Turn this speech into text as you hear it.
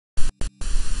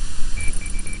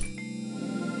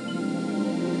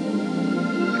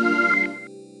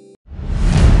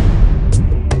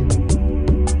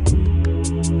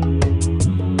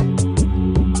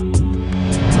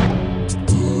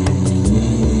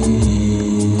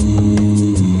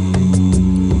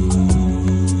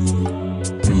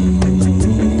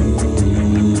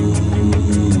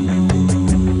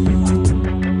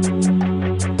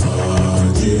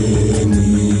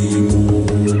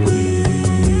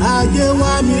ajé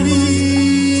wá mi rí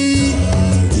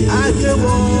ajé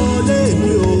wọlé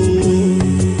mi o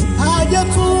ajé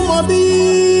tún mọ bí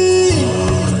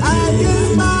ajé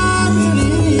bá mi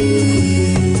rí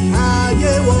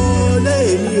ajé wọlé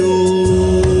mi o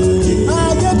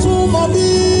ajé tún mọ bí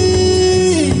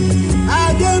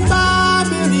ajé bá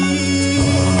mi rí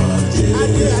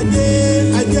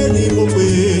ajé ni mo pè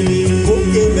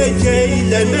òkè méje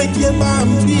ilẹ̀ méje bá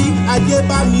ń bí ajé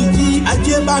bá mi jí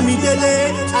ajé bá mi délé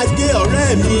ajé ọ̀rẹ́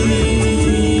mi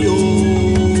o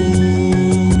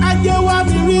ajé wá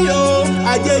mi rí o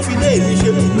ajé ìfilé mi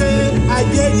ṣe pé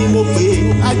ajé ni mo pè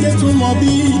ajé tún mọ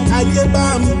bí ajé bá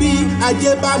ń bí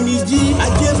ajé bá mi jí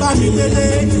ajé bá mi délé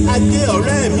ajé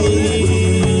ọ̀rẹ́ mi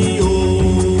o.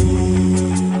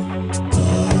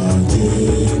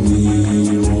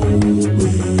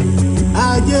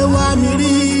 Ajé wá mi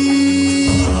rí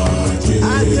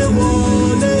ajé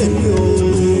wọlé mi o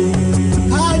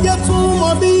ajé tún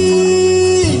mọ bí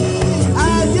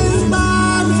ajé bá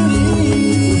mi rí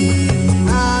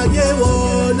ajé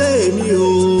wọlé mi o.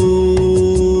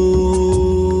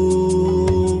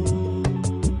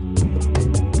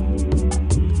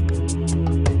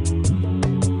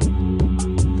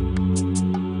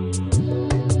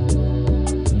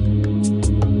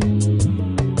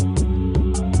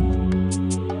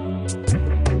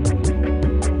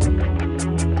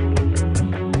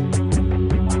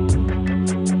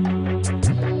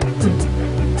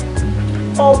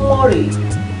 Ọmọ rẹ̀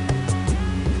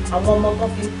àwọn ọmọ kan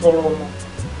fi tọrọ ọmọ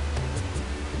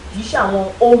kì í ṣe àwọn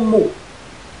ọmọ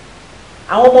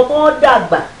àwọn ọmọ tó ń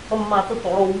dàgbà tó máa tó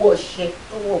tọrọ owó ọṣẹ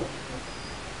tó wọ̀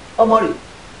ọmọ rẹ̀.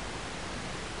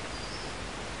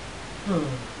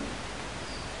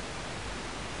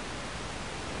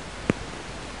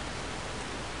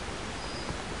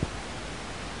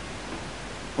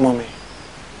 Mọ́mí,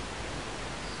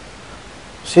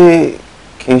 ṣé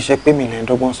kì í ṣe pé mi lè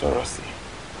dọ́gbọ́n sọ̀rọ̀ sí?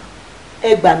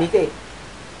 Ẹ gbà mí kẹ́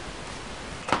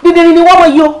dídìrín ni wọ́n mọ̀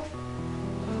yìí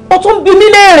o tún bí mí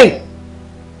léèrè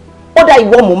ó dá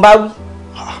ìwọ mò ń bá wí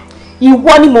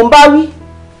ìwọ ni mò ń bá wí.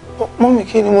 Mọ́mí,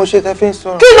 kí ni mo ṣe tẹ́ fi ń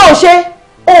sọ̀rọ̀? Kí ló ṣe?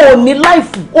 O ò ní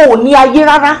láìfù o ò ní ayé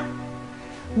rárá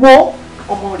wo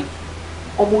ọmọ rẹ̀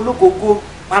ọmọ ológogo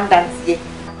máa ń dá tiẹ̀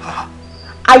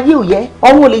ayé ò yẹ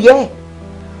ọ̀run ò lè yẹ ẹ̀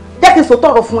jẹ́ kí n sọ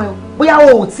tọrọ fún ẹ bóyá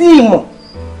o ò tí ì mọ̀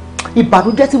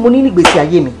ìbànújẹ́ tí mo ní nígbèsí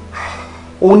ayé mi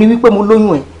òun ni wípé mo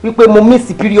lóyún ẹ wípé mo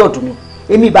miss period mi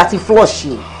èmi ìbá ti flush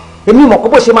o èmi mọ̀ pé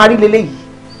bó ṣe máa rí leléyìí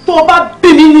tó o bá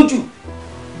bí mi nínú jù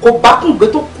kò bá kùngbé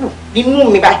tó kù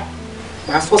nínú mi báyìí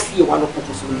màá sọ sí ìwà lọ́pọ̀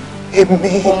tó sórí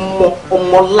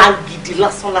ọmọ lágídí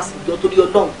lásán lásán jọ torí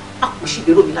Ọlọ́run a kò sì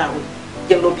lérò mi láàárọ̀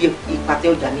jẹ́ lọ bí ìpàtẹ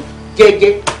ọjà mi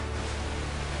jẹ́jẹ́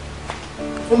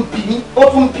ó ń bí mi ó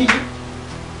tún ń bí mi.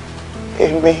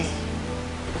 Èmi.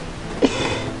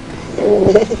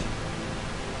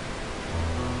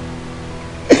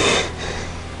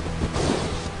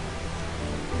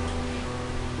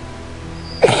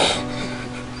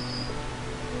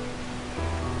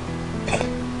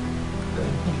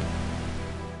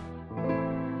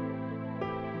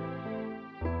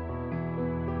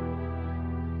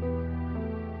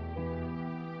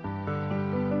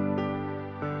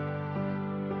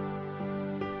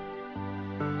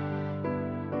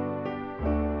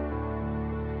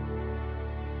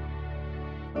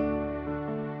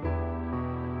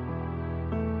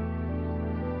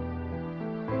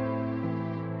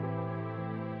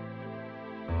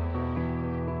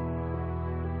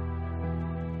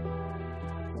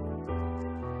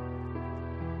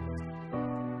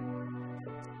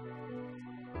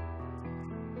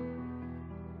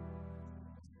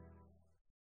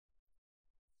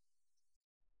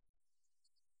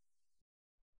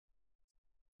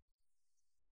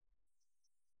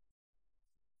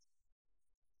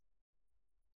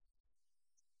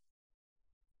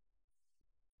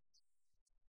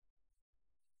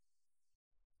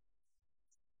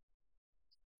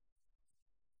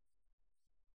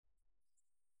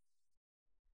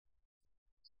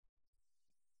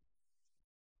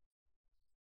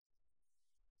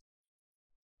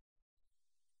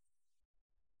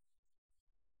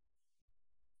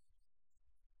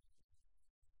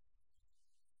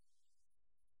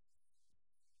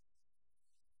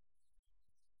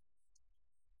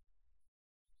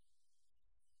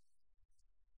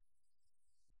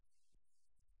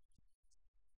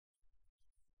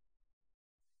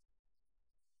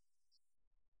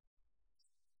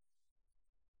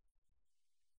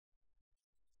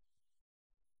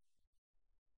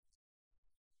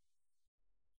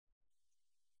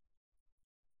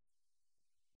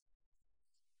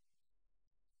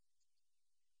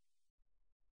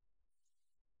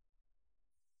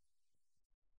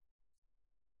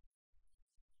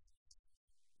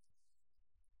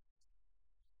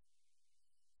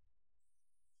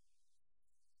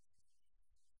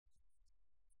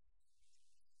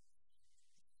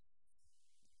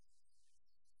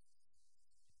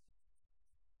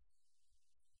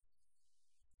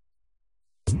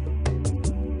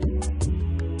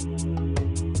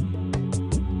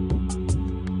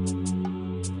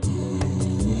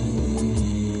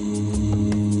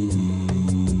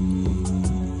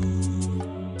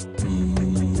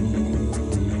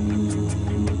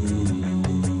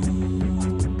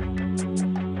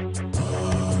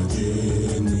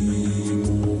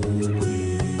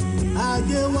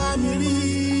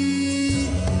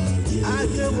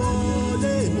 ajé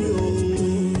wọlé mi o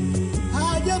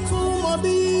ajé tún mọ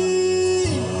bí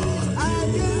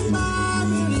ajé bá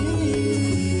mi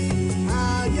rìn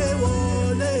ajé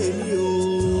wọlé mi o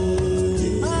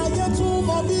ajé tún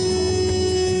mọ bí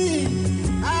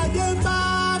ajé bá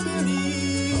mi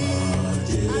rìn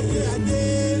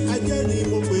ajé ni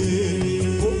mo pè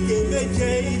òkè méje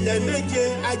ilẹ̀ méje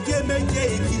ajé méje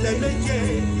ìkìlẹ̀ méje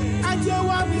ajé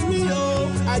wá mi rí o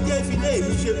ajé filé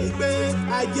mi ṣe pé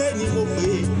ajé ni mo pè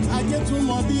ajé tún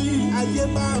mọ bí ajé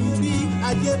bá ń bí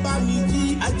ajé bá mi jí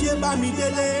ajé bá mi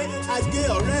délé ajé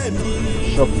ọ̀rẹ́ mi.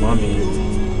 Shop mommy.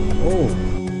 Oh.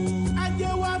 Ajé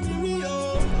wá mi rí o.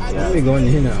 Yeah, we going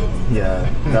in now. Yeah,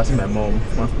 that's my mom.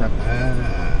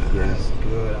 Yes,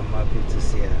 good. I'm happy to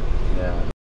see her. Yeah.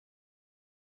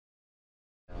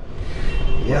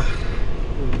 Yeah.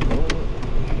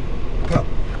 Come.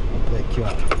 Thank you.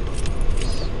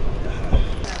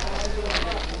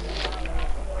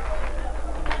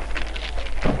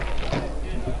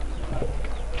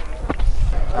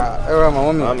 Era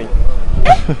my mommy.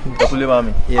 Kule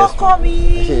mami. Yes. Ọkọ mi.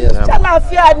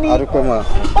 Ṣàlàáfíà ni. Adúpẹ́ ma.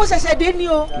 Ó ṣẹ̀ṣẹ̀ dé ni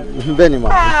o. Bẹ́ẹ̀ ni ma.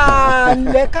 Ah,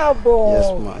 ǹlẹ́ káàbọ̀.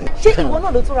 Yes ma. Ṣé ìwọ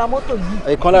náà ló tún ra mọ́tò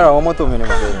yìí? Ìkan lára àwọn mọ́tò mi ni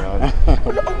ma.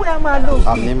 Owó ẹ máa lò.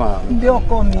 Àmì ma. Ǹlẹ́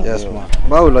ọkọ mi. Yes ma.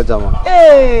 Báwo lọ́jà ma?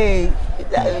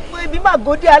 Ibi máa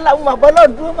gòdì aláwọ̀ máa bọ́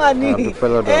lọ́dún máa ní. Adúpẹ́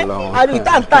lọ́dọ̀ Ọlọ́run. Àrùn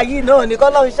ìtàǹtà yìí náà ní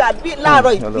kọ́lọ́run ṣàbí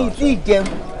láàárọ̀ ìpín tí ì jẹun.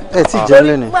 Ẹ ti jẹun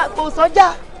lẹ́nu. Kò sọ́jà,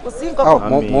 kò sí nǹkan kan.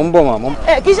 Mo ń bọ̀ ma.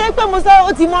 Kì í ṣe pé mo sọ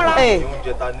ó ti mọ́ra.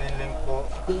 Oúnjẹ ta nílé ń kọ́.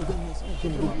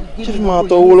 Ṣé fún máa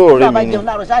tọ́ owó lọ́wọ́ rẹ̀ mi ni? Bàbá jẹun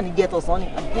láàárọ̀ ṣáà ní jẹ tọ̀sán ni.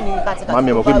 Màmí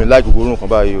ẹ̀ mọ̀ pé mi láì gbogbo orun kan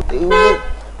báyìí o.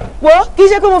 Wo kì í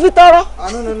ṣe pé mo fi tọrọ.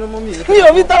 Mi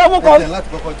ò fi tọrọ mú kan.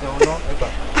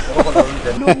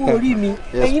 Lówó orí mi,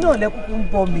 ẹ̀yin náà lẹ́kùnkùn ń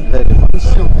bọ̀ mi.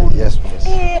 Yes please.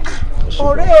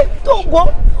 Ọ̀rẹ́ tó gbọ́,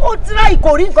 ó tíráì kò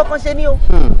rí nǹkan kan ṣe ní o.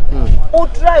 Ó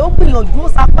tíráì, ó gbìyànjú, ó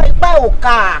sapá ipá ẹ̀ ò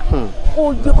ká. Kò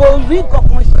rí nǹkan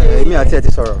kan ṣe. Èmi àti ẹ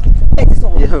ti sọ̀rọ̀. Ẹ ti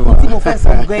sọ̀rọ̀ tí mo fẹ́ sọ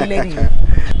gẹ́lẹ́ rí.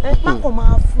 Ẹ má kàn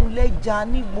máa fún lẹ́ja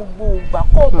ní gbogbo ìgbà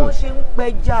kọ́ bó ṣe ń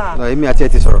pẹja. Èmi àti ẹ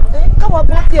ti sọ̀rọ̀. Káwọn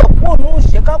bá tiẹ̀ kú ònú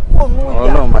ìṣe ká kú ònú ìyá.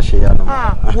 Ọlọ́run máa ṣe ìyanu.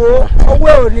 Wo owó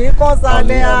òní kan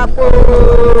sálẹ̀ àpò.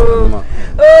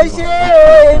 Ó ṣe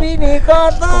èmi nìkan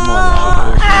tán.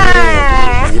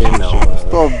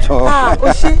 Stop jọ. Ó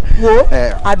ṣe wo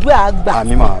àdúrà àgbà.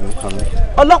 Àmín mà àmín.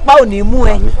 Ọlọ́pàá ò ní mú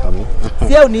ẹ.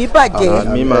 Tí ẹ ò ní bàjẹ́.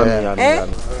 Àmín màmí.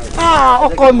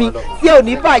 Ọkọ mi tí ẹ ò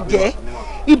ní bàjẹ́.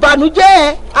 Ìbànújẹ́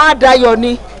ẹ àdàyọ̀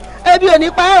ni. Ebi ò ní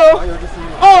pa ẹ́ o.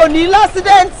 O ò ní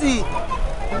lásídẹ́ǹtì.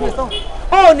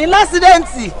 O ò ní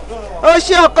lásídẹ́ǹtì. Ó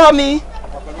ṣe ọkọ mi.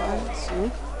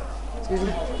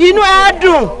 Inú ẹ á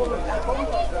dùn.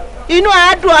 Inú ẹ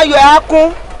á dùn, ayọ̀ ẹ á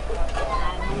kún.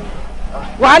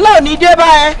 Wàhálà ò ní dé bá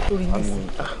ẹ.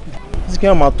 Ṣé kí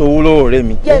wọ́n máa tọ́ owó lọ́wọ́ rẹ̀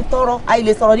mi? Jẹ́ ń tọrọ,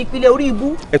 àìlè sọ̀rọ̀ nípínlẹ̀ orí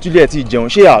ibú. Ẹ tún lé ẹ ti jẹun,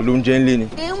 ṣé àlọ́ oúnjẹ ń lé ni?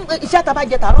 Iṣẹ́ tá a bá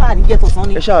jẹ tààrọ̀ àníjẹ tọ̀sán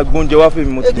ni. Ẹ ṣáà gbóúnjẹ wá fún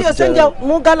mi, mo ti Èmi ò sẹ́ńjẹ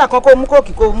mú gálà kan kó mú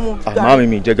kóòkì kó mú. Àmọ́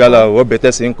mi jẹ gálà ọbẹ̀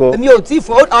tẹ̀sí ń kọ́. Èmi ò tí ì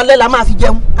fọ́ alẹ́ la máa fi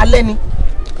jẹun alẹ́ ni.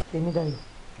 Èmi dayọ̀,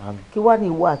 kí wàá ní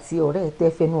ìwọ àti ọ̀rẹ́ ẹ tẹ́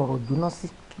fẹnu ọ̀rọ̀ jóná sí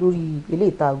lórí ilé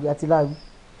ìtawí àti láàwí.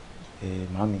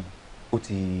 Màmí, ó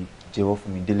ti jẹ́wọ́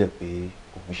fún mi délẹ̀ pé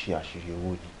òun ṣe àṣírí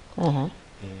owó ni.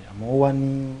 Àmọ́ ó wá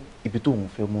ní ibi tóun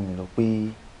fẹ́ mú mi lọ pé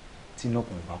tí náà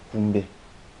kò bá kú ń bẹ̀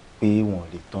pé wọ́n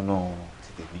lè tọ́nà ti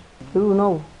tèmi. Irú náà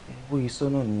wò. Bóyá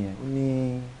sọ́nà nìyẹn, ó ní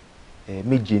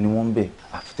méje ni wọ́n ń bẹ̀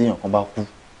àfi téèyàn kan bá kú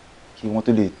kí wọ́n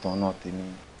tó lè tọ́nà tèmi.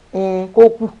 Kó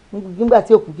kú nígbà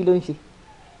tí òkú kí ló ń ṣe.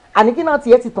 Àní kí náà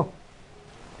tiẹ̀ ti tàn.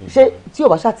 Ṣé tí ò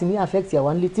bá ṣáà ti ní affect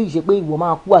àwa nílé tí ì ṣe pé ìwọ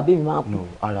máa kú àbí èmi máa kú. No,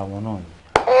 ara wọn náà ni.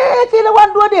 Kí ló wá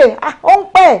ń dúró dè? Ó ń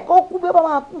pẹ́ kó kú bí ó bá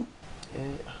máa kú.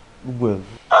 Gbogbo ẹ̀.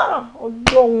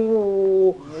 Ọlọ́run o.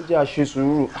 Ẹ jẹ́ àṣe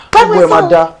sùúrù. Gbogbo ẹ̀ máa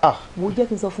dá. Mo jẹ́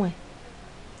kí n sọ fún ẹ.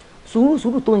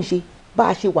 Sùúrù tó ń ṣe bá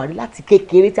a ṣe wà rí láti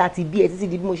kékeré tí a ti bí ẹ títí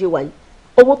di bí mo ṣe wà yìí.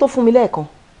 Owó tó fún mi lẹ́ẹ̀kan,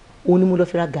 òun ni mo lọ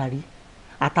fi ra gàrí,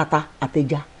 àtàtà,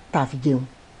 àtẹja tá a fi jẹun.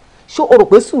 Ṣé o rò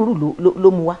pé sùúrù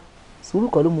ló mu wá? Sùúrù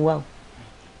kọ́ ló mu wá o.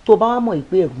 Tó bá wá mọ̀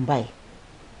ìpé ẹ̀rù ń bá ẹ,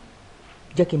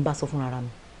 jẹ́ kí n bá sọ fún ara mi.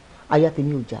 Aya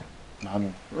tèmi ò já. Màmí,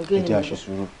 ẹ jẹ́ àṣe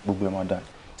sùúrù, gbogbo ẹ̀ máa dá.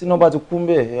 Tí iná bá ti kú ń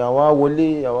bẹ̀, àwa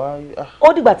wọlé, àwa.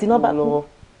 Ó dìgbà tí iná bá kú.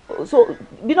 So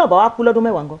bí náà bá wá kú lọ́dún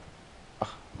mẹ́wàá nǹkan.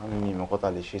 Màmí mi ìmọ̀ kọ́ta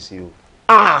lè ṣe sí o.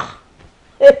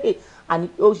 Àní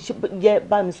ó jẹ́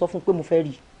bá mi sọ fún pé mo fẹ́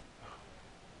rí.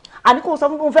 Àní kò sọ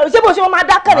fún pé mo fẹ́ rí. Ṣé bó ṣe máa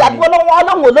dákẹ́rẹ́ àdúgbò lọ́wọ́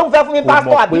Ọlọ́run ò lóun fẹ́ fún mi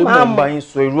pásítọ̀ àbí máa mú. Kò mọ̀ pé mo bá yín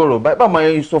sọ irú ọ̀rọ̀ báyìí. Báwo máa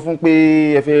yín sọ fún pé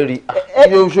ẹ fẹ́ rí?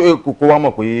 Kò wá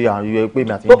mọ̀ pé àyè pé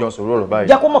mi àti yín jọ sọ irú ọ̀rọ̀ báyìí.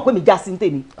 Jẹ́ kó mọ̀ pé mi já sí ní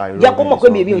tèmi. Jẹ́ kó mọ̀ pé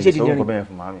mi èmi ò ṣe dìndìnrín.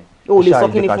 O lè sọ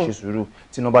kí ni fún. Ṣé sùúrù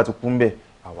tí iná bá ti kú ń bẹ̀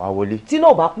àwa wọlé. Tí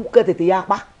náà bá kú kẹ́ tètè ya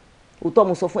apá. Òótọ́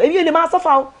mo sọ fún èmi ò lè máa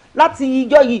sọ́fà o láti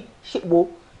ijọ́ yìí ṣe wo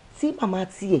tí màmá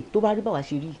tiẹ̀ tó bá rí báwa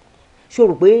ṣe rí ṣó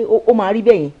rò pé ó máa rí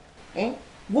bẹ́ẹ̀ yẹn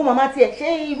wo màmá tiẹ̀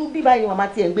ṣé irú bíbá yẹn màmá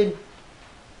tiẹ̀ ń gbé ni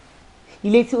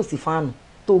ilé tí ò sì fáànù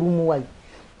tó rú mú wa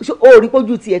yìí ó rí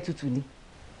pójú tiẹ̀ tutù ni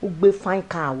ó gbé fine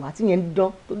car wá tí yẹn ń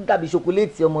dán tó dàbí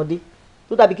ṣokoléètì ọmọdé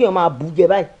tó dàbí kéèyàn máa bù jẹ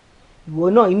báyìí ìwọ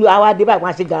náà inú àwa dé báyìí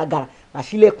wọn á ṣe gàràgàrà wàá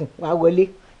sílẹ̀kùn wàá wọlé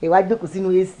ẹ wá jókòó sínú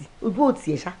èsì ojú ò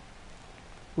tiẹ̀ ṣá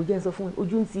ó jẹ́ ń sọ fún ẹ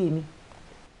ojú ń ti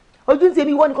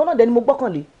èmi ìwọ nìkan náà dẹni mo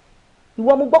gbọ́kànlé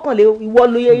ìwọ mo gbọ́kànlé o ìwọ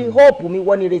lóye hope mi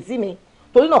ìwọ ni ìrètí mi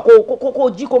torí náà kó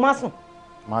jí kó má sùn.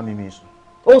 Màámi mi sùn.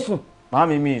 ó sùn.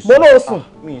 Màámi mi sùn. mo ló sùn.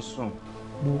 mi sùn.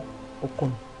 mo ọkọ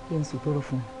mi kí n sọ tọrọ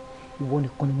fún mi ìwọ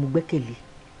nìkan ni mo gbẹ́kẹ̀lé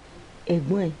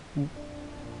ẹ̀gbọ́n ẹ̀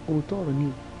òótọ́ ọ̀rọ̀ ni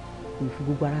o fi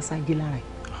gbogbo ara ṣáájú lára ẹ̀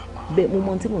bẹ́ẹ̀ mo mọ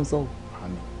ohun tí mò ń sọ o.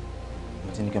 Màámi mo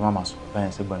ti ní kí ẹ má máa sọ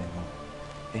báyẹn sẹ́gbọ̀n rẹ̀ náà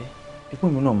ipò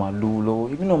mi náà máa lówó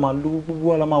lọ́wọ́ ibi náà máa lówó gbogbo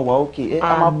wa la máa wà ókè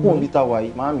a máa kó òbí ta wà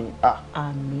yìí Màámi.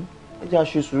 àmín. ẹ jẹ́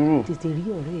àṣe sùúrù. tètè rí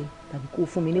ọ̀rẹ́ ẹ tàbí kó o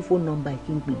fún mi ní fóònù nọ́mbà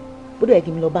kí n pè bó dẹ̀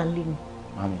kí n lọ bá ń lé ni.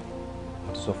 Màámi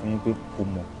mo ti sọ fún yín pé kò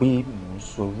mọ̀ pé mò ń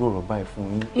sọ irú ọ̀rọ̀ báyìí fún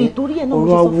yín. nítorí ẹ̀ náà mo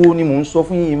ti ọ̀rọ̀ sọ fún awo ni mò ń sọ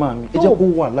fún yín Màámi ẹ jẹ́ kó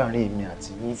wà láàrin èmi àti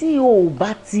yín. tí o ò bá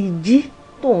ti jí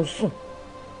tó ń sùn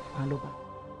máa lọ bá.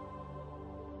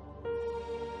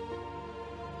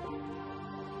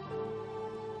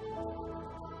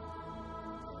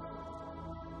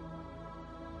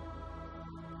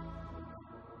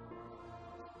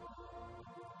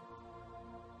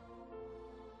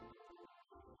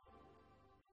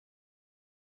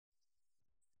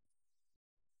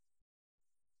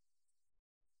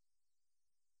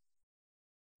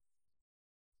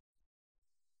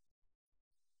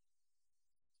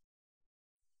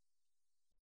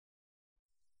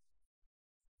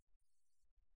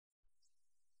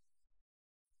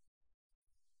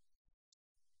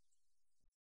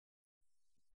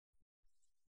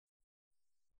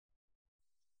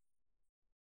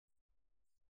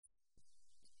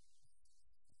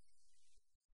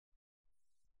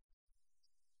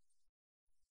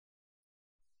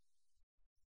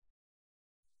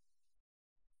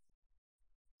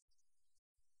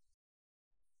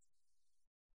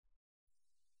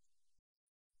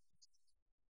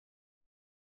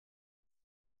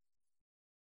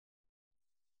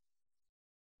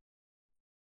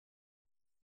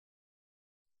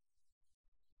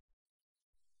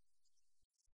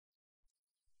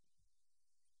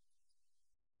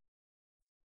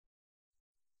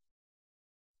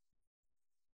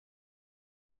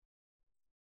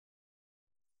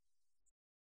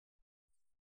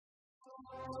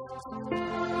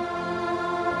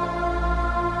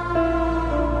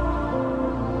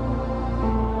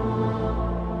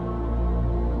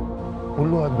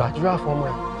 Olúwa gbàdúrà fún ọmọ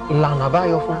ẹ ìlànà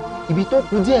àbáyọ fún ibi tó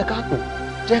kù díẹ̀ káàtó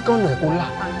jẹ́ kọ́nà ẹ̀ kó là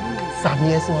sàmì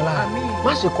ẹ̀sìn ọ̀la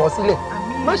má ṣe kọ̀ sílẹ̀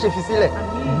má ṣe fi sílẹ̀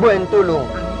gbọ́ ẹni tó lòun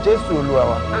Jésù Olúwa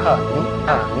wa àmín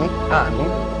àmín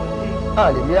àmín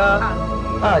hallelujah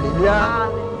hallelujah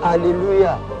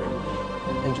hallelujah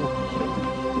ẹ jọ.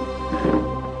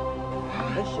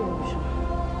 ẹ ṣe oṣù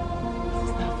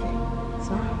sísá fẹ́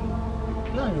sá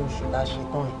láàrin oṣù tá a ṣe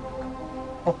tán ẹ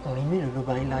ọkùnrin mélòó ló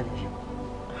bá yín lálejò.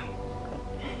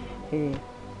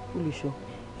 Olùṣọ́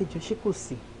ẹ jọ̀ọ́ ṣé kò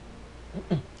sí.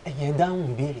 ẹ̀yin dáhùn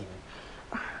ìbéèrè mi.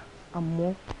 àmọ́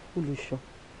Olùṣọ́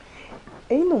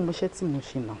ẹ̀yin náà mọṣẹ́ tí mo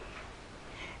ṣe náà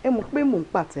ẹ mọ̀ pé mò ń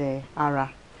pàtẹ ara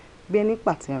bí ẹni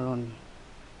pàtẹ ẹran ni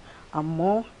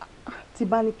àmọ́ tí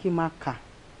bá ní kí n máa kà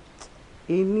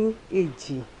ení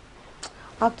èjì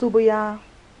á tó bóyá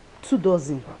 2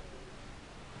 dozen.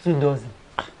 2 dozen.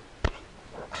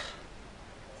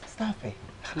 sítáfẹ̀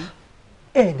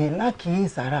ẹ̀ẹ́dẹ̀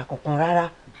lákìíyèsí ara kankan rárá.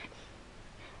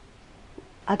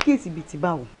 àkíyèsí bíi ti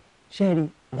báwo. ṣẹ́ẹ̀rì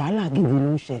wàhálà gidi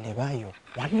ló ń ṣẹlẹ̀ báyọ̀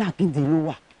wàhálà gidi ló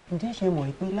wà. ǹjẹ́ ṣe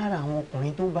mọ̀ pé lára àwọn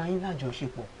ọkùnrin tó bá yín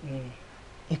lájọṣepọ̀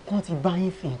ìkan ti bá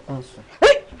yín fi nǹkan sùn.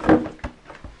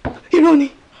 irọ́ ni.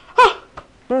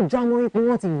 tó já mọ́ pé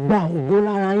wọ́n ti gba ògo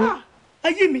lára yín.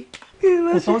 ayé mi.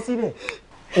 kò tán síbẹ̀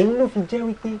òun ló fi jẹ́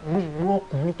wípé gbogbo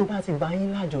ọkùnrin tó bá ti bá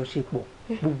yín lájọṣepọ̀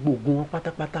gbogbo ògo wọn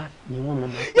pátápátá ni wọ́n mọ̀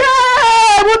mọ́.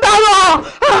 mo dára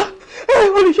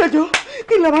olùṣèjọ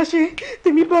kí ni a bá ṣe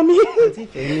tèmi bá mi. àti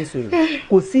ìfẹ́ ní sọ̀rọ̀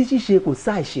kò sí ṣíṣe kò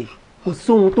sáìṣe kò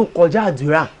sóhun tó kọjá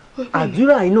àdúrà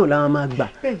àdúrà yìí náà la máa gbà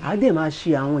á dẹ̀ máa ṣe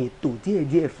àwọn ètò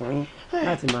díẹ̀díẹ̀ fún yín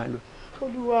láti máa lò.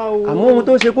 àmọ́ ohun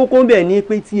tó ṣe kókó ń bẹ̀ ni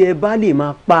pé tí ẹ bá lè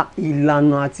máa pa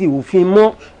ìlànà àti òfin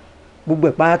mọ́ gbogbo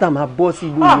ẹ̀ pátá máa bọ́ sí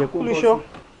ibo yẹ kó bọ́ sí.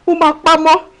 mo máa pa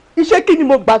mọ́ iṣẹ́ kí ni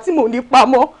mo gbà tí mo ní pa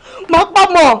mọ́ máa pa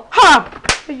mọ́.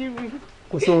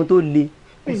 kò sóhun tó le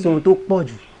kò sóhun tó pọ̀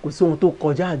jù kò sóhun tó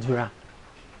kọjá àdúrà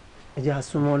ẹ jẹ́ á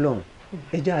súnmọ́ Ọlọ́run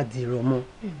ẹ jẹ́ á dìrọ̀ mọ́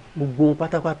gbogbo ohun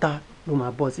pátápátá ló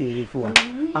máa bọ́ sí ire fún wa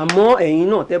àmọ́ ẹ̀yin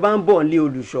náà tẹ́ bá ń bọ̀ nílé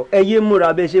olùṣọ́ ẹ yé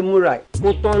múra bẹ́ẹ̀ ṣe múra ẹ̀ mo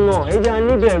tọ́nà ẹ jẹ́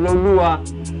níbẹ̀ lọ́lúwa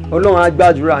ọlọ́run á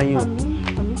gbàdúrà yín.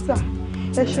 àmín sà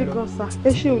ẹ ṣé gan sà ẹ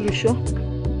ṣé olùṣọ́.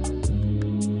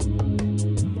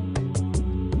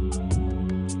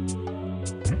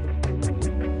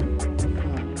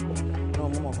 náà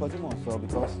mo mọ nǹkan tí mò ń sọ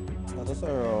because àtọ́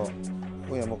sọ̀rọ̀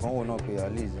oyè mo kàn wò náà pé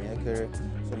at least ìyẹn kéré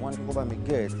so mo wá ní kókó bá mi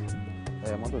get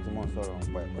mọ́tò tí mò ń sọ̀rọ̀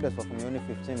ń pa ẹ̀ ó dẹ̀ sọ fún mi ó ní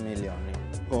 15 million ni.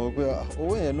 kò wọ́n pé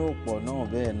owó yẹn náà pọ̀ náà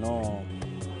bẹ́ẹ̀ náà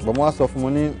bọ̀ mo wá sọ fún mo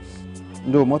ní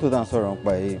ndo mọ́tò tá à ń sọ̀rọ̀ ń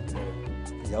pa yìí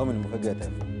ìyàwó mi ni mo fẹ́ get ẹ̀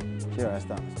fún ṣé you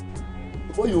understand.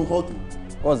 before you hot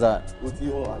what's that. o ti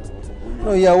hot àlọ́ ọ̀sán.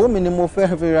 no ìyàwó mi ni mo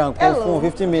fẹ́ fi ra nǹkan fún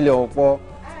 15 million pọ̀.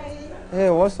 Hey,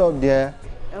 what's up there?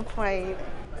 I'm fine.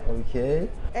 Okay.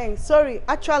 Sorry,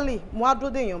 actually mo wá dúró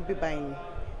dè èèyàn bíbá yín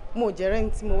mo jẹ́ rẹ́ni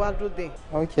tí mo wá dúró dè.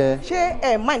 Okay.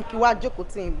 ṣé mind kí wá jókòó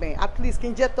tí ń bẹ̀ at least kí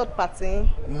n jẹ́ third party.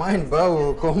 Mind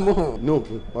báwo come on. No,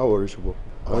 má worry ṣùgbọ́n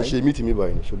à ń ṣe meeting mi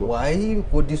báyìí ni ṣùgbọ́n. Why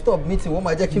kò disturb meeting wọ́n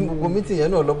máa jẹ́ kí gbogbo meeting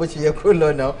yẹn náà lọ bó ṣe yẹ kó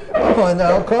lọ náà. Come on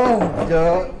now, come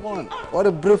jọ. Come on, what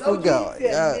a beautiful girl.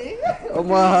 Yeah.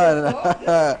 Come on.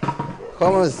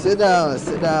 Come on, sit down,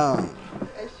 sit down.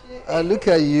 Look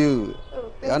at you.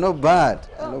 You're not bad.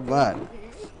 You're not bad.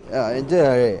 Yeah,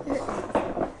 enjoy it.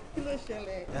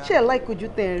 Ṣé ẹ láì kojú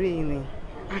tẹ̀ ń rí i ni?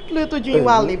 Àkílẹ̀ tójú yín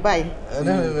wá lè báyìí.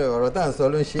 No, ọ̀rọ̀ tá à ń sọ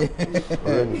ló ń ṣe.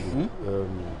 Ọ̀rẹ́ mi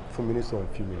fún mi ní some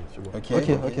few minutes ṣùgbọ́n.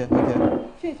 Okay.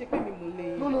 Ṣé ìṣe pé mi mò lè.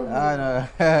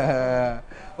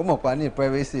 Ó mọ̀ pa ní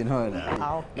privacy náà ni.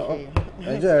 Okay.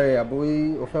 Ẹjọ́ rẹ̀ àbò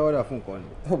o fẹ́ order fún nǹkan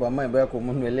ni. Tó bá máa ìbára kò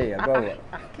múnú eléyìí àgbàwọ̀.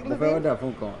 Mo fẹ́ order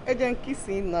fún nǹkan. Ẹ jẹ́ n kí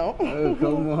sí i náà. Oh,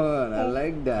 come on, I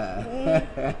like that.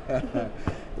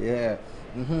 Yeah.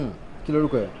 Kí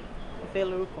lorúkọ ẹ̀? Ìfẹ́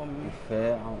lórúkọ mi.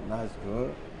 Ìfẹ́, that's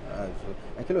good.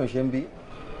 Ẹ kí ló ń ṣe ń bí?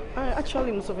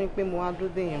 Actually mo sọ fún yín pé mo wá dúró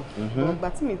dè yàn. Ìgbà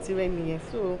tí mi ti rẹ́ nìyẹn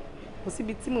so kò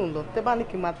síbi tí mò ń lọ tẹ́ bá ní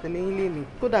kí n máa tẹ̀lé yín lénìí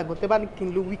kódà gan tẹ́ bá ní kí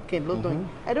n lo weekend lọ́dọ̀ yín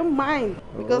I don't mind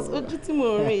because ojú tí mo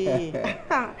ń rí yìí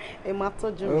ẹ máa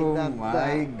tọ́jú mi dáadáa.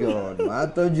 Oh my God, máa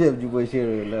tọ́jú ẹ̀ ju bó ṣe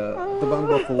rè lọ tó bá ń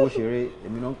gbọ́ fowó ṣeré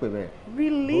èmi náà ń pè bẹ́ẹ̀.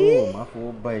 Really? Máa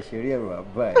fowó bá ẹ ṣeré ẹ̀rọ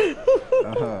àbá ẹ̀.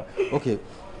 Ok,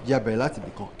 jẹ́ abẹ̀rẹ̀ láti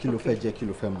ibì kan kí ló fẹ́ jẹ kí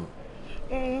ló fẹ́ mu.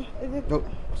 Oh,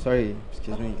 sorry,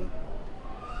 excuse me.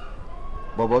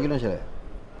 Bọ̀bọ̀ kí ló ń ṣẹlẹ̀?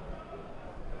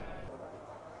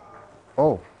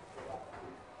 Oh.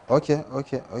 Okay.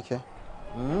 Okay.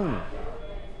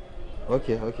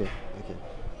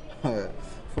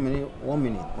 Fún mi ní 1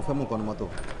 minute, mo fẹ́ mú nǹkan ní mọ́tò.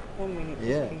 1 minute.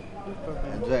 Yeah. Okay, no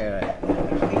problem. Enjoy it.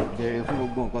 Bẹ̀rẹ̀ fún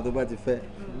gbogbo nǹkan tó bá ti fẹ́.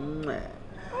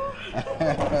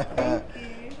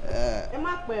 Ẹ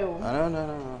má pẹ́ o.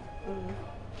 No.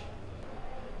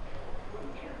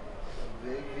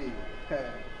 Baby.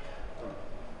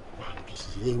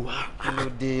 Ṣé wá? Kí ló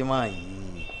dé máa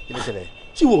yìí? Kí ló ṣẹlẹ̀?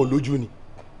 Tí wọ́n lójú ni.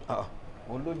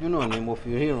 Olójú náà ni mo fi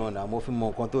ríran náà mo fi mọ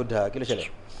nǹkan tó dáa. Kí ló ṣẹlẹ̀?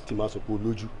 Tí máa sọ pé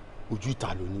olójú ojú ìta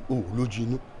ló ní òun lójú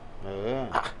inú.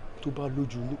 Tó bá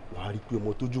lójú inú wàá rí pé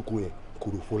ọmọ tó jókòó yẹn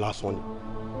kòròfo lásán ni.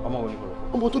 Ọmọ wo ni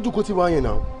kòròfo? Ọmọ tó jókòó ti wá yẹn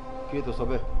náà. Kí ló tó sọ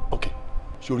bẹ́ẹ̀? Ok,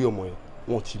 sórí ọmọ yẹn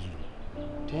wọ́n ti lù.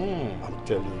 Damn. I'm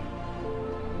telling you.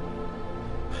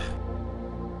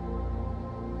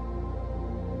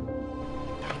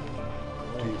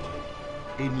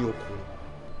 Ẹni ọkùnrin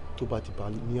tó bá ti bá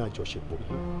ní àjọṣepọ̀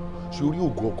sórí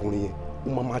oògùn ọkùnrin yẹn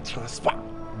ó máa transfer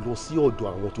lọ sí ọ̀dọ̀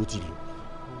àwọn tó ti lò.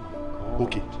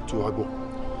 Ok, tó wá gbọ́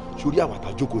sórí àwàtà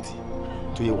jókòó tì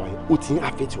tó yẹ wá yẹn ó ti ń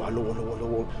àfẹ́tì wá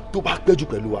lọ́wọ́lọ́wọ́ tó bá pẹ́jù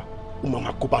pẹ̀lú wa ó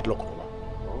máa kó bad luck ràn wá.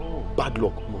 Bad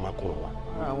luck ló máa kó ràn wá.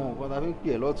 Àwọn nǹkan tá a fi ń pè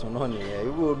é lọ́tún náà nìyẹn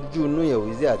irú ojú inú yẹn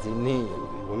òwúzí àti ní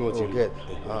ìwọ náà ti rí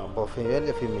bọ̀fìn yẹn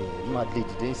lè fi mi máa lè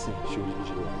dìde ìsìn. sórí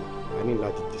ìṣòro I need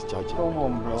láti discharge Come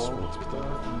on, bro. as soon as possible.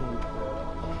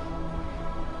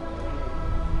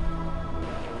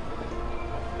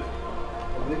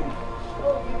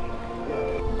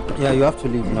 Yeah, you have to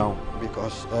leave now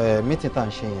because meeting tá à ń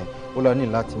ṣe yẹn ó lọ ní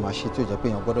láti máa ṣe tí ó jẹ́ pé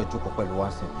èèyàn gbọ́dọ̀ jókòó pẹ̀lú wá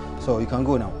sí so you can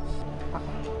go now.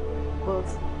 But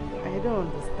I don't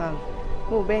understand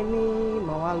mo bẹ ní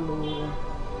màá wá lo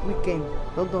weekend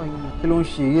lọ́dọ̀ yín. Kí ló ń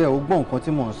ṣe yẹ o gbọ́ nǹkan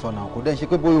tí mò ń sọ náà kò dẹ́n ṣe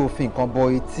pé bóyá òfin nǹkan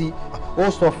bọ etí ó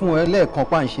sọ fún ẹ lẹ́ẹ̀kan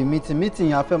pa à ń ṣe meeting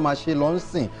yẹn a fẹ́ máa ṣe lọ ń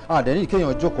sìn àdẹ́rì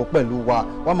kéèyàn jókòó pẹ̀lú wa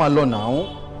wá máa lọ nàá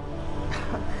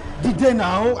dídé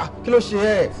nàá kí ló ṣe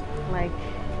ẹ.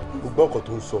 gbogbo ọkọ̀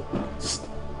tó ń sọ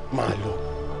máa lọ.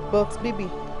 But baby,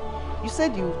 you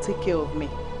said you will take care of me.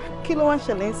 Kí ló wá ń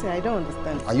ṣẹlẹ̀ ń sìn? I don't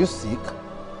understand. Are you sick?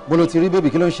 Bolo ti rí bébì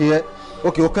kí ló ń ṣe ẹ́?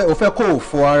 Okay, o fẹ́ kó o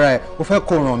fọ ara ẹ̀, o fẹ́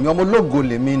kó ràn mí, ọmọ ológo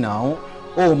lèmi náà.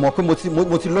 O mọ̀ pé mo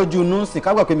ti lójú inú sìn,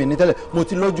 ká gbà pé mi ní tẹ́lẹ̀, mo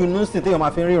ti lójú inú sìn téèyàn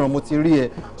máa fi ríran, mo ti rí ẹ.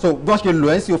 So bọ́n ṣe lò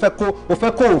ẹ́ sí, o fẹ́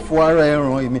kó o fọ ara ẹ̀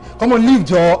ràn èmi. Come on, leave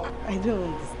jọ. I don't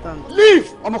understand. understand. Leave!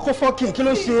 Ọmọ kò fucking kí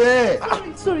ló ṣe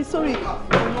ẹ́? Sorry.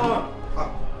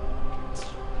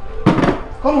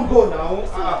 Come on, go now.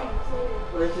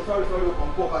 Sorry, o kàn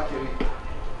bọ̀ káàkiri.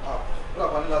 Ó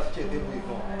làpá ní láti ṣe tébù yìí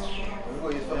kan. Òyìnbó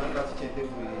yìí sọ ní láti ṣe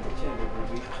tébù yìí, ṣe tébù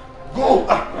yìí. Go!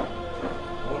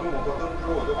 Àwọn onímọ̀ kan tó ń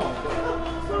dúró ọ̀dọ́ kan tó.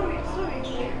 Sorry.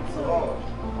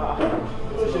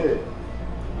 Ó ṣe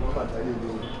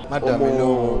má dà mí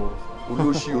lóhùn.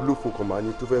 Olóṣì olófo kan máa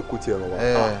ní tó fẹ́ kó tiẹ̀ ràn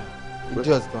wá.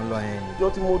 Idiot tó ń lọ yẹn. Ìjọ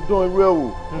tí mo dán irú ẹ̀ wò,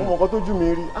 ọmọ kan tójú mi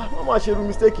rí, má máa ṣe irú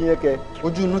mistake yẹn kẹ.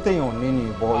 Ojú inú téèyàn ò ní ní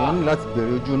ìbọn, èèyàn ní láti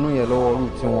bèrè ojú inú yẹn lọ́wọ́ orú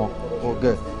tí wọn ò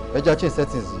gẹ̀. Ẹja change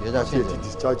settings yìí, ẹja change. Ṣé ti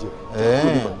discharge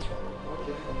ẹ̀?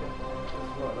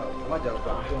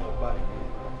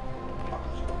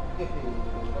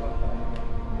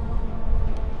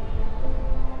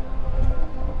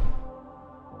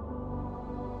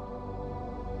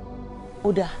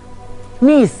 Ó dáa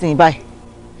ní ìsìn báyìí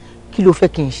kí ló fẹ́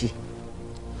kí n ṣe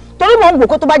torí mò ń wò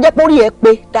kó tó bá jẹ́ pórí ẹ pé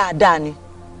dáadáa ni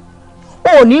o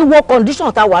ò ní wo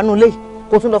condition tá a wà nù lé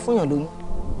kó tún lọ fún yàn lóyún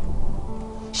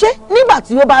ṣé nígbà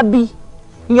tí ó bá bí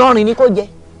yanrìn ni kó jẹ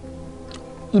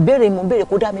ìbéèrè mò ń béèrè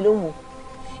kó dá mi lóhùn o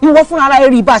ìwọ fúnra ara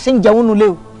rí bá a ṣe ń jẹun nù lé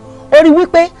o ó rí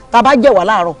wípé tá a bá jẹ wà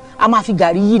láàárọ̀ a máa fi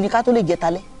gàrí yí ni ká tó lè jẹ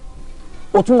talẹ́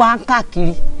o tún wá ń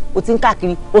káàkiri o ti ń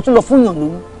káàkiri o tún lọ fún yàn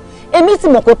lóyún èmi ti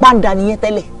mọ̀ pé pàǹdà nìyẹn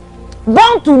tẹ́lẹ̀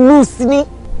born to lose ni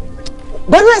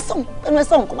bẹ́ẹ̀ni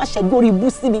ẹ̀sán kò má ṣẹ́gbẹ́ orí ibú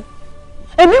sí mi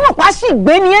èmi mọ̀ pé a sì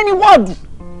gbé ní ẹni wọ́ọ̀dù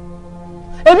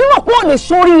èmi mọ̀ pé ò lè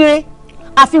ṣoríire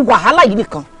àfi wàhálà yìí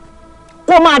nìkan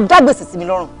kó máa dá gbèsè sí mi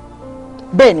lọ́rùn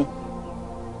bẹ́ẹ̀ ni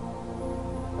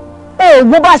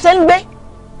wo bá a ṣe ń gbé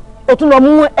o tún lọ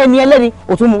mú ẹni ẹlẹ́ni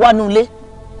o tún mú wá nú ilé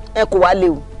ẹ kò wá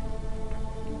léwu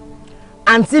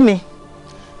àǹtí mi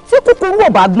tí kúkúrú ò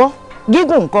bá gbọ́n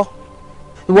gígùn nǹkan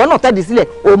ìwọ náà tẹ́dí sílẹ̀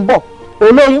ò ń bọ̀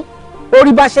olóyún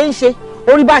orí bá ṣe ń ṣe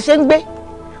orí bá ṣe ń gbé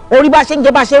orí bá ṣe ń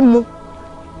jẹ bá ṣe ń mu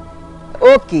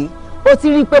òkè ó ti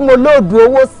rí i pé mo lóòdù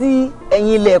owó sí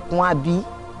ẹ̀yìn ilẹ̀kùn àbí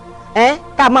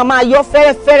tá a máa yọ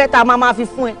fẹ́rẹ́fẹ́rẹ́ tá a máa fi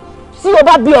fún ẹ tí o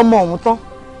bá bí ọmọ ọ̀hún tán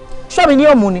ṣọ́mi ní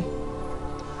òmù ni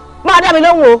máa dá mi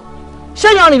lóhùn o ṣé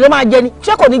yanrìn ló máa jẹ ni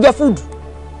ṣé kò ní jẹ fúdù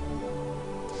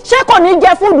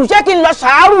ṣé kí n lọ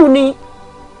ṣàárù ni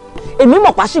èmi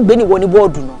mọ̀ pàṣígbé nìwọ ní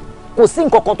bọ́ọ̀dù náà kò sí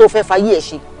nǹkan kan tó fẹ́ fayé ẹ̀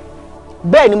ṣe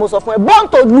bẹ́ẹ̀ ni mo sọ fún ẹ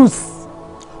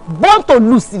born to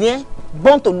lose ni ẹ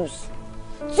born to lose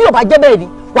tí ò bá jẹ́ bẹ́ẹ̀ ni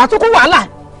wàá tún kó wàhálà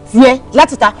tiẹ̀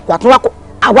láti ta wàá tún wá kó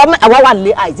àwa wà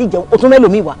lé àìsí jẹun o tún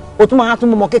mẹ́lòmíì wá o tún máa tún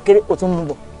mú ọmọ kékeré o tún mú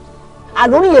bọ̀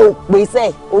àlórí ẹ̀ ò pè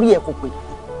sẹ́ẹ̀ orí ẹ̀ kò pè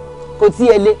kò tí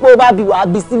ẹ lé pé ó bá bí wàá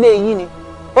bí sílé yín ni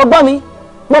o gbọ́ mi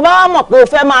mo bá wá mọ̀ pé o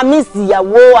fẹ́ máa mísì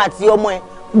ìyàwó àti ọmọ ẹ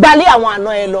gbalé àwọn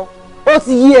àna ẹ lọ ó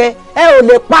ti yí ẹ ò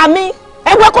lè pa mí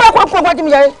ẹgbẹ́ kọ́lọ́kọ́ tí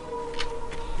mi yẹ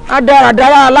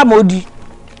adáradára alámòdì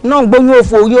náà gbóyún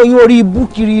òfò oyún orí ibú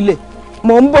kiri ilẹ̀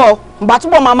mò ń bọ̀ ǹbà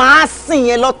túbọ̀ máa sìn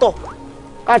yẹn lọ́tọ̀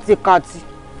kátikàti.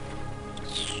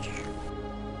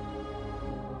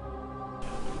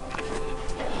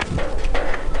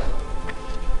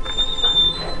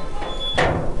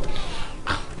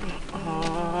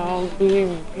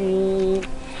 Bébí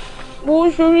bó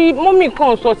ṣorí mọ́mì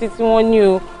kan sọ títí wọn ni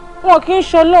o wọn kì í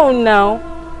ṣọlọ́run náà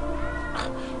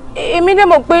èmi dẹ̀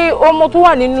mọ̀ pé ọmọ tó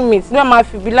wà nínú mi tí wọ́n máa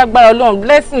fi bí lágbára ọlọ́run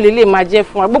blessing lélẹ̀ máa jẹ́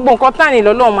fún wa gbogbo nǹkan tá ní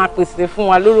lọ́lọ́run máa pèsè fún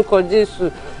wa lórúkọ Jésù.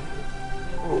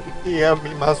 Ìyá mi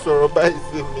máa sọ̀rọ̀ báyìí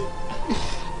sí mi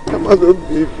ẹ má sọ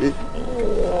bèbè.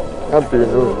 má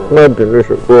bínú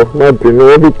ṣùgbọ́n má bínú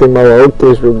wọ́n bí tẹ máa wà ókè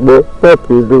ṣùgbọ́n má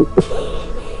bínú.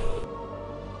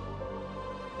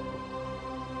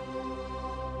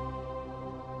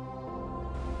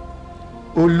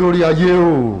 olórí ayé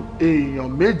o. èèyàn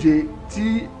méje tí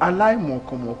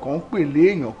aláìmọ̀kànmọ̀kàn ń pè lé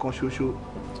èèyàn kan ṣoṣo.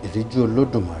 ìríjú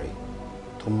olódùmarè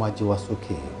tó májí wá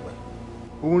sókè ẹ̀pẹ́.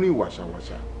 ó rìn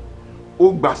wàṣàwàṣà ó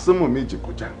gba sánmọ̀ méje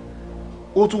kọjá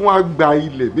ó tún wá gba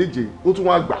ilẹ̀ méje ó tún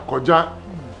wá gbà kọjá.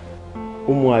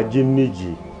 ó mú ajé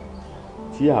méje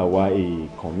tí àwa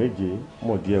èèkàn méje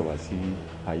mọ̀ díẹ̀ wá sí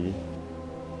ayé.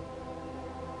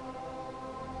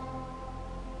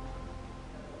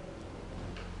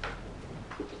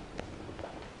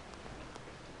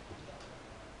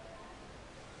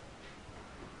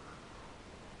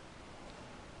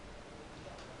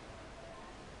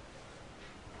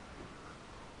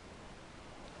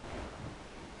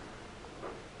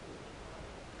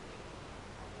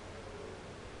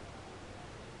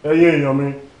 ẹ̀yin èèyàn mi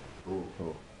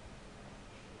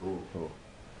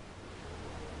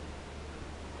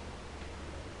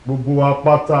gbogbo wa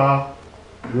pátá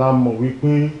la mọ̀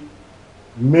wípé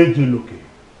méje lòkè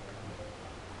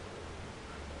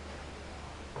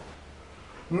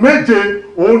méje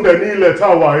òun dẹ̀ ní ilẹ̀ tá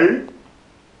a wà yìí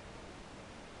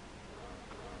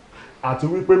àti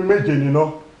wípé méje níná.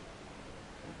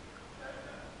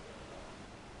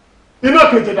 Iná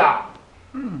kejì dà.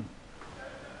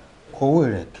 Kówó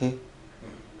rẹ̀ ké,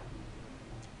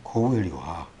 kówó rẹ̀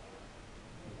wá.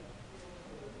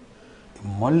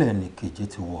 Ìmọ́lẹ̀ ní kejì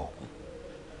ti wọ ọ̀kun.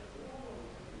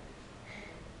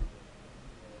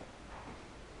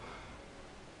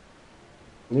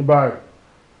 Ní báyìí,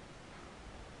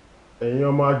 ẹ̀yin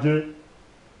ọmọ ajé,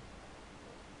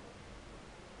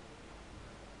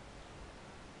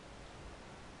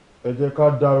 ẹ jẹ́ ká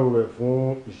dárò rẹ̀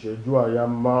fún ìṣẹ́jú àyá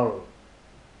 5.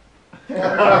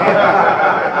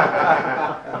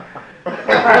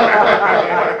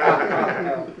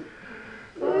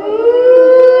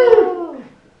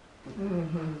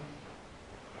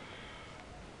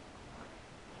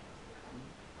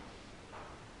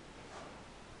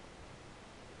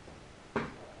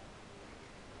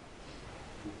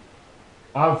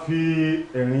 A fi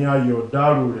ẹ̀rín ayọ̀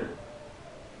dárò rẹ̀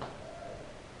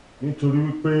nítorí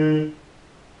wípé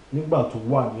nígbà tó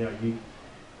wà ní ayé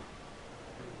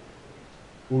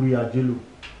orí ajé lò.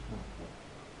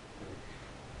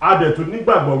 A dẹ̀ tún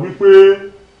nígbàgbọ́ wípé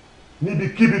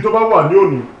níbikíbi tó bá wà ní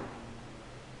òní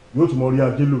yóò tún mọ rí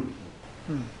ajé lò.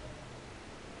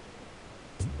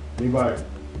 Ní báyìí,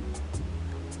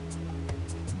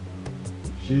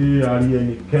 ṣé a rí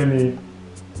ẹnikẹ́ni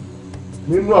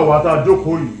nínú àwọn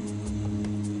àtàjókòó yìí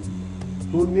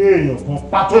tó ní èèyàn kan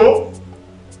pàtó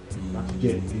láti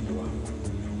jẹ́ ìpínlẹ̀ wa?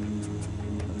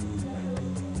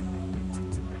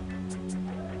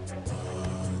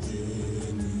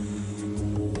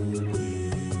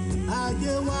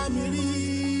 Ajé wá mi rí,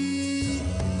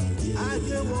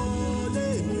 ajé wọlé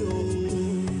mi o,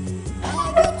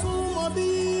 ajé tún mọ bí,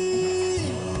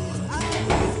 ajé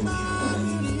bá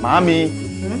mi rí. Màámi,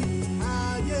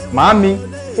 màámi.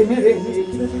 Èmi rè mí rè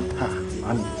kí ló dé?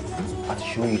 Màámi, a ti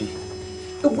ṣó ire.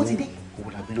 Owó ti dé. Owó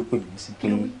làbí ló pè mí sí pé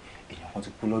èèyàn kan ti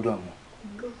kú lọ́dọ̀ àwọn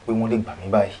pé wọ́n lè gbà mí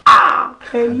báyìí.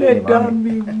 Ẹlẹ́dàá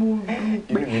mi mo dúpẹ́.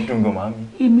 Inú mi dùn gan màámi.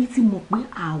 Èmi ti mọ̀ pé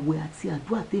ààwẹ̀ àti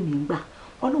àdúrà tèmi ń gbà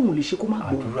Ọlọ́run lè ṣe kó má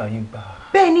gbọ́. Àdúrà yín gbà.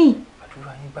 Bẹ́ẹ̀ni.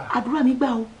 Àdúrà yín gbà. Àdúrà mi gbà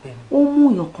o. Ó mú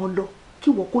èèyàn kan lọ kí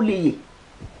wọ́n kó lè yè.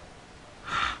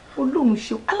 Ọlọ́run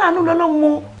ṣe aláàánú lọ́lọ́run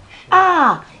o.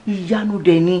 Ìyanu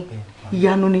dẹ̀ ni.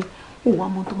 Ìyanu ni. Ó wá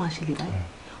mọ́ tó máa ṣẹlẹ̀ báyìí.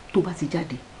 Tó bá ti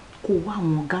jáde kó wá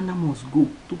àwọn Ghana must go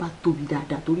tó bá tóbi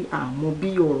dáadáa torí àmọ́ bí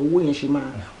ọ̀rọ̀ owó yẹn ṣe máa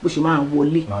bó ṣe máa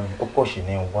wọlé. Màámi, ó pọ̀ sí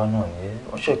ní wá náà ni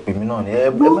ọṣẹ pè mí náà ni ẹ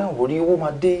máa ń wọrí owó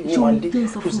máa dé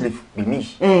tó sì lè pè mí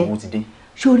owó ti dé.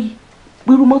 Sórí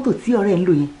gbérú mọ́tò tí ọ̀rẹ́ ń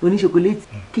lò yẹn oníṣokoléètì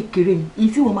kékeré ni èyí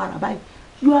tí wọ́n máa rà báyìí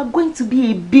you are going to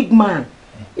be a big man.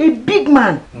 A big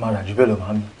man. Máa rà jù bẹ́ẹ̀ lọ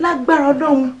màámi. Lágbára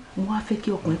Ọlọ́run mo wá fẹ́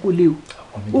kí ọkùnrin kò lé o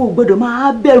o gbọ́dọ̀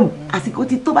máa bẹ̀rù àsìkò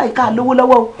ti tó báyìí ká lówó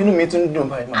lọ́wọ́ o. Inú mi tún dùn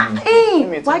báyìí màámi.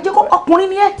 Wàá jẹ́ kó ọkùnrin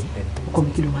ni ẹ́. Ọkọ mi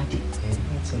kí ló máa jẹ?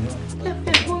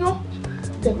 Ẹ̀fẹ̀ gúnyán.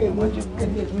 Ẹ̀fẹ̀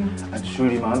gúnyán. Àti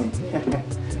sórí màámi.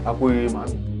 Àpò ire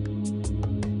màámi.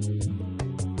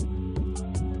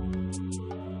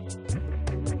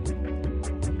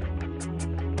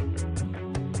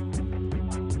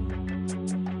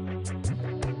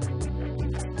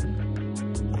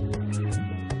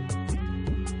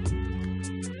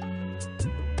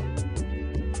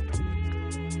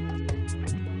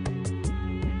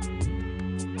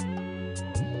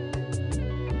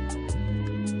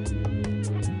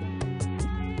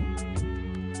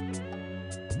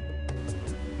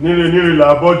 Níre níre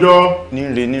là bọ́jọ́.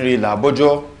 Níre níre là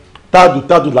bọ́jọ́. Tádùn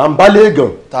tádùn là ń bá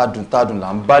léègàn. Tádùn tádùn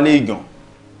là ń bá léègàn.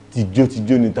 Tìjó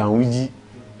tìjó ni tàwọn jí.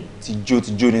 Tìjó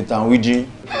tìjó ni tàwọn jí.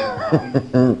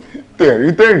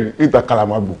 Tẹ̀rín tẹ̀rín níta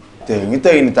kàlàmàgbò. Tẹ̀rín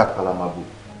tẹ̀rín níta kàlàmàgbò.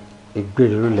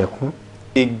 Ègbére ló lẹkún.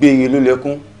 Ègbére ló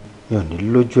lẹkún. Mi ò ní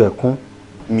lójú ẹkún.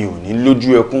 Mi ò ní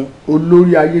lójú ẹkún.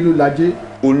 Olórí ayé ló lajé.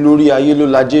 Olórí ayé ló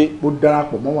lajé. Mo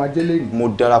darapọ̀ mọ́ wọn ajé lónìí. Mo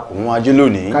darapọ̀ mọ́ ajé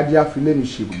lónìí. Kájé àfilé mi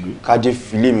ṣe bùgbé. Kájé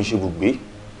filé mi ṣe bùgbé.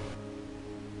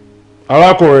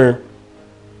 Arákùnrin,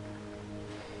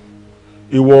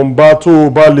 ìwọ̀nba tó o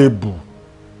bá lè bù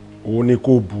òun ni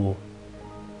kó bù o.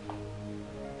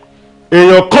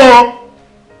 Èèyàn kan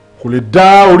kò lè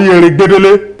dá orí erin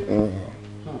gbédélé.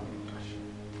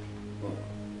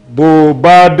 Bó o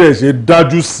bá dẹ̀ ṣe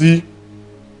dájú sí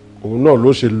òun náà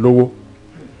ló ṣe lówó.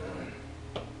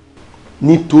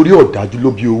 Nítorí ọ̀dájú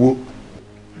ló bí owó.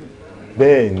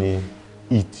 Bẹ́ẹ̀ ni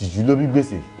ìtìjú ló bí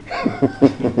gbèsè.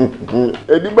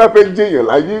 Ẹni bá fẹ́ jẹ́ èèyàn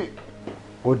láyé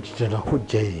ó jẹ̀dá kó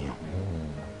jẹ èèyàn.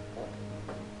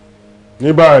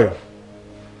 Ní báyìí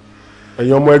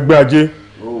ẹ̀yin ọmọ ẹgbẹ́ ajé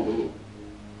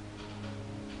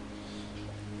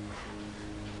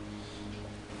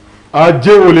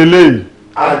ajé wo leléyìí?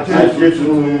 Ajé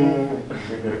tuntun.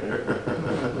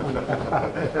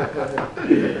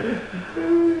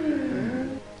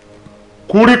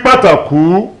 Kúrí pàtàkù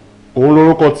òun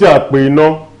lorúkọ tí a pè iná.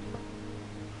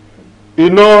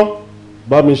 Iná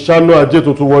bá mi ṣáná ajé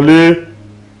tuntun wọlé.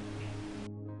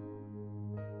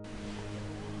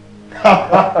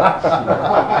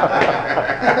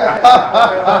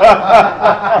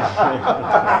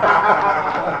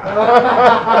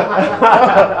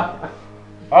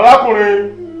 Arákùnrin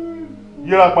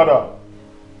yíra padà.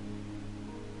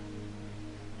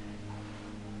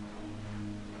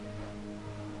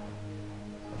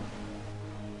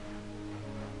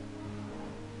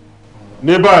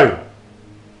 Ní báyìí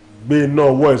gbé iná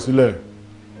ọwọ́ ẹ̀ sílẹ̀.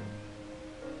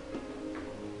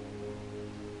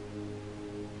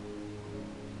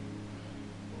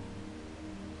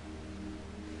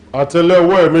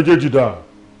 Àtẹ́lẹwọ́ ẹ̀ méjèèjì dà.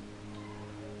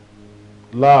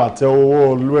 La àtẹ́wọ́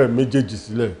olú ẹ̀ méjèèjì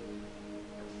sílẹ̀.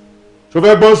 Ṣó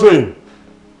fẹ́ gbọ́ sóyìn?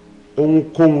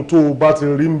 Ohunkóhun tó o bá ti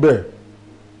rí ń bẹ̀,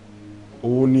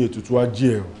 òun ni ètùtù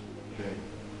ajé ẹ̀.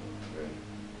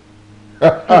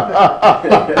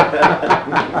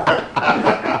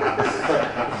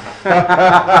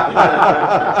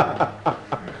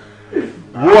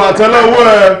 Wo àtẹ́lẹwọ́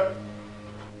ẹ̀.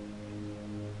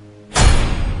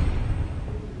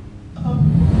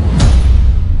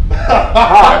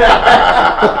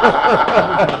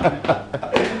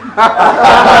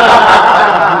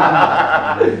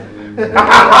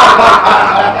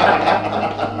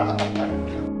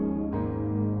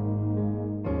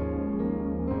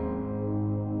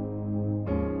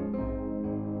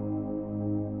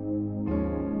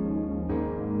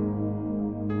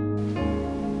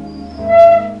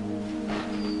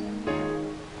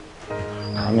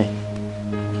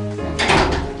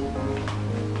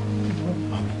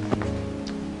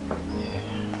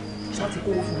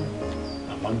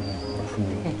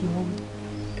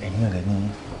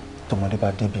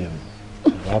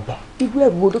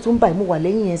 Ẹ̀rù odó tó ń bá ìmú wà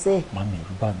lẹ́yìn ẹsẹ̀. Màmí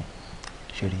ẹ̀rù bà mí.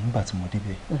 Ṣèrè nígbà tí mo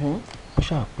débẹ̀. Wọ́n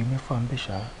ṣáà pé mẹ́fà ń bẹ̀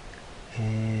ṣá.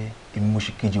 Èmi mo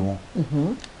ṣe kejì wọn.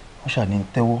 Wọ́n ṣáà ní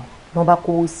tẹ́wọ́. Wọ́n bá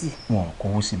kówó sí. Wọn ò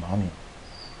kówó sí màmí.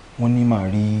 Wọ́n ní màá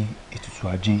rí ètùtù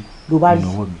ajé ló bá rí.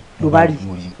 Ló bá rí.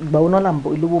 Ìgbà wo náà là ń bọ̀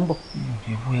olówó ń bọ̀.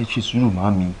 Ewu ẹ ṣe sùúrù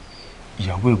màmí.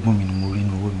 Ìyàwó ẹ̀gbọ́n mi ni mo rí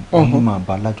inú owó mi. Wọ́n ní màá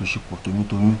bá alájọṣepọ̀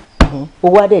toyúntoyún.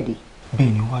 Owó adẹ̀dẹ̀.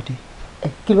 Bẹ́ẹ̀ ni ó wá dé.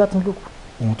 Kí ló wá tún lókù?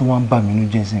 Ohun tó wá ń bà mí nínú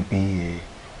jẹ́ sìn pé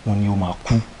wọ́n ní ó máa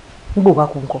kú. Nígbò bá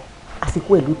kú ńkọ́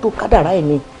àsìkò ẹ̀ ló tó kádàrá ẹ̀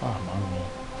ni.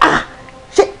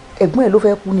 Ṣé ẹ̀gbọ́n ẹ̀ ló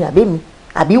fẹ́ kú ni àbí mi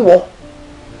àbí wọ́?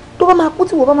 Tó bá máa kú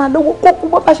tí wọ́n bá máa lówó kó kú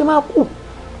bó bá ṣe máa kú.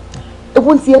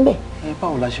 Ewu ń ti ẹ mẹ́.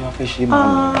 Báwo la ṣe wá fẹ́ ṣe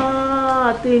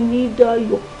máa ń tẹ̀ní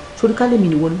dayọ̀. Sori kálẹ̀ mi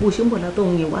nìwọ ni bó ṣe ń bọ̀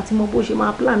látọ̀hún yẹn wá tí mo bó ṣe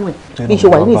máa pílànù ẹ̀. Bí n ṣe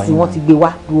wà ní ìsìn wọn ti gbé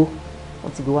wá dúró.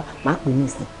 Wọ́n ti gbé wá máa pè ní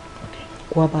ìsìn.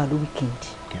 Kó wá bá a ló wíkẹ́ndì.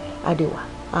 Adéwà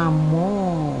àmọ́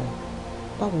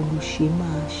báwo ló ṣe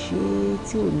máa ṣe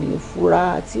tí ò ní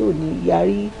fura tí ò ní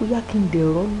yarí bóyá kí n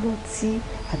dẹ̀rọ lọ́tí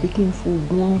àbí kí n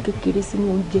fòògùn ọrùn kékeré sínú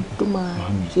oúnjẹ tó máa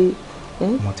ṣe.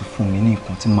 Wọ́n ti fún mi ní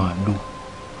nǹkan tí màá lò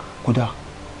kódà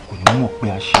kò ní mọ̀ pé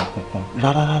a ṣe kankan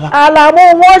rárá. Àlàmú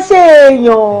wọn ṣe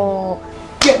èèyàn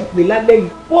jẹ́ ìpè lálẹ́ yìí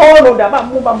fóònù dàbà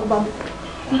mú bámú.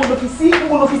 Mo lọ fi sí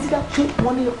dá ṣé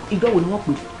wọ́n ní ìdánwò ni wọ́n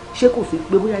pè ṣé kò sí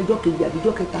pé bóyá ìjọ́ kejì àbí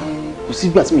ìjọ́ kẹta kò sí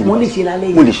ìgbà tí mi ní wọ́n lè ṣe lálẹ́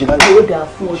yìí mo lè ṣe lálẹ́ yóò dáa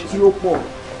fún ọ tí ó pọ̀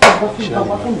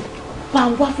bá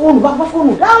wá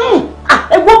fóònù dáhùn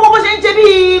ẹgbọ́n bó ṣe ń ṣe bí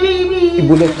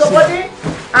ìjọbọdé.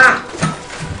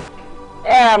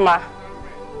 Ma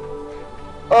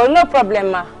oh no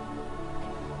problem ma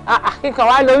kíkan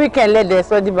wá lórí kẹ̀lẹ́dẹ̀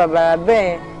sọ di bàbàrà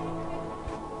bẹ́ẹ̀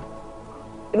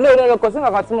lóòrò kò sí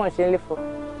nǹkan tí mò ń ṣe ń lè fọ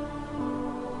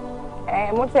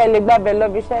mo tẹ̀ lè gbábẹ́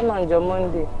lọ́bi iṣẹ́ náà jọ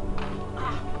Monday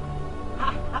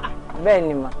bẹ́ẹ̀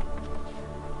ni ma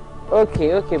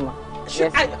okay ma.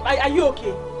 Yes. Are you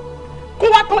okay? Kó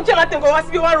wá tán jẹ́ láti nǹkan wá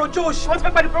síbi wá rojọ́ oṣù wọ́n ti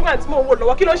fẹ́ parí program tí mo wò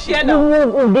lọ́wọ́ kí ló ṣe ẹ́ náà.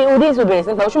 Òde ìṣòro bẹ̀rẹ̀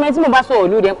sí ń pa oṣù mẹ́rin tí mo bá sọ̀rọ̀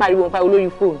olú rẹ̀ ń pariwo ń pa olórí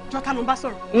fóònù. Jọ́ta ló ń bá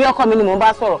sọ̀rọ̀. Ilé ọkọ mi ni mò ń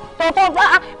bá sọ̀rọ̀. Tọ́tọ́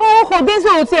kò dé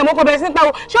sọ̀rọ̀ tiẹ̀ mo kò bẹ̀rẹ̀ sí ń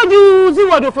pariwo ṣojú tí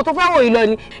wọ́ọ̀dù òfò tó fẹ́ wò yìí lọ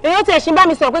ni. Èyí tí ẹ̀sìn bá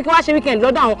mi sọ̀rọ̀ pé kí wá ṣe weekend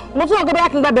lọ́dọ̀ àwọn mo tún wọ́n gbé bá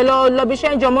kí n gbàgbé lọ bí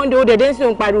iṣẹ́ ń jọ Monday ó dẹ̀ dé ń sìn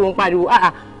ń pariwo.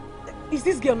 Is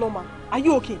this girl normal? Are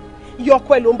you okay? Iye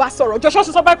ọkọ ẹ ló ń bá sọ̀rọ̀ jọ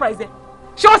ṣọ́ọ̀ṣì sọ báyìí price ẹ̀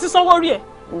ṣé wọ́n ti sanwó orí ẹ̀?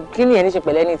 Kí ni ẹ̀ ní ṣe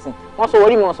pẹ̀lẹ́ nìsín wọ́n sọ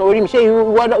orí mi ṣé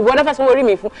ìwọ ló fẹ́ sanwó orí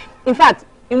mi fún in fact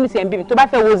inú ti ẹ̀ ń bí mi tó bá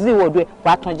fẹ́ wo zí ìwọ̀dù ẹ̀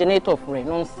wàá tan generator fún rẹ̀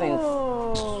nonsense.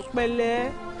 Pẹ̀lẹ́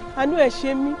àánú ẹ̀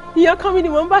ṣe mí ìyá kan mi ni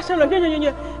mò ń bá ṣàlọ́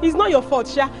yẹ́nyẹ́nyẹ́ it's not your fault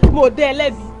ṣá mo dẹ́ ẹ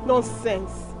lẹ́bi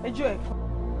nonsense ẹjọ́ ẹ̀ kan.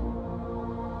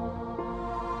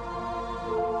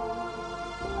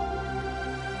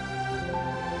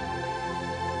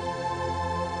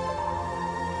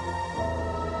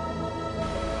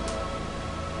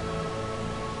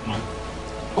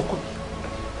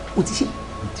 O ti ṣe?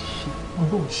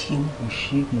 ọlọ́run ṣe mo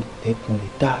ṣe mo tẹkùn lè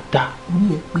dáadáa. orí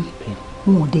ẹ pé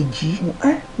wọn ò dẹ̀ jí wọn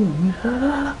ò ní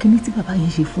rárá kíní tí bàbá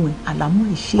yẹn ṣe fún ẹ àlámọ́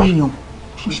ẹ ṣe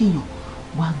èèyàn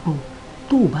wá gbọ́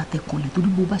tó o bá tẹkùn lè torí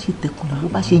bó bá ṣe tẹkùn lè bó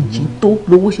bá ṣe jìn tó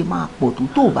lówó ṣe máa pọ̀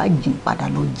tó o bá jìn padà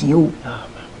lọ jìn o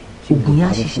oògùn yẹn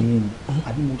á ṣiṣẹ́.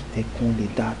 àbí mo tẹkùn lè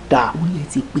dáadáa. orí ẹ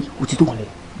ti pé òtítọ́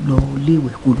lọ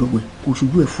léwẹ̀ kó lọ wẹ̀ kó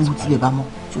ṣojú ẹ̀ fúrú tilẹ̀ bá mọ́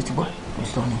ṣó ti bọ̀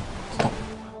sọ ni.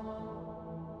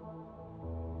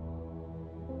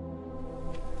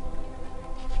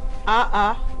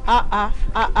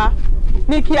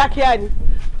 ní kíákíá ni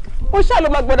ó ṣáà ló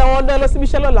máa gbọ́dọ̀ wọn dán lọ síbi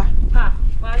iṣẹ́ lọ́la.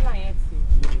 wàhálà yẹn ti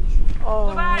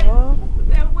tó bá rí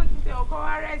ẹ pé kí tẹ ọkọ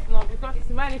wá rẹ́ẹ̀sì náà bí tọ́kì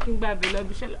sí máa ní kí n gbàgbé lọ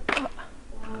bí iṣẹ́ lọ.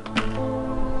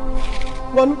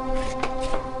 wọnú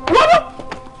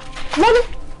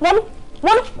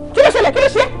kí ló ṣẹlẹ̀ kí ló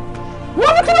ṣe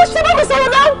wọnú kí ló ṣe bá mi sọ̀rọ̀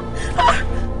náà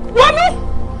wọnú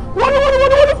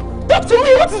talk to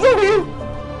me what is wrong with you.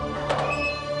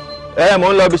 Mò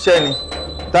ń lọ bí iṣẹ́ ni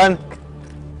tani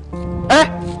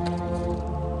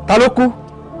ta ló kú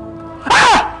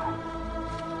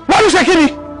wọ́n ló ṣe kí ni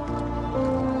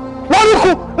wọ́n ló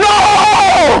kú no.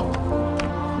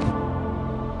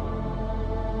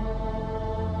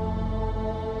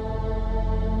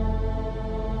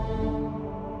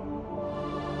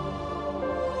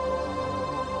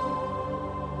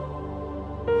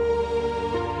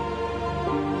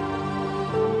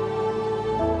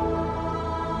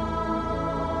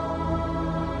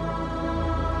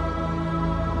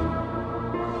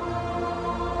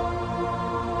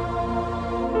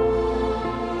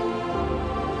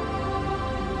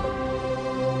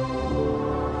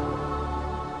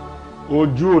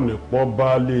 ojú òní pọ́n bá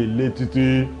lé ilé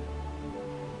títí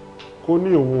kó ní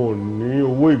òun ò ní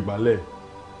owó ìgbálẹ̀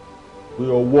pé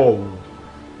ọwọ́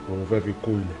òun fẹ́ fi kó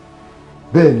ilẹ̀.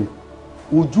 bẹ́ẹ̀ni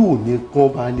ojú òní pọ́n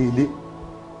bá lé ilé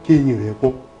kéyìn rẹ̀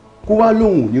pọ́n kó wá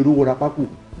lóhùn òní rówó ra pákó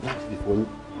láti fi fọyín.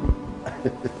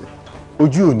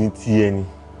 ojú òní ti ẹni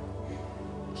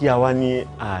kí a wá ní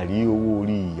àárí owó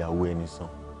orí ìyàwó ẹni san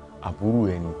àbúrò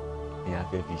ẹni ni a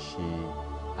fẹ́ fi ṣe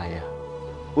aya.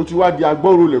 ó ti wá di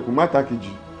agbọ́rò lẹ̀kùn máta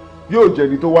kejì yóò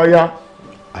jẹni tó wá yá.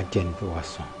 a jẹni tó wá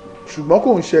sàn. ṣùgbọ́n kò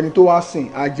ń ṣẹni tó wá sìn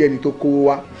a jẹni tó kówó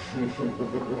wá.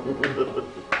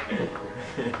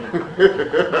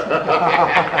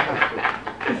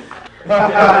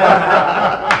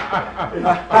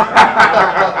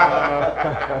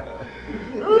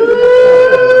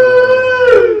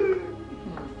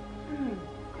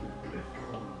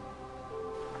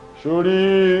 sórí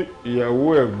ìyàwó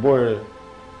ẹ̀gbọ́n ẹ̀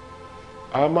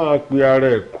a máa pe ara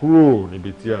ẹ̀ kúrò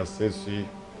níbi tí a sin sí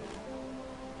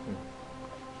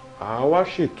a wá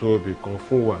ṣètò ibì kan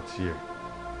fún wa tiẹ̀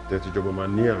tẹ́tíjọba máa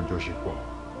ní àjọṣepọ̀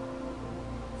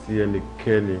tí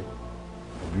ẹnikẹ́ni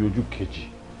àbí ojú kejì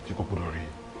tí kò gbọdọ̀ rí.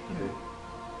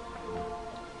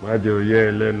 má jẹ́ òye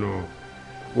ẹ lẹ́nu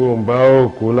bó ń bá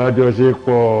òkú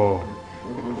lájọṣepọ̀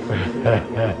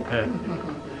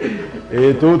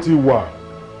ètò ti wà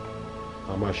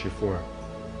a máa ṣe fún ẹ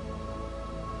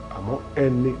àmọ́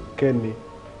ẹnikẹ́ni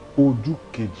ojú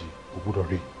kejì kò gbọdọ̀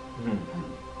rí.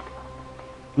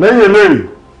 lẹ́yìn eléyìí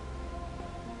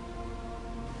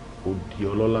ó di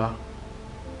ọlọ́lá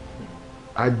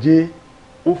ajé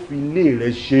ó fi ilé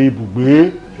rẹ̀ ṣe ibùgbé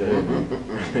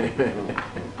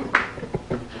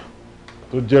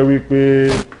tó jẹ́ wípé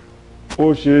ó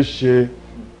ṣeé ṣe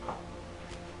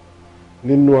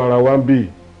nínú ara wa ń bì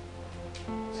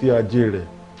tí ajé rẹ̀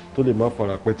tó lè má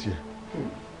fara pẹ́ tiẹ̀.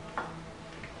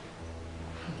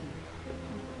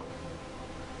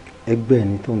 ẹgbẹ́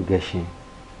ẹni tó ń gẹṣin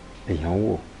èèyàn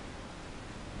wò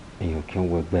èèyàn kí ń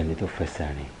wo ẹgbẹ́ ẹni tó fẹsẹ̀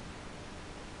rìn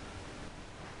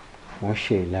wọ́n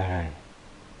ṣe ìlara ẹ̀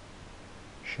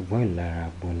ṣùgbọ́n ìlara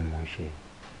agbó ni wọ́n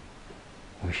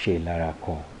ṣe ìlara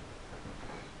kọ́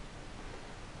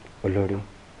olórí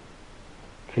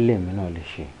kí lèmi náà lè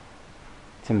ṣe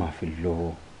tí màá fi lówó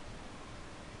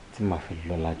tí màá fi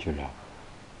lọ́lá jùlọ.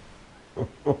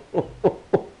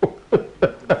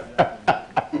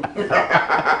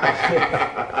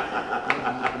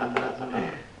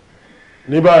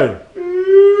 ní báyìí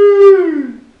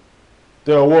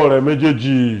tẹ ọwọ́ rẹ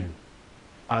méjèèjì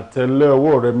àtẹlẹ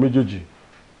ọwọ́ rẹ méjèèjì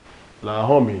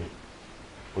làhán mi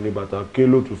oníbàtà ké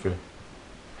lótùfẹ́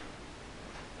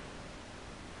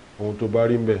ohun tó bá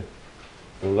rí ń bẹ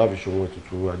òun láfi ṣòwò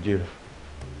ètùtù ajé rẹ.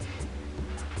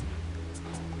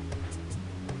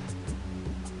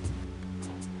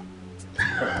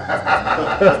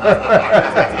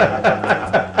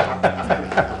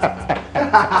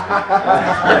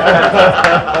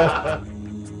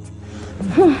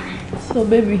 So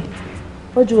baby,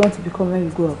 what do you want to become when you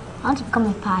grow up? I want to become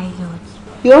a pilot.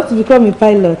 You want to become a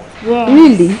pilot? Yes.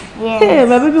 Really? Yes. Hey,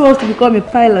 my baby wants to become a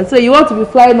pilot. So you want to be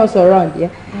flying us around, yeah?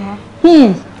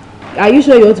 Are you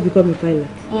sure you want to become a pilot?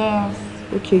 Yes.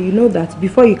 Okay, you know that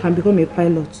before you can become a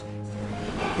pilot,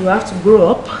 you have to grow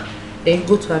up, then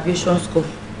go to aviation school.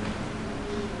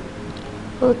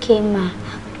 Okay, ma.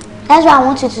 That's why I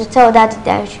want you to tell Daddy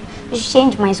that you should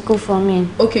change my school for me.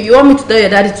 Okay, you want me to tell your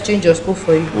daddy to change your school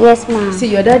for you? Yes, ma'am.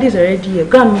 See, your daddy is already here.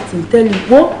 Go and meet him. Tell him.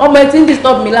 Whoa, oh my thing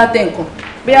disturb me last time.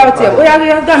 Be out here. Oh, yeah,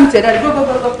 go and meet your daddy. Go, go,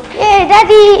 go, go. Hey,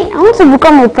 Daddy, I want to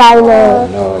become a pilot.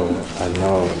 No, I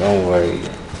know. Don't worry.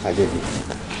 I did it.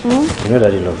 You know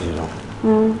Daddy loves you,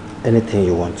 no? Anything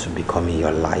you want to become in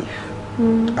your life,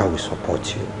 I will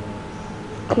support you.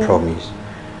 I promise.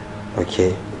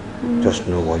 Okay? Just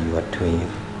know what you are doing.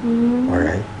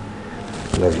 Alright?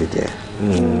 Love you, dear. You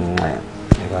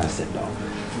go and sit down.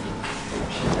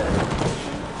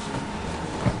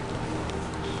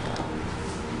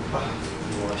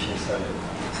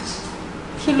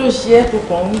 Kí ló ṣe ẹ́ tó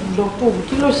kàn ń lọ tó wù?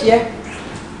 Kí ló ṣe ẹ́?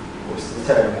 Kò sí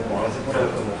tẹ̀lé mo kàn rántí fún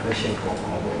ẹ̀kọ́ mo fẹ́ ṣe nǹkan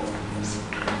kan bọ̀.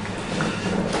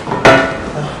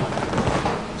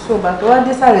 So bàtọ́ wá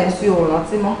dé sàlẹ̀ sí o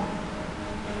rántí mọ́?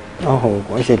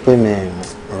 Kò ń ṣe pé mi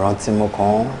rántí mo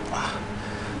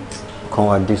kàn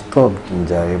wá disturbed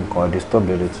jàre, mo kàn wá disturbed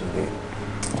a little bit.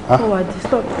 Ó wà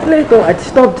disturbed. Kí ló tó wà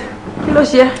disturbed? Kí ló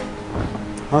ṣe ẹ́?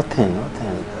 Nothing.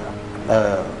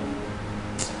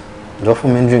 Jọ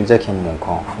fún mi drink, jẹ́ kí n mú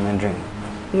nǹkan fún mi drink.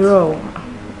 Irọ́ o,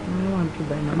 mo wà níbi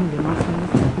ìgbà ìnáwó lè má fún mi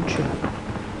jù.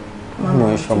 Mo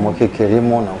ń ṣọmọ kékeré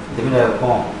mọ́ náà. Èmi náà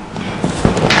kàn.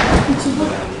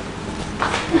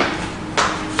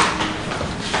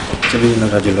 Jide, you know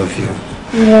that you love you.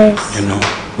 Yes. You know.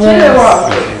 Jide, I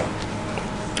love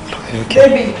you. Okay.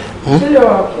 Baby, Jide,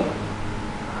 okay.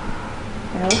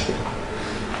 Yeah, okay.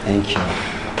 Thank you.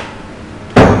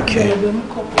 Okay. I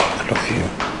love you.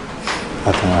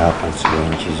 Nothing will happen to you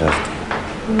in Jesus'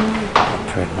 name. I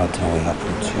pray nothing will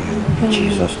happen to you in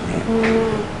Jesus' name.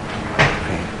 I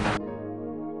pray.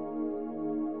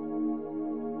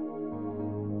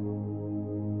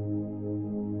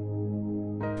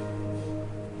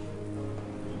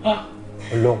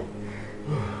 Ọlọ́run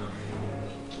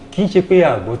kì í ṣe pé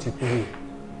àgbọ̀ ti kúrò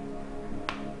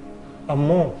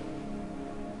àmọ́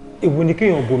èwo ni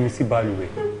kéèyàn bomi sí balùwẹ̀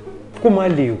kó má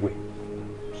lè wẹ̀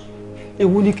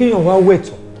èwo ni kéèyàn wá wẹ̀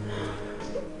tán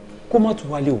kó má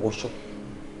tún wá lè wọṣọ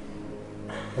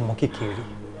ọmọ kékeré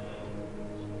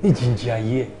ní jíjí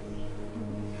ayé ẹ̀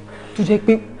tó jẹ́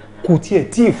pé kò tiẹ̀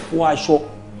tí ì fọ aṣọ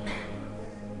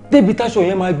débi táṣọ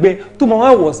yẹn máa gbẹ tó máa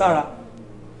wá wọ̀ sára.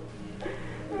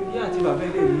 Ìyá àti bàbá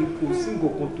ẹlẹ́ ní kò sí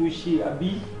nǹkan tó ṣe àbí.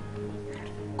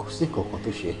 Kò sí nǹkan tó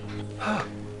ṣe.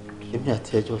 Èmi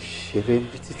àti ẹjọ́ ṣeré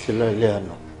bí títí lálẹ́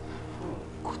àná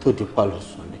kó tó di pálọ̀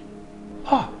sùn ni.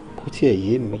 Kò tiẹ̀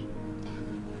yé mi.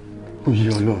 Ó yé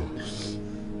Ọlọ́run.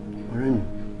 Ọ̀rẹ́ mi,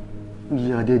 ó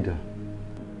yé Adẹ́dàá.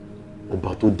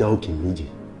 Ọba tó dá òkè méje,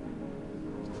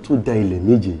 tó dá ilẹ̀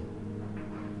méje,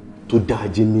 tó dá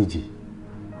ajé méje,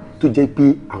 tó jẹ́ pé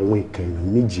àwọn ìkànnì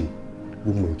méje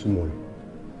ló mọ ìtumọ̀ rẹ̀.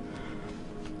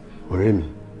 Ọ̀rẹ́ mi,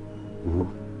 wo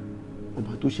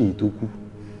ọba tó ṣe èyí tó kù,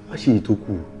 á ṣe èyí tó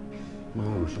kù, máa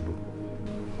ń rò ṣùgbọ́n.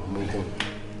 Ọmọ ẹlẹ́rìn.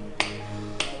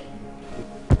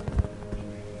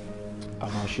 A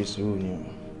máa ṣe sùúrù ni o,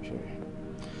 ṣòro.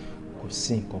 Kò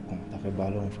sí nǹkan kan tá a fẹ́ bá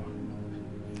Ọlọ́run fà.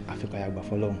 Àfi ká yàgbà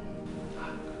fọ́lọ́run.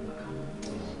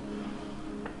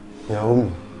 Ìyàwó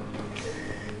mi,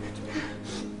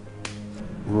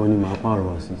 ìwọ ni màá pààrọ̀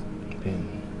wá sí.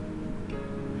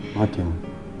 Má kẹ́mu.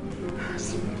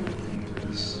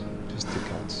 Just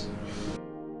take out.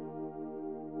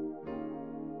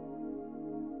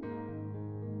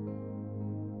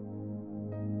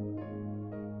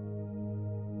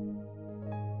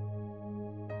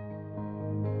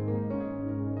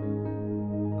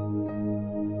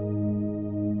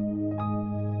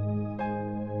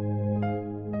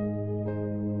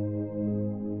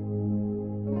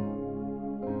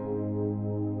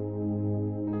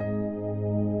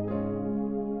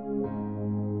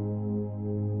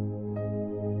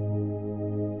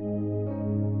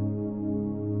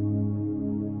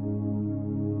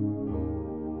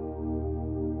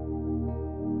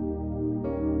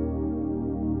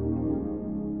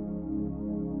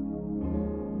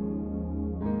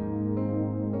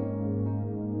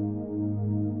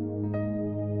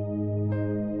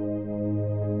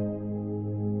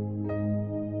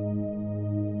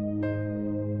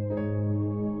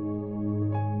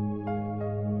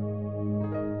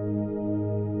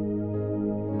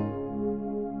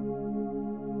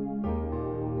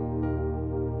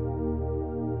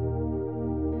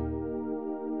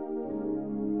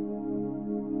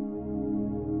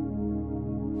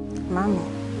 Mami,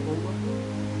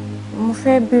 mo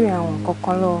fẹ́ béèrè àwọn nǹkan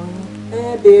kan lọ́wọ́ yín.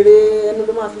 Béèrè, ẹnu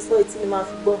ló máa fi sọ, etí ni máa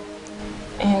fi gbọ́.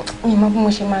 Mi mọ̀ bí mo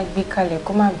ṣe máa gbé kalẹ̀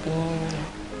kó má bí yín.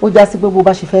 Ó já sí pé bó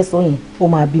bá ṣe fẹ́ sọ yẹn ó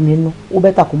máa bí mi nú, ó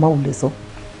bẹ́tà kó má wulẹ̀ sọ.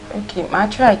 Ok, màá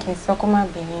try kí n sọ kó má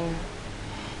bí yín.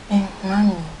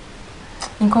 Mami,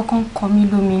 nǹkan kan kọ mí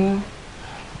lóminú.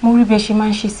 Mo rí bí ẹ ṣe máa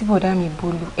ń ṣe sí bọ̀dá mi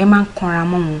Bólú, ẹ máa ń kanra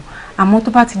mọ́ wọn. Àmọ́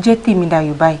tó bá ti jẹ́ tèmi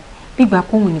dayọ̀ báyìí, bí ìgbà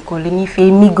pòun nìkan lè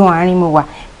nífẹ̀ẹ́ mi gan àárín mo wà.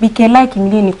 Bí kẹ láìkí mi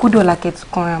lé ní kódò lákẹ́tù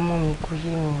kanra mọ́ mi kò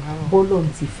yé mi rárá. Bọ́lọ̀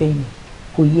ti fẹ́ ni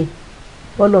kò yé.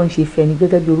 Bọ́lọ̀ ń ṣe fẹ́ ni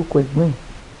gẹ́gẹ́ bí orúkọ ẹ̀gbọ́n ẹ̀.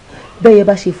 Bẹ́yẹ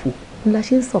bá ṣe fò ńlá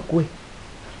ṣe ń sọ̀kò ẹ̀.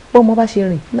 Bọ́mọ bá ṣe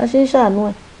rìn ńlá ṣe ń ṣàánú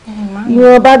ẹ̀.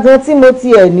 Ìwọ̀nba gan tí mo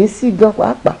ti ẹ̀ ní sí gan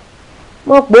pàápàá.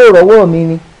 Mọ̀ pé òrọ̀wọ́ mi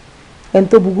ni. Ẹni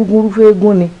tó bu gúngún rúfẹ́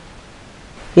eégún ni.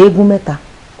 Eégún mẹ́ta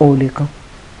ọ̀ọ̀lẹ̀ kan.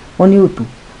 Wọ́n ní òtò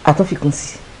àtúnfikún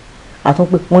sí.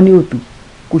 Àtúnpé wọ́n ní òtò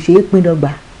kò ṣeé pín dọ́gba.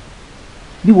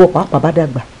 Bí wọ́n pàápàá bá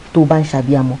dàgbà tó bá ń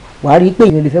ṣàbíamọ wàá rí i pé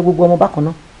èèyàn lè fẹ́ gbogbo ọmọ bákan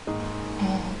náà.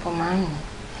 Bọ̀mọ́ mi,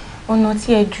 ọ̀nà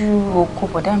tí ẹ ju oko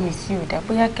bọ̀dá mi sí ò dá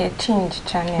bóyá kẹ́ change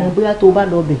channel. Bóyá tó bá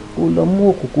lọ bẹ̀ kó lọ mú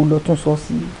òkò kó lọ tún sọ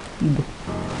sí ibẹ̀.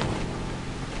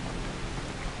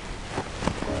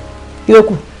 Kí ló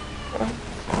kù?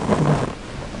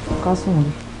 Ká sùn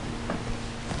rí.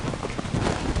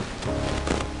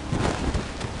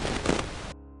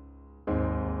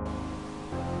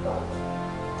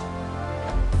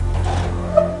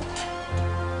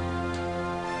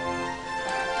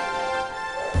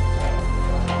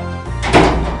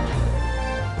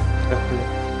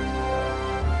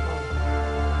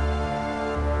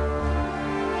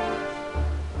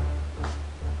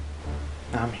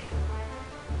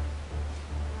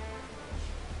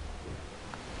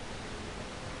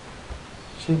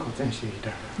 Ṣé nǹkan tẹ́ ń ṣe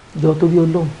ìdá? Jọ torí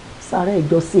Ọlọ́run sáré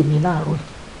ìjọ sí mi láàárọ̀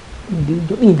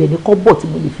yìí ìdẹ̀ ní kọ́bọ̀ tí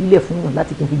mo lè fi ilẹ̀ fún yàn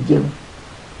láti kí n fi jẹun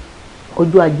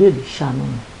ọjọ́ ajé rè ṣàánú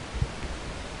mi.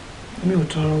 Mi ò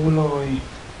tọrọ owó lọ́wọ́ yìí.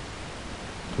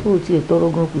 Ó tiẹ̀ tọrọ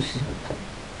gan kù sí.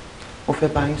 Ó fẹ́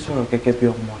bá yín sọ̀rọ̀ gẹ́gẹ́ bí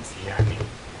ọmọ àti ìyá rẹ̀.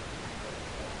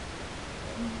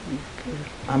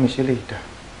 Àmì ṣe lè dá.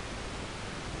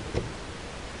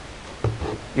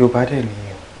 Yorùbá dẹ̀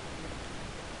nìyẹn.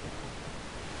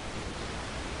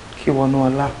 Kí wọnú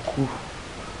ọlá kú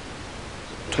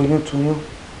toyúntoyún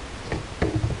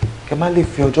kẹ má lè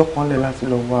fi ọjọ́ kan lẹ̀ láti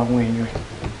lọ wo àwọn èèyàn ẹ̀.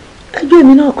 Ẹjọ́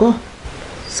èmi náà kọ́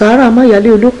Sàárà amáyálé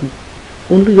olókùn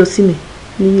òun ló yọ sí mi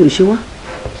ni mi ò ṣe wá.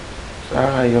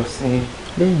 Sàárà yọ sí.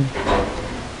 Bẹ́ẹ̀ni.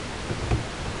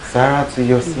 Sàárà ti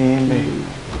yọ sí ilẹ̀.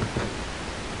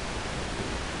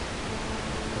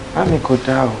 Àmì kò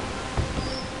dáa o.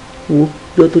 Wo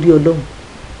jọ torí Ọlọ́run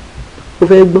ó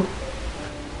fẹ́ gbọ́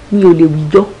mi ò lè wí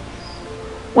jọ́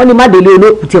wọ́n ní mádélé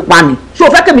olókùn ti pa ni ṣé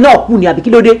o fẹ́ kẹ́mi náà kú ni àbí kí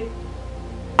ló dé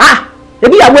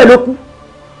ẹbí ìyàwó ẹ̀ ló kú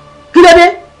kí ló dé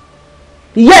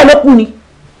ìyá ẹ̀ ló kú ni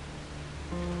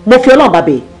mo fi Ọlọ́run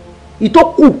bàbẹ̀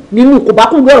ìtókù nínú kò bá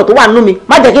kún ọ̀rọ̀ tó wà nínú mi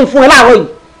má jẹ́ kí n fún ẹ láàárọ̀ yìí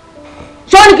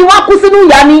ṣé wọ́n ní kí wọ́n kú sínú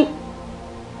ìyá ni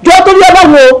jọ torí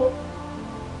Ọlọ́run o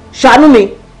ṣàánú mi.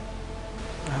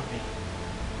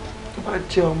 Tó bá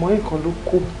jẹ́ ọmọ yìí kan ló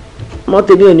kú mọ́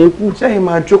tèmi ò ní kú. Sẹ́yìn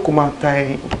máa jókòó máa ta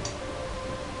ẹ̀yìn.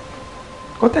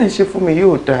 Kọ́tà ń ṣe fún mi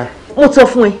yóò dáa. Mo sọ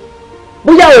fún ẹ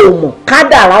bóyá o mọ̀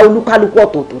kádàrá olúkálukú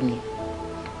ọ̀tọ̀ọ̀tọ̀ ni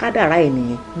kádàrá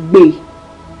ènìyàn gbé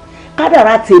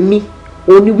kádàrá tèmi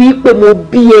ò ní wí pé mo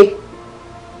bí ẹ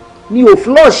mi ò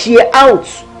flush ẹ out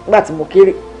nígbà tí mo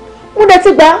kéré mo dẹ̀ ti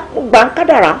mo gbà ń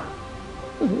kádàrá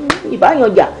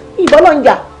ìbáyanjà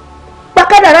ìbọ́lọ́njà gba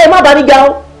kádàrá ẹ má bá mi jà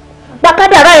o gba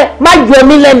kádàrá ẹ má yọ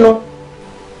mí lẹ́nu.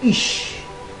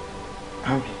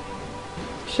 Àmì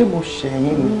ṣé mo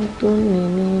ṣẹ̀yìn ni? Tó ní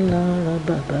ní lára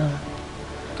bàbá.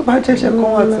 Tó bá jẹ́ ẹ̀ṣẹ̀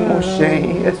kan wà tí mo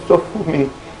ṣẹ̀yìn ẹ sọ fún mi.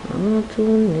 Tó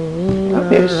ní ní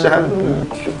Àmì lára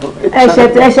bàbá.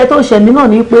 Ẹ̀ṣẹ̀ tó ṣẹ̀ mí náà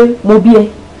ni pé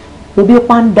mo bí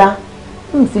pàǹdà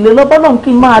n sì lè lọ́bọ́ náà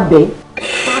kí n máa bẹ̀.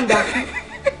 Pàǹdà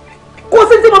kó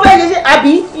sí tí mo fẹ́ ṣe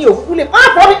àbí mi ò kú lè má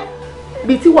fọ́ mi.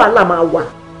 Ibi tí wàhálà máa wà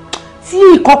tí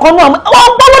ìkọ̀kan náà wọ́n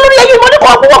gbọ́ lórí ẹyin mo ní kó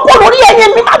gbọ́ kó lórí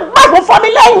ẹyin mi má gbọ́ fọ́ mi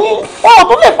lẹ́yìn o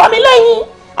tún lè fọ́ mi lẹ́yìn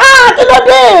kí ló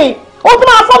dé o tún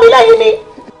máa fọ́ mi lẹ́yìn ni.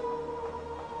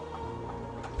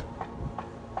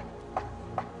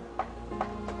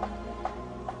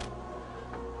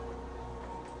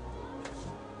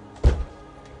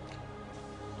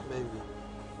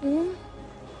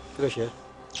 Kí ló ṣe?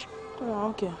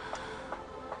 Okay.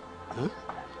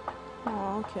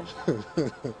 Okay.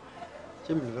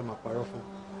 Ṣé mi ló fẹ́ máa parọ́ fún?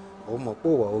 Ó mọ̀ pé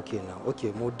ó wà okay náà.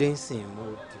 Okay, mo dé nsìn, mo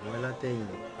dì wọ́n látẹ̀yìn.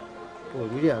 O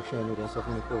rí reaction ẹnu rẹ̀ sọ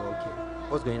fún mi pé ó wà okay.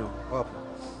 What's going on? What happened?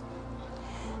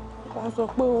 kan sọ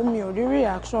pé omi ò rí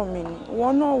reaction mi ni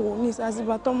wọn náà wò ní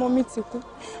ìsásíbà tọmọ mi ti kú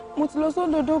mo ti lọ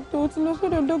sọ́dọ̀ dókítà ó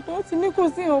ti ní kò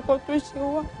sí nǹkan tó ṣe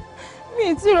wá mi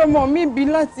ì tí rọmọ mi bí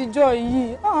látijọ́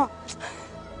yìí.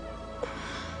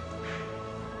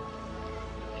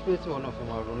 kí ló tí wọn náà fi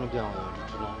máa ronú bí àwọn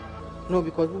òdúdú náà no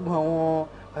because gbogbo àwọn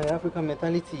African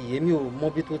mentality èmi ò mọ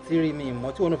bí tó ti rí mi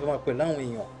ìmọ̀ tí wọn náà fi máa pẹ̀lú àwọn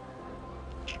èèyàn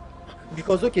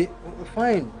because okay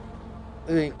fine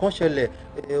nǹkan ṣẹlẹ̀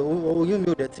oyún mi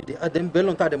ò dẹ̀ ti dé adẹ̀ ń bẹ́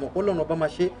lọ́n tá a dẹ̀ mọ̀ pé lọ́nà ọba máa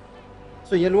ṣe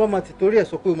so ìyẹn ló wá máa ti torí ẹ̀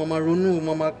sọ pé o máa ronú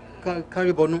o máa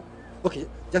kárí bọnú okay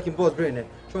jẹ́ kí n bọ́ọ̀sì brain ẹ̀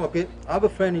ṣé o mọ̀ pé I have a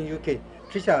friend in UK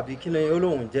Trisha àbí kí lẹ́yìn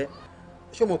olóhùn jẹ́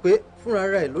ṣé o mọ̀ pé fúnra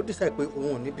rẹ̀ ló decide pé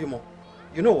òun ò ní bímọ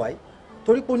you know why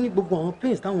torí pé ó ní gbogbo àwọn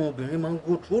pains táwọn obìnrin máa ń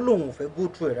go through ó lóun ò fẹ́ go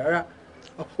through ẹ̀ rárá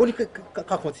ó ní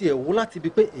kakàn tí ẹ̀ wò láti ibi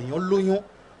pé èèyàn lóyún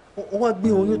ó wá gbé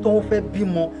oyún tó ń fẹ́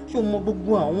bímọ ṣé o mọ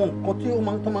gbogbo àwọn nǹkan tí ó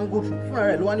máa ń go through fúnra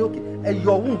rẹ̀ ló wá ní òkè ẹ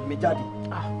yọ womb mi jáde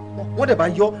wọ́n dẹ̀ bá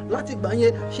yọ láti gbà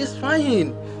yẹn she's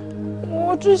fine.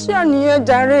 mo tún ṣe àníyàn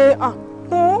jàre.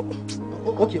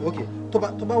 ok tó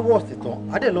bá worst tán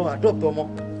á dẹ̀ lọ adopt ọmọ.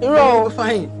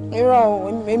 irọ́ o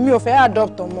èmi ò fẹ́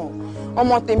adopt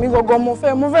ọmọ tèmi gangan mo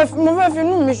fẹ́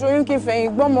finú mi ṣoyún kí n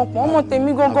fẹ̀yìn gbọ́mọ pọ̀ ọmọ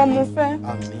tèmi gangan mo fẹ́.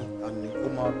 àmín ó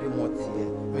máa bímọ tiẹ̀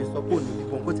mi sọ pé òní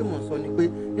bíbọn nǹkan tí mò ń sọ ni pé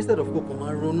instead of kókò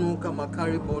máa ronú ká máa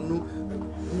kárí bọnú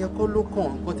ìyẹn kọ́ ló kàn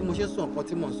nǹkan tí mo ṣe sọ nǹkan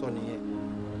tí mò ń sọ nìyẹn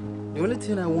the only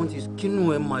thing I want is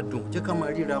kínú ẹ máa dùn jẹ́ ká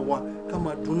máa ríra wa ká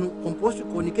máa dunnú compulsory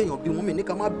kan ní kéèyàn bí wọ́n mi ní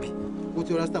ká má bì ó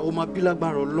ti rasta ó máa bí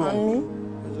lágbára Ọlọ́run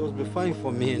it just be fine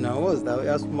for me now what's that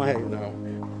I smile now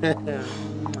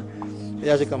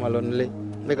yá ṣe ká máa lọ nílé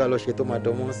mẹ́ka lọ ṣe tó máa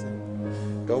dánmọ́ sí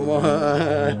dánmọ́.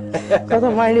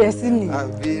 kọ́tọ̀ máa rí ẹ sí ni.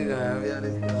 àbí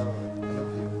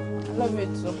I love you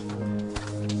too.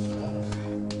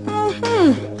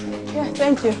 Yeah,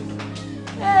 thank you.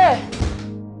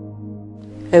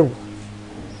 Ẹ wò,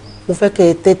 mo fẹ́ kẹ́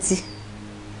ẹ tẹ́tí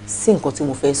sí nǹkan tí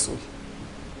mo fẹ́ sọ yìí.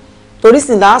 Torí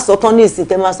sì là á sọ tán ní ìsìn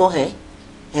tẹ́ máa sọ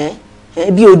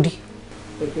bí odi.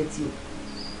 Ẹ tẹ́tí o.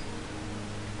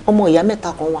 Ọmọ ìyá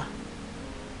mẹ́ta kan wà.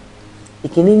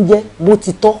 Ìkíní ń jẹ́ bó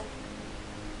ti tọ́.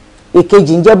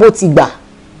 Ìkejì ń jẹ́ bó ti gbà.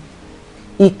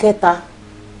 Ìkẹta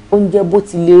ó ń jẹ́ bó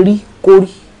ti lè rí kórí.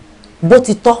 Bó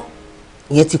ti tọ́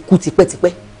ìyẹn ti kú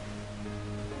tipẹ́tipẹ́.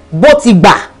 Bó ti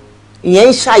gbà ìyẹn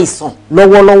ń ṣàìsàn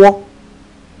lọ́wọ́lọ́wọ́.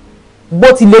 Bó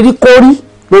ti lè rí kórí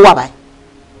ló wà báyìí.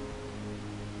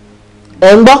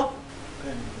 Ẹ ń gbọ́?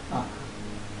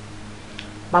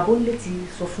 Bàbá onílé ti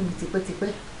sọ fún mi tipẹ́tipẹ́.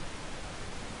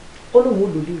 Ó lóun ò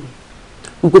lò lè rè.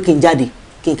 Wípé kí n jáde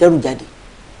kí n kẹ́rù jáde.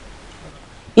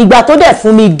 Ìgbà tó dẹ̀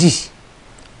fún mi di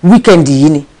wíkẹ̀ndì yìí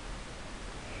ni.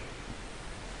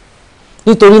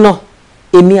 Nítorí náà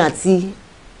èmi àti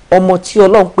ọmọ tí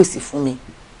Ọlọ́run pèsè fún mi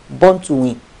born to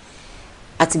win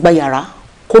àti gba yàrá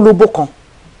kólóbó kan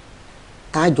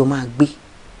tá a jọ máa gbé.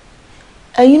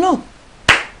 Ẹ̀yin náà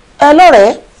ẹ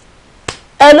lọ́rẹ̀ẹ́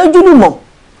ẹ lójúlùmọ̀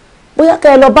bóyá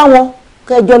kẹ́ ẹ lọ bá wọn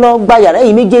kẹ́ ẹ jọ lọ gba yàrá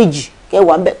ẹ̀yin méjèèjì kẹ́ ẹ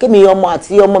wà ń bẹ kémi ọmọ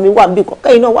àti ọmọ mi wà níbì kan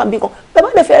kẹ́yìn náà wà níbì kan bẹ́ẹ̀ bá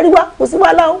lè fẹ́ rí wá kò sí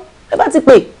wàhálà o ẹ bá ti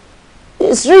pè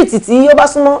street tí ó bá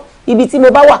súnmọ́ ibi tí mo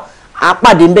bá wà á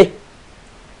pàdé ń bẹ̀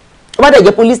ó bá dẹ̀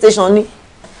jẹ́ police station ní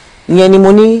ìyẹn ni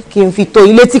mo ní kí n fi tó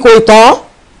ilé tí kò tán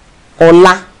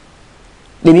ọ̀la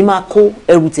lèmi máa kó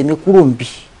ẹrù tèmi kúrò níbí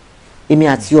èmi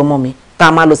àti ọmọ mi tá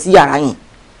a máa lọ sí yàrá yẹn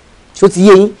ṣó ti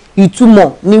yé yín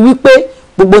ìtumọ̀ ni wípé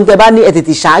gbogbo ń tẹ bá ní ẹ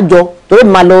tètè ṣáájọ torí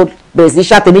mi máa lọ bẹ̀rẹ̀ sí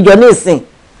ṣàtẹ̀níjọ ní ìsìn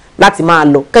láti máa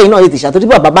lọ kẹ́yìn náà tètè ṣàtọ́ tí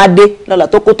bàbá bá dé lọ́la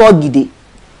tó kó tọ́ gidi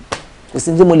kò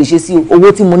sí tí mo lè ṣe sí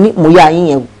owó tí mo ní mo yá yín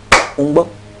yẹn ò ń gbọ́.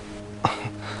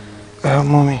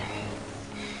 Mọ́mí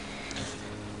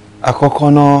àkọ́kọ́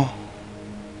náà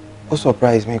ó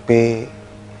surprise mi pé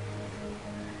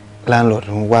landlord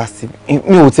ń wá sí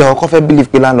mi ò tí ọkọ fẹ́ believe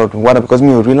pé landlord ń wá náà because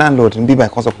mi ò rí landlord ń bíbá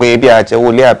ìkan sọ pé bí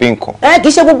àjẹwò lé àbí nǹkan. Kì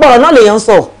í ṣe gbogbo ọ̀rọ̀ náà lèèyàn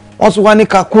sọ. wọ́n tún wá ní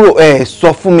ká kúrò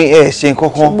sọ fún mi ṣe nǹkan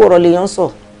kan. gbogbo ọ̀rọ̀ lèèyàn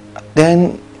sọ.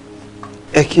 then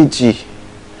èkejì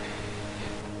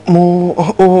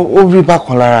ó rí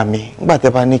bákan lára mi nígbà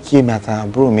tẹ́ bá ní kí èmi àtàwọn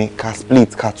àbúrò mi ká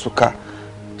split ká túká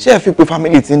ṣé ẹ fi pé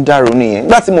family ti ń dàrú nìyẹn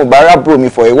nígbà tí mo bá rábùrò mi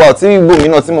for a while tí igbó mi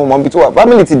náà tí mo mọ ibi tó wà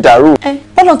family ti dàrú.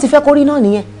 bọ́lá ti fẹ́ kórí náà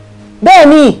nìyẹn bẹ́ẹ̀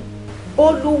ni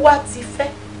Olúwa ti fẹ́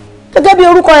gẹ́gẹ́ bí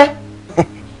orúkọ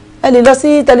ẹ lè lọ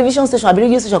sí television station àbí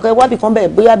radio station kẹ́ wábì kan bẹ́ẹ̀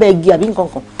bóyá bẹ́ẹ̀ gi àbí nǹkan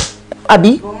kan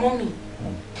àbí. ọmọ mi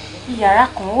yàrá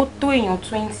kan ó tó èèyàn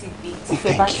 20 gbé tí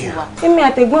fẹ́ bá ti wà èmi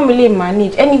àtẹ̀gbọ́n mi lè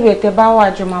manage anywhere tẹ́ bá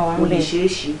wà jọ máa wà ń bẹ̀. ó lè ṣeé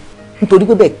ṣe nítorí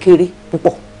pé bẹ́ẹ̀ kéré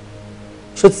púpọ̀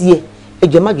ṣó ti yẹ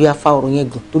ẹjọ́ má jọ ya fa ọ̀rọ̀ yẹn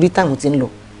gùn torí táwọn ti ń lọ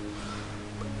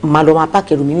máa lọ máa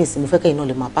páàkì ẹrù mi ní ìsinmi fẹ́ kẹ́yìn náà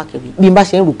lè máa páàkì ẹrù bí n bá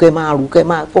ṣe ń rù kẹ́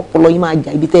máa fọ́pọ̀lọ́ yín máa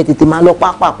jà ibi tẹ́ ẹ tètè máa lọ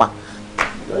pápápá.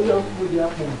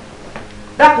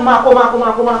 dákun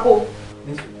máa kó.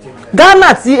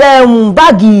 Ghana tí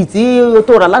báàgì tí o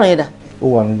tó rà lánàá yẹn dà. Ó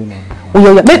wà nílé náà.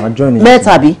 Oyoyo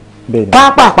mẹ́ta bí.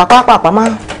 Pápá má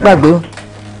gbàgbé o.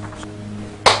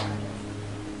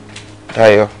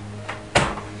 Dayo,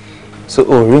 so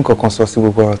o rí nǹkan kan sọ sí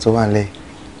gbogbo ọ̀rọ̀ tó wà nílẹ̀,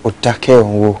 o dákẹ́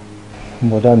òun wò.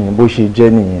 Bọ̀dá mi bó ṣe jẹ́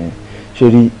nìyẹn, ṣe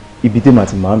rí ibi tí màá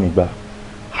ti máa mi gbà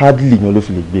hardly ni ló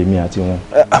fi lè gbé mi àti wọn.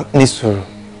 Ní sọ̀rọ̀,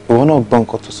 òun náà gbọ́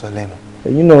nǹkan tó sọ lẹ́nu.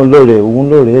 Ẹ̀yin náà lọ́rẹ̀ẹ́, òun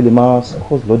lọ́rẹ̀ẹ́ ẹ lè máa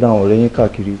scott lọ́dọ̀ àwọn ọ̀rẹ́ yín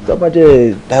káàkiri.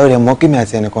 Tábàjẹ́. Dayo rẹ̀ mọ́ kémi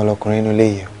àti ẹnìkan lọkùnrin inú ilé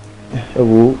yìí. Ẹ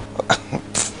wo.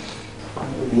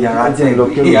 Yàrá tí ẹ lọ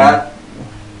kẹ́rù.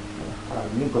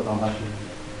 Ní nǹkan tó ń bá ṣe.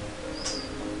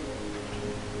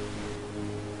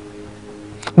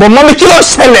 Bọ̀ mọ́ mi kí ló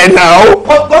ṣẹlẹ̀ náà o?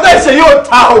 Kọ́tà ìṣe yóò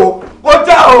ta o, kó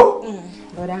ta o.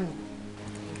 Bọ̀dá mi.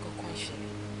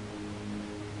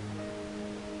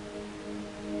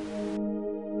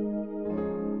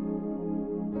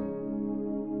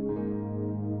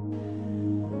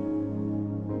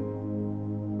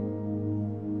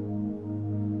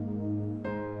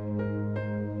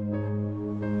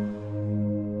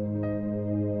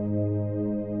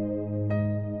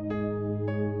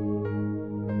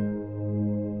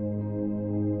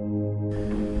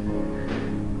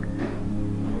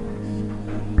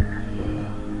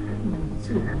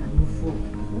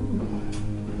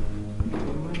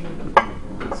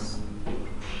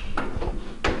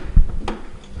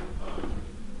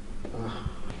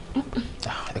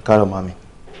 Káàárọ̀ mami.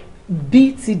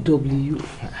 BTW.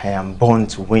 I am born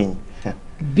to win.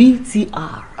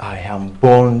 BTR. I am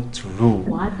born to rule.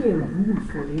 Wàá dẹ̀ rule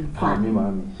forever. Àmín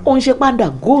mami. Ó ń ṣe pàǹdà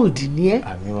gold ni ẹ́.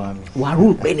 Àmín mami. Wàá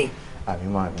rule pẹ́ ni. Àmín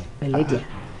mami. Ẹlẹ́dẹ̀.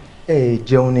 Ẹ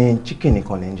jẹun ní chicken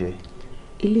nìkan lẹ́ ń jẹ.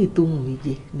 Ilé tó mú mi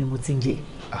jẹ ni mo ti ń jẹ.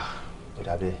 Ó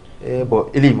dàbẹ́. Bọ̀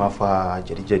eléyìí máa fa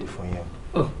jẹ̀díjẹ̀dí fún yín.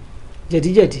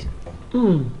 Jẹ̀díjẹ̀dí.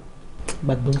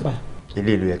 Gbàgbé ń pa.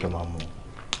 Eléyìí ló yẹ kẹ́ máa mú.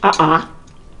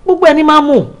 Gbogbo ẹni máa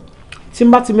mú tí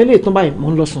n bá ti mélé tán báyìí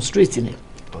mo ń lọ sùn straight ni.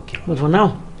 But for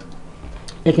now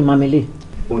ẹ kì í máa mélé.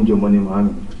 Oúnjẹ ọmọ ni màá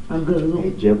mi.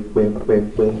 Ẹ jẹ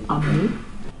pẹ́pẹ́pẹ́.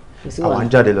 Àwọn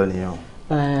jáde lọ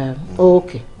nìyẹn.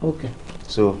 Okay.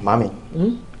 So mami,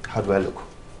 how do I look?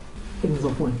 Èmi sọ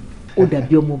fún ẹ, ó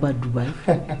dàbí ọmọ ọba Dubai.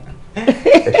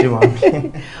 Ẹ ṣé mami.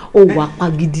 Ó wà pa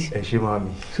gidi. Ẹ ṣé mami.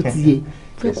 Ṣé ti yẹ?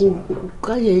 Fẹ́ kó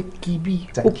káyẹ̀ kí bí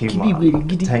wèrè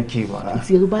gidi. Thank you ma.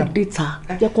 Tí ẹ bá dé ta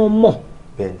jẹ́ kán mọ̀.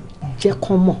 Bẹ́ẹ̀ni. Jẹ́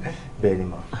kán mọ̀. Bẹ́ẹ̀ni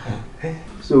ma.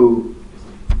 So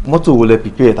mọ́tò wo lẹ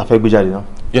pípé ẹ̀ ta fẹ́ gbé jáde náà?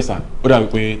 Yes sir, ó dàbí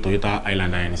pé Toyota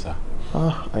Highlander yẹn ni sir.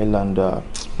 Highlander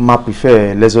ma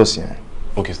prefer Lexus yẹn.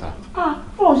 Okay sir.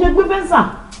 Ó ṣe gbé fẹ́ǹsà.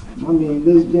 Mami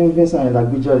fẹ́ǹsà yẹn la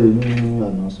gbé jáde ní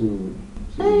àná so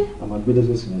a máa gbé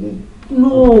Lexus yẹn lẹ́yìn.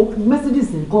 No, Mercedes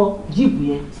nǹkan Jeep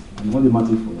yẹn. Wọ́n lè má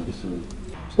ti fò wọ́n sórí.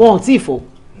 Wọn ò tí ì fò.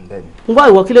 N bá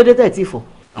ìwọ kí ló dé tẹ̀ tí ì fò.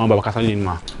 Àwọn bàbá kásá lè nu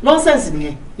ma. Nọ́nsẹ̀nsì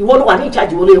nìyẹn. Ìwọ ló wà ní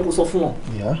ìjáde wo ló yẹ kó sọ fún wọn.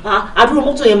 Àdúró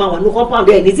mọ́tò yẹn máa wà ní compound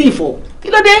ẹ̀ ní tí ì fò. Kí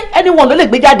ló dé? Anyone ló lè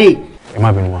gbé jáde. Ẹ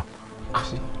má bínú wa.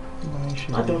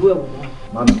 Àdúró ẹ̀wọ̀n náà.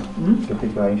 Mami, kẹ́kẹ́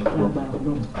gba yín ṣùgbọ́n.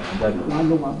 Wàá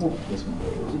lọ wàá bọ̀.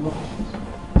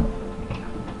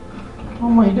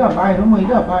 Ọmọ ìdí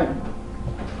àbáyé.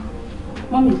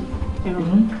 Mommy,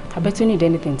 I bet you need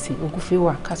anything to Ogufe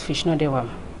wa catfish náà dẹ̀ wà.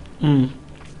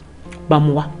 Bá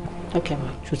mu wá. Okay ma.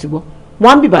 Ṣó ti gbọ́.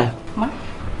 Wọ́n ń bì báyìí. Ma.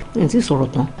 N tí sọ̀rọ̀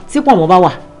tán. Tí pọ̀ mọ́ bá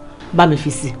wà, bá mi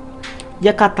fi sí.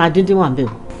 Jẹ́ ká ta díndín wà ń bẹ̀ o.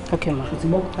 Okay ma. Ṣó ti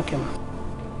gbọ́. Okay ma.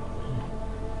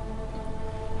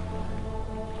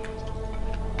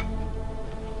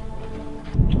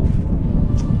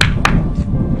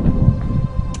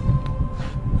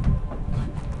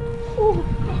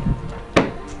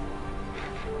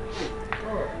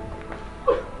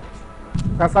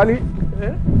 Kasali,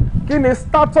 kí ni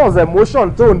status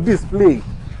emotion tó ń display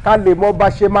ká lè mọ bá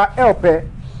ṣe máa help ẹ.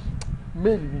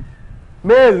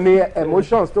 Mail ni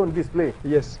emotions tó ń display.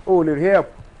 Yes. O lè rí help.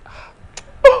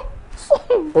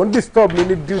 O ń disturb mi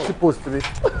ní duty post mi.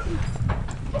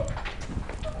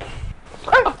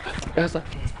 Yes sir.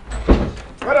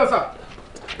 Well sir.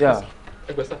 Yeah.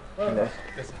 Ẹgbẹ́ sir.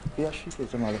 Yes sir. Ìyá ṣí kò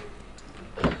tó máa lọ.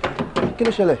 Kí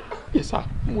ló ṣẹlẹ̀? Yes sir,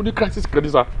 mo ní crisis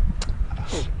credit sir.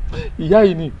 Ìyá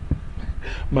yìí ni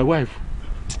my wife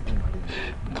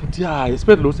kan tí a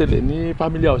expect ló ṣẹlẹ̀ ní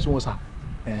family house wọn sà.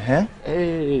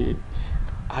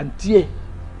 Àǹtí ẹ̀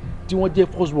tí wọ́n jẹ́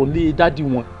first born lé dádì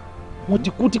wọn wọ́n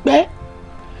ti kú tipẹ́.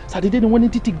 Sàdédé ni wọ́n ní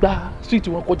títí gba street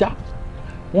wọn kọjá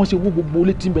wọ́n ṣe wó gbogbo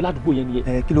létí ń bẹ ládùúgbò yẹn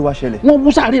nìyẹn. Kí ló wá ṣẹlẹ̀? Wọ́n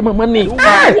wú sáré màmá ni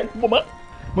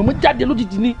màmá jáde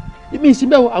lójijì ni èmi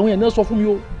ìsinmi àwọn èèyàn náà sọ fún mi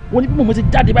o wọ́n ní bí màmá ṣe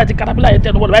jáde báyìí ti katapila yẹn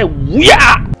tẹnu wọlé báyìí wúyà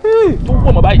tó ń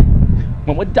bọ̀ mọ́ báyìí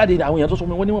mọ̀mọ́ jáde àwọn èèyàn tó sọ fún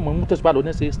mi wọ́n ní mọ̀mọ́ mú tẹ̀síwá lọ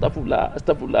ní ṣe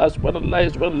stafula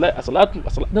subhanallah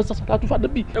asalatu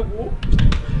fadabi ẹ wo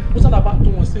ó sábà tó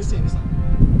wọn ṣẹṣẹ ní sá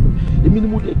èmi ni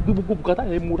mo lè gbé gbogbo bùkátà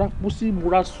yẹn mo ra pósí mo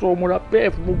ra sọ mo ra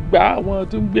pẹ́ẹ̀f mo gbá àwọn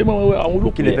tó ń gbé mọ́ àwọn olókùn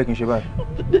yẹn. kí lè fẹ́ kí n ṣe báyìí.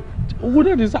 owó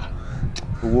náà ní sá.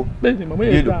 owó bẹ́ẹ̀ ni mọ̀mọ́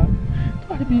yẹn gbà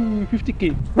tó wà níbi 50k.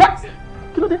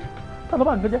 kí ló dé tá ló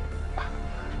bá nǹkan jẹ́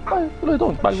kí ló dé tó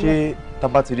ń pariwo. ṣé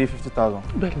tábà ti rí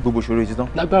 50,000 gbogbo ìṣòro ti tán.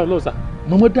 lágbára Ọlọ́run sá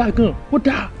mọ̀mọ́ dáa gan ó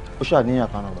dáa. ó ṣàníyàn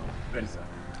kan náà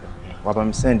wà bá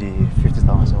mi sẹ́ndì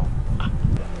 50,000 sọ.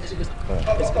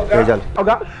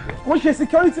 ọ̀gá wọ́n ṣe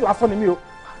security lásán ni mí o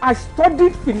I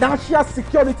studied financial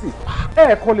security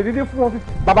kò lè dédé fún wọn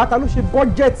bàbá ta ló ṣe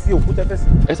bọ́jẹ̀tì òkú tẹ́fẹ́ sí.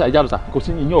 ẹ sà ìjà lọ sà kò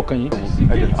sí ìyín ọ̀kan yín.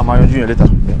 a máa yanjú yẹn létà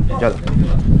ìjà lọ.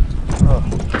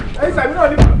 ẹyin sàmì náà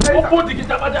ní. ó bó dìgì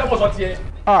tá a bá dé àmọ̀sán tiẹ̀.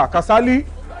 Kàsálí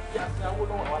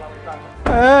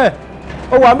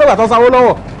ó wà mẹ́wàá tó sanwó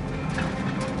lọ́wọ́.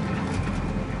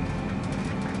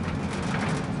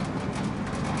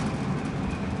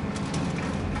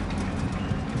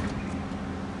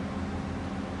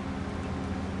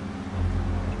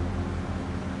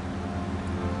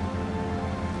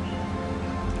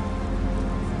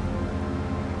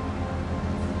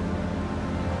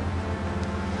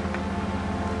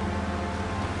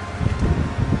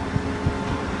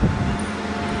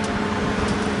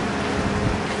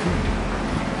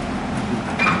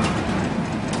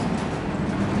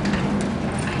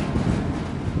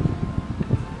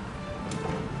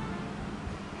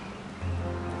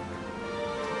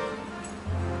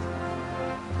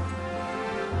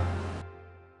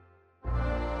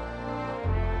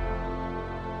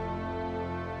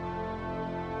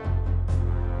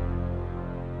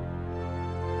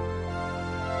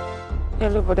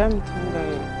 Hello, bọ̀dá mi tó ń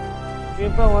darí ju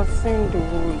bá wa send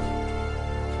owó yìí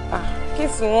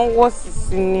kéèsì wọn wọ́ sí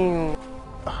sí ni o.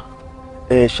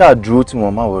 ẹ ṣáà dúró tí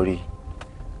wọ́n máa wọrí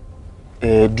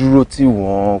ẹ dúró tí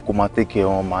wọ́n kò máa tẹ́kẹ̀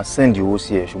wọn máa send owó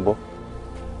sí ẹ ṣùgbọ́n.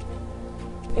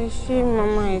 ẹ ṣé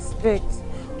mama expect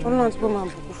ọlọ́run tí bó máa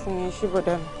bùkún fún mi ẹ ṣé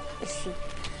bọ̀dá mi ẹ ṣé.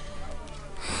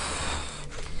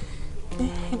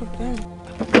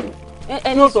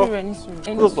 ẹni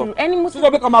sùúrù ẹni mo ti sọ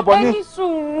pé ká máa bọ̀ ní. ẹni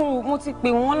sùúrù mo ti pè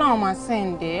wọ́n láwọn máa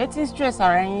send ẹ ti ń stress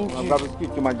ara yín jù. gba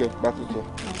bisikíìtì tó máa jẹ gba tó jẹ.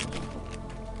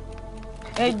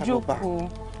 ẹ jókòó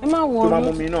ẹ má wọ tó máa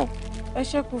mú mi náà. ẹ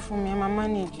ṣẹ́kù fún mi ẹ máa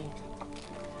manage.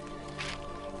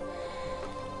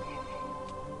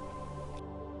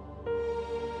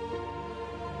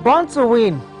 Born to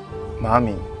win.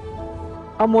 Màámi.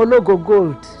 Ọmọ ológo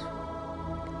gold.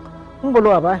 Ń bolo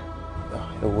wà báyìí.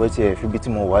 Ẹ̀wọ̀ ẹ ti ẹ̀ fi bí tí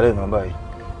mo wà lẹ́nu báyìí.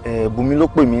 Bùnmi ló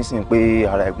pè mí sìn pé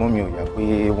ara ẹ̀gbọ́n mi ò yá pé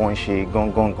wọ́n ń ṣe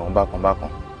gángan bákan.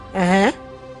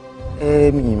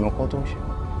 Mi ìmọ̀ kan tó ń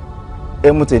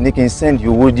ṣe. Mo tẹ̀ ní kí n send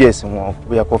owó díẹ̀ sí wọn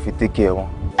bóyá kó fi take care wọn.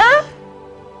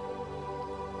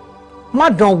 Má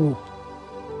dán wò.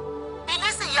 Ilé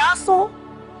sì yá sún.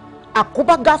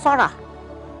 Àkóbá gáfárà.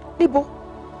 Níbo?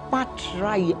 Má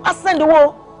try. Má send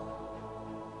owó.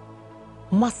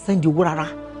 Má send owó rárá.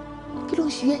 Kí ló ń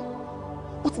ṣe é?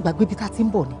 Ó ti gbàgbé bí tá ti ń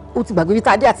bọ̀ ni. Ó ti gbàgbé bí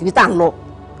tá dé àti bí tá ń lọ.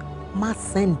 Má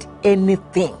send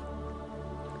anything.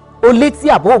 O létí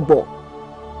àbọ̀ ọ̀gbọ̀.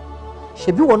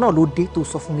 Ṣebí ìwọ náà ló dé tó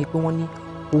sọ fún mi pé wọ́n ní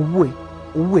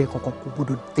owó ẹ̀ kankan kò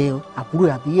gbọdọ̀ tẹ àbúrò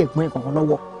ẹ̀ àbí ẹ̀gbọ́n ẹ̀ kankan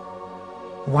lọ́wọ́.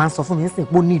 Wọ́n á sọ fún mi nísìnyí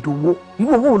pé ó ní ìdòwò.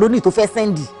 Irú owó wo ló ní tó fẹ́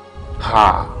sẹ́ndì?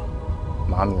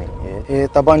 Màámi,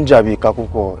 tá bá ń jà bí ìka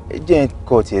púpọ̀, ẹ jẹ́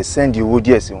nǹkan tiẹ̀ sẹ́ndì owó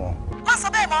díẹ̀ sí wọn. Má sọ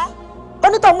bẹ́ẹ̀ mọ́.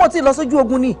 Onítọ̀ wọn ò tí ì lọ sójú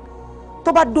ogun ni.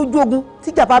 Tó bá dójú ogun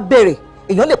tíjà bá bẹ̀rẹ̀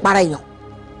èèyàn lè para èèyàn.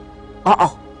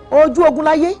 Ojú ogun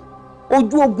láyé,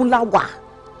 ojú ogun la wà.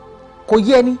 Kò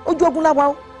yé ẹni, ojú ogun la wà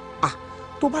o.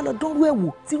 Tó bá lọ dánrú ẹ̀ wò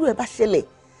tírú ẹ̀ bá ṣẹlẹ̀.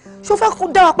 Ṣó fẹ́ kó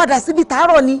dá wa padà síbi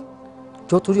tàárọ̀ ni?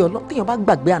 Jọ torí Ọlọ́run téèyàn bá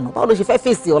gbàgbé àná báwo ló ṣe fẹ́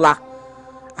fèsì ọ̀la?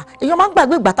 Èèyàn máa ń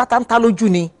gbàgbé ìgbà tá ń ta lójú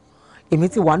ni. Èmi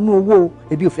ti wà nínú owó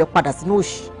ebi ò fẹ́ padà sínú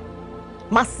òṣì.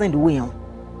 Má send owó yẹn.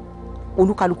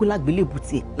 Olúkálukú lágbélébù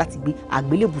tiẹ̀ láti gbé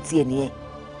àgbélébù tiẹ̀ nìyẹn.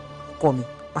 Ọkọ mi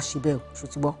má ṣe bẹ́ẹ̀ o ṣó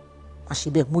ti gbọ́ má ṣe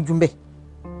bẹ́ẹ̀ mójú mbẹ́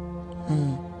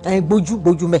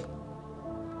gbójú mbẹ́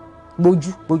gbójú.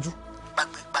 gbàgbé.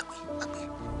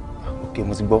 Ok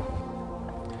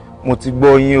mo ti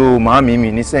gbọ́ yín o màámi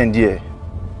mi ní sẹ́ǹdì ẹ̀.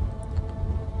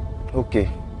 Ok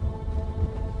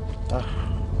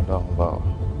ọlọ́run bá ọ.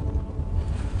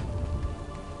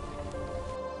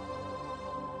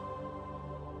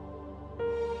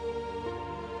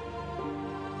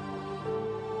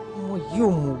 Yóò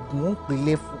mọ ògùn ń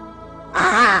pèlè fún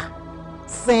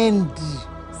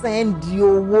sẹ́ndì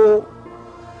owó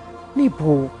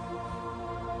níbo.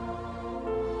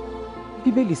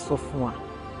 Bíbélì sọ fún wa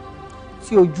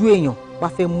tí ojú èèyàn bá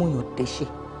fẹ́ mú èèyàn dẹ́ṣẹ̀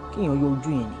kí èèyàn yọ ojú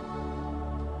yẹn ni.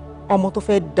 ọmọ tó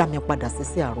fẹ́ dá mi padà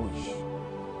sí àárọ̀ yìí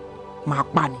máa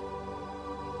pa ni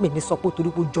mi ní sọ pé torí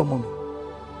pé ó jọmọ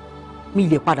mi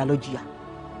lè padà lọ jìyà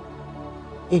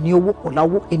ẹni owó kọ̀ọ̀lá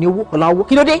owó ẹni owó kọ̀ọ̀lá owó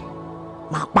kí ló dé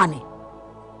máa pa ni.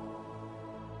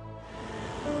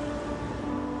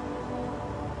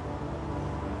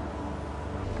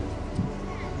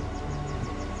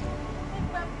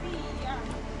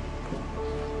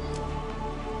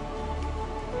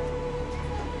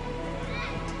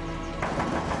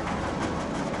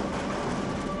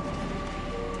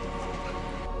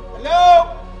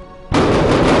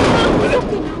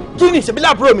 Ṣebí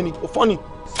láàbúrò mi ni ò fọ́ ni.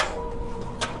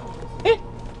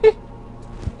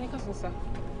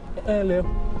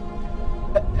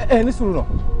 ẹ ní sùúrù náà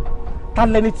ta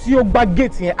lẹni tí ó gbá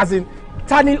gate yẹn as in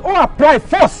ta ni ó apply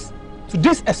force to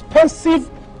this expensive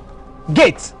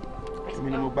gate.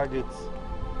 èmi ni mo gbá gate.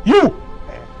 You.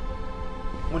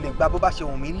 mo lè gba bó bá ṣe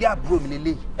wọ̀n mí ilé àbúrò mi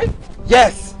lélẹ̀.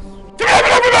 Yes.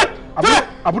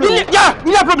 àbúrò mi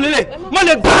ilé àbúrò mi lélẹ̀ mo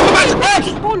lè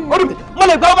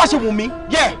gba bó bá ṣe wọ̀n mí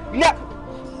ilé.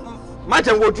 má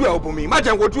jẹ́ ń wojú ẹ̀ o Bùnmi má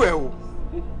jẹ́ ń wojú ẹ̀ o.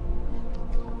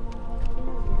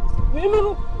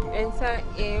 ẹ̀ǹsà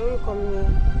orúkọ mi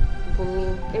Bùnmi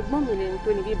ẹ̀gbọ́n mi lẹni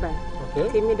tó ní bíbá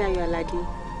tèmi Dayọ̀ Aládé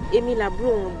èmi làbúrò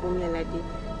wọn Bùnmi Aládé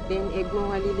then ẹ̀gbọ́n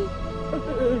wa lílé.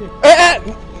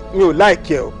 mi ò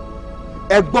láìkẹ́ o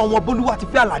ẹ̀gbọ́n wọn Bólúwá ti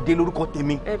fẹ́ Àlàdé lórúkọ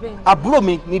tèmi àbúrò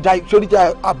mi ni sórí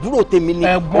àbúrò tèmi ni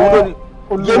ẹ̀gbọ́n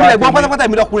yèmí ẹ̀gbọ́n pátápátá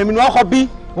mi lọkùnrin mi ni wọ́n kọ́ bí.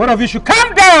 One of you should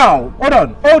calm down. Hold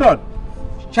on.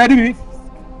 Ṣé mi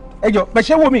ẹjọ bẹ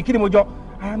ṣé wo mi kí ni mo jọ?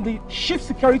 I am the chief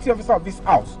security officer of this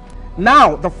house.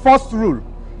 Now the first rule,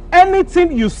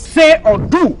 anything you say or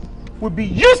do will be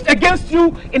used against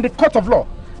you in the court of law.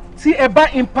 Tí ẹ bá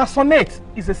impersonate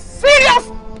is a serious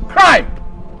crime.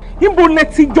 Ibo lẹ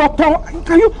ti jọ tán?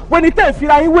 Can you when it tẹ̀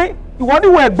fira yín wé? Ìwọ ni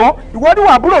wo ẹ̀gbọ́n, ìwọ ni wo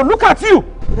àbúrò, look at you.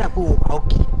 Ó dà pé òkà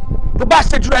òkè. Tó bá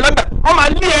ṣe jùlọ lọ́gbà, wọ́n máa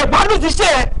lé ẹ̀ wàá lùdí ṣe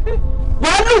ẹ̀.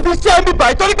 Wàá lùdí ṣe ẹ̀ mi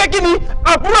báyìí torí pé kí ni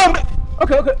àbúrò mi.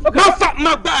 Okay.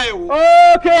 Má gbá ẹ o.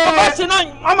 Okay. Bàbá ṣe náà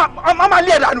wọ́n máa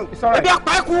lé ẹ̀ dànù. Ebi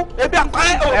apá ẹ kú, ebi apá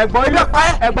ẹ o.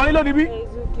 Ẹ̀gbọ́n yín ló ní bí.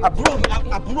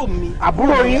 Àbúrò mi.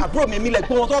 Àbúrò mi lẹ̀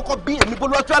gbọ́n tó kọ́ bí èmi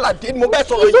Bólúwá tí Àlàdé ni mo bẹ́ẹ̀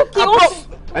sọ̀rọ̀ yìí.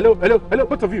 Hello,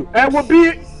 both of you. Ẹ wo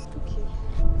bí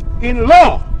in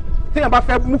law, téèyàn bá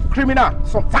fẹ́ mú criminal,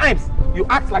 sometimes you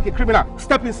act like a criminal.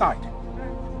 Step inside.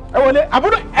 Ẹ wọlé,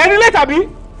 àbúrò ẹni lé tàbí?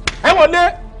 Ẹ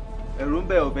wọlé. Ẹ̀rù ń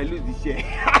bẹ ọ̀bẹ lùdí ṣe.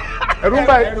 Ẹ̀rù ń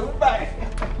bẹ.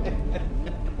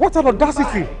 What an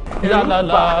audacity!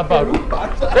 La baru.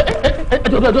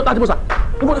 Ẹjọ́ láti bọ̀ sà.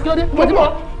 Kí ló dé?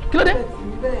 Kí ló dé?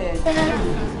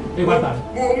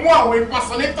 Mo mú àwọn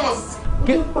impersonators.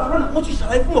 Mo ti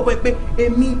ṣàlàyé fún ọ̀pọ̀ pé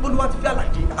èmi Bólúwá ti fẹ́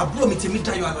Àlàdé àbúrò mi tèmi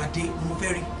Dayọ̀ Aládé mo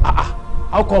fẹ́ rí.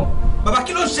 How come? Bàbá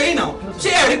kí ló ṣe yín náà? Ṣé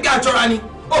ẹ̀rí pé àjọra ni?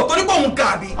 O torí pé òun kà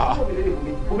á bí.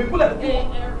 Omi kúlẹ̀.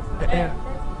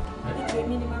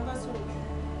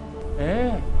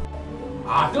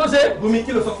 Kí ló ṣe? Bùnmi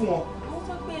kí ló sọ fún wọn?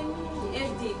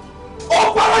 Ó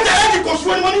parọ́ jẹ́ ẹ̀ẹ́dì kò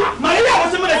ṣúwọ́ ni mo ní. Màlẹ́ríà wọ́n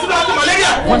ṣe mọ́lẹ̀ sínú àpò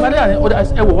màlẹ́ríà. Wọ́n màlẹ́ríà ni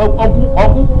ẹ wò ọgún.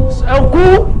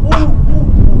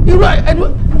 Irú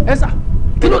ẹ̀sà.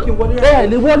 Kí ló lè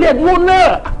wọlé ẹ̀dúró náà?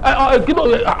 Kí ló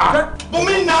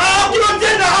Bùnmi náà kí ló dé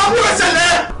náà kí ló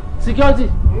ṣẹlẹ̀? Security,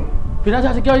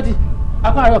 financial security,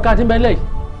 apá àrẹ ọ̀ka ti ń bẹ lẹ́yìn.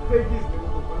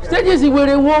 Stages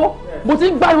ìwèrè wo mo ti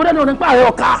ń gbá ìwé lẹ́nu nípa àrẹ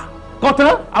ọ̀ka kọ̀tán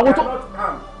àwọn tó.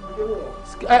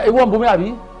 Ìwọ Bùnmi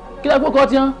àbí? Kí lẹ́gbẹ́ kọ́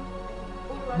ti hàn?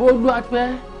 Bólúwá fẹ́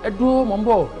ẹ dúró mọ̀ ń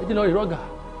bọ̀ ẹ dín lọ ìrọ̀gà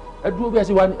ẹ dúró bí ẹ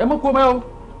ṣe wà ní ẹ mọ̀ kó mẹ́ o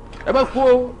ẹ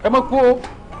mọ̀ kó o.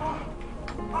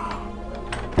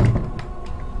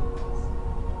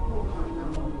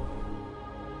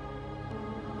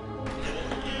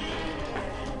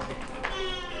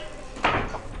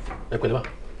 Ẹ pẹ̀lẹ́ bá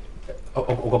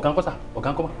ọ̀gá ń kọ́ sà ọ̀gá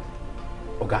ń kọ́ mà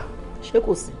ọ̀gá. Ṣé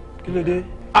kò sí? Kí ló dé?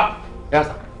 Ẹ yà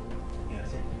sà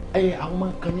àwọn ọmọ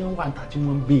kan ní wà ń ta tí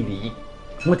wọ́n ń béèrè yìí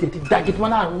wọ́n ti dájú tí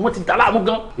wọ́n ti dá láàmú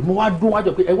gan. Mo wá dún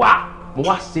wájọ pé ẹ wá mo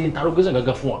wá ṣe interrogation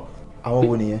gangan fún wọn. Àwọn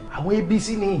wo nìyẹn? Àwọn ABC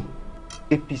ni.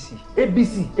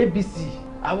 ABC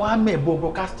àwọn amẹ̀bọ̀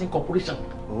broadcasting corporation.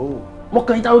 Mo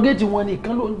kàn interrogate wọn ni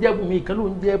ìkan ló ń jẹ́ Bùnmi ìkan ló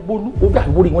ń jẹ́ Bólú ó bí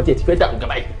àwòrán wọn tiẹ̀ ti fẹ́ dàrú gan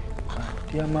báyìí.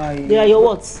 They are your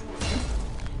what?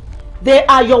 They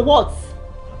are your what?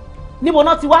 Níbo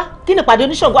náà ti wá? Kí ni ìpàdé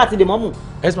oníṣègùn àti lèmọ́mù?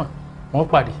 Esma, wọ́n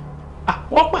pàdé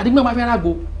gbọ́n máa fẹ́ ra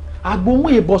àgbo. Àgbo mú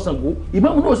ìbọn Ṣàngó.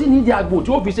 Ìmọ̀mù náà sì ní ìdí àgbo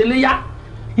tí ó fi ṣe léyà.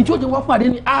 Ní tí ó jẹ́ wọ́n pàdé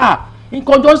ni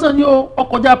nǹkan Johnson ni ó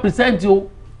ọkọjá present o.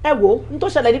 Ẹ wo n tó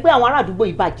ṣẹlẹ̀ ni pé àwọn ará àdúgbò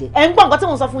ìbàjẹ́. Ẹ ń gbọ́ nǹkan tí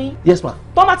mo sọ fún yín. Yes ma.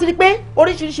 Tó bá ti rí pé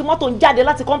oríṣiríṣi mọ́tò ń jáde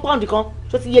láti compound kan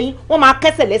tó ti yé yín wọ́n máa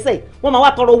kẹ́sẹ̀ lẹ́sẹ̀ wọ́n máa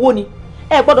wá tọrọ owó ni.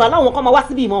 Ẹ gbọ́dọ̀ aláwọn kan máa wá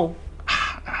síbí mọ́ o.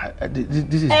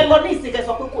 Ẹ lọ ní ìsìnkẹ́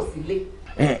sọ pé kò sí ilé.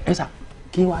 ẹ sà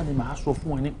kí wàá ni màá sọ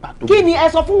fún ẹ ní pàtó. kí ni ẹ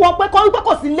sọ fún wọn pé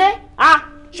kò sí lé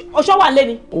ọṣọ wà lé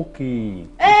ni. ok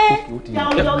ó ti yá.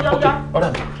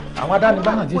 ọ̀rẹ́ mi àwọn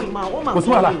adánibá náà jí kò sí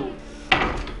wàhálà.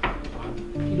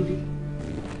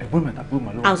 ẹ̀gbọ́n mi tàbí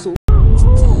òmà lọ́wọ́.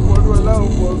 Mọ̀dún aláwọ̀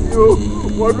pọ̀ mí o.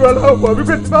 Mọ̀dún aláwọ̀ pọ̀ mí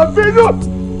pé tí máa bínú.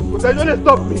 Kò sẹ́jọ́ lè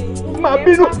stop me. Mo máa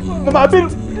bínú. Mo máa bínú.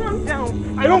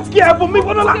 I don't care for me,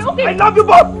 Bonola. I love you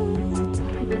both.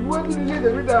 Ìwé tí ní ilé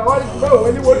ìdèmí dà wá ní ìgbà òwe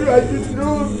ní wọlé àti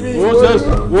ìdúró mi.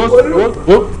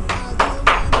 wo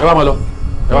ẹ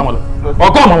wá mọ lọ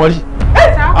ọkọ ọmọ wọn rí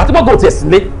àti bọ́gọ̀ tiẹ̀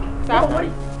sílé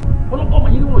ọlọ́kọ̀ ọmọ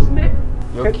yìí ni wọ́n sílé.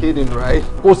 You're kidding, right?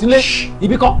 kò sílé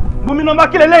ibi kan. Bùnmi nọmba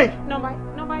kí lélẹ́yìí?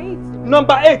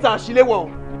 Number 8 àṣìléwọ̀.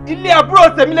 Ilé àbúrò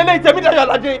tèmi lélẹ́yìí tèmi Dayọ̀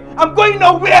Aládé. I'm going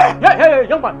nowhere. Hey,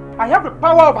 young man, I have the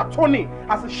power of attorney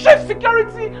as the chief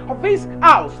security of this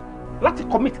house. Láti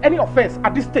commit any offence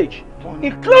at this stage,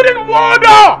 including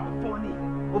murder.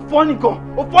 O fọ́nì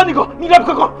gan, ní ilé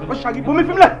kankan. O ṣàgì Bùnmi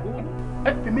fímílẹ̀.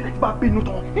 Fímílẹ̀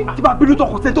tí bá bínú tán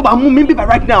kò sẹ́ni tó bá mú mi bíbá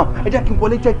right now. Ẹ jẹ́ kí n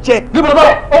wọlé jẹ́jẹ́. níbo ló bá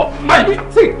wọ ọ máyì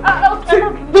sí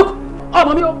look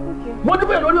ọmọ mi o mo ní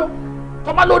bẹ́ẹ̀ lórí o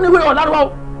tọ́ba ló níwèé ọ̀làrúwá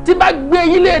o tí bá gbé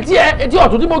yín lé etí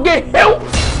ọ̀tún tí mo gé hew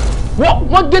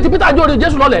wọ́n gé ti Peter jóore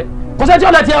Jésù lọ́lẹ̀ kò sẹ́ni tí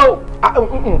ọ̀lẹ̀ tiẹ̀ o.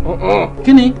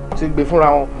 kí ni. ti gbé fúnra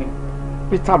wọn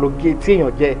Peter ló gé tí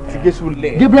èèyàn jẹ ti Jésù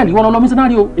lẹ̀. Gabriel ìwọ lọ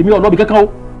mísínárì o èmi ọlọ́bì kankan o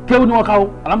kéwù ni wọn ka o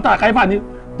alámúta káyífà ni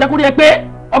jẹ́kúrẹ́ ẹ pé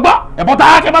ọgbọ́ ẹ̀bọ́n tá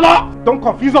a kẹ́ bá lọ. Don't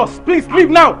confuse us, please leave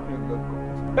now.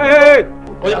 Hey.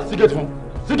 Oya sígẹ̀tì fún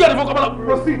kọ́ bá lọ.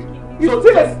 Proceed.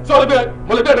 Sọ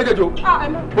mo lè bẹ́ẹ̀ méjèèjì o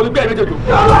mo lè bẹ́ẹ̀ méjèèjì o.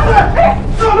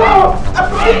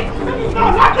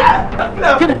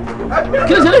 Kí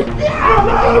ni ṣẹlẹ̀?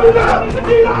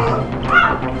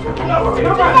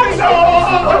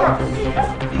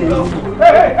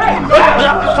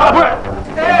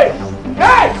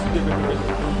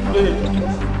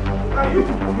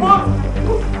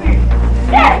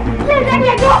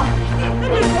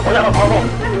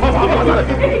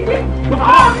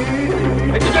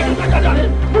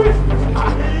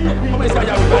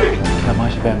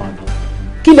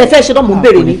 Kí lẹ fẹ́ ṣe náà mò ń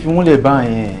béèrè ni. fi wọ́n lè bá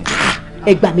yẹn.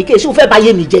 Ẹ gbà mí kí ṣé o fẹ́ bá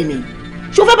yé mi jẹ́ ni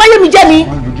ṣé o fẹ́ bá yé mi jẹ́ ni.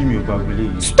 wọ́n lójú mi ò bá gbélé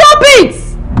yìí. Stop it!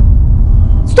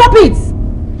 Stop it!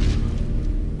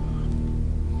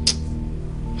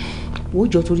 Wo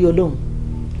jọ torí Ọlọ́run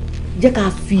jẹ́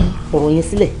ká fi ọ̀rọ̀ yẹn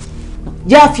sílẹ̀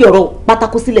jẹ́ á fi ọ̀rọ̀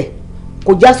pátákó sílẹ̀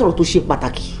kò já sọ̀rọ̀ tó ṣe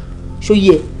pàtàkì ṣó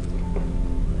yẹ.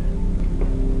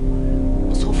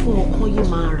 Sọ fún wọn kán yé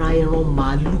máa ra ẹran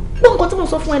màálù gbọ́ nǹkan tí mo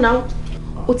sọ fún ẹ náà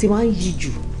ó ti máa ń yí jù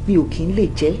mi ò kí ń lè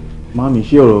jẹ́. Màámi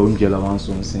ṣé ọ̀rọ̀ oúnjẹ la máa ń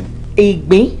sọ sí.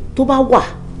 Ìgbín tó bá wà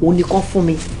òun nìkan fún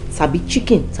mi tàbí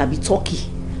chicken tàbí turkey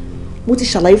mo ti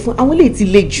ṣàlàyé fún àwọn eléyìí ti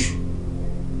le jù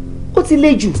ó ti le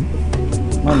jù.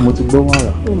 Màámi mo ti gbọ́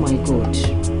wàrà. Oh my God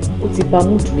ó ti bà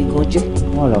mood mi gan jẹ́.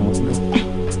 Wàrà mo ti gbọ́.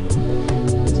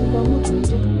 Ó ti bà mood mi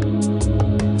jẹ́.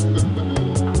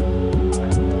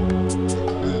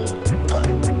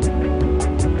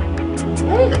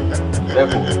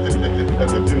 ẹkùn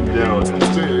tí ń jẹ ọ̀dọ̀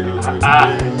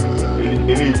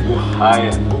ilé ìbò ààyè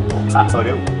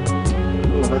ọ̀rẹ́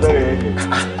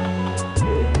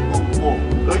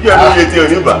ojú ẹ̀ lórí etí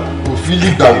oníbà òfìlì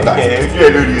gbàgbà ojú ẹ̀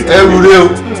lórí etí ẹrù rẹ o.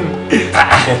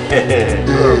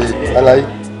 Alaye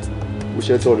mo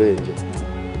ṣe tọrọ ẹ jẹ.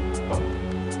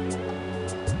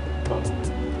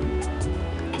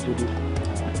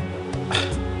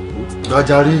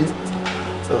 Gbàjárí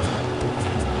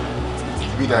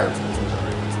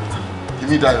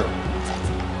Tìmí Dayọ̀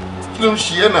kí ló ń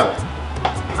ṣe ẹ́ náà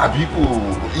àbí kò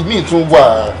ìmí tún wà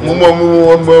mú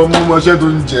mọ́ṣẹ́ tó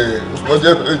ń jẹ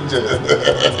mọ́ṣẹ́ tó ń jẹ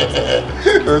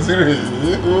kò sí rè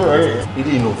é.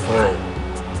 ilé inú fún ẹ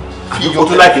àbíkó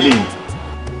tó láti lè yìí.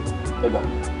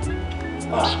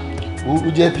 ó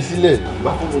jẹ́ fi sílẹ̀.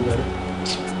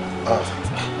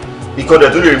 ìkọ̀dẹ̀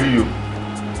tó lè rí o.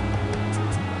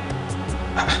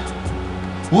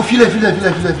 wo filẹ̀.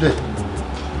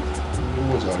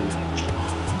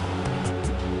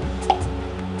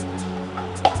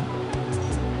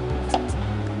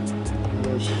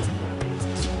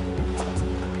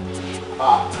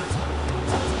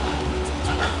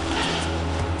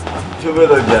 Ṣé o fẹ́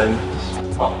lọ jà ni?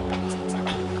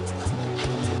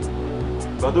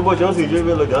 Ìgbà tó bọ̀ ṣọ́ọ̀ṣì ṣé o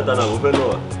fẹ́ lọ jà tànà àwọn fẹ́ náà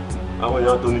wà? Àwọn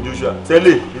èèyàn tó ní Joshua.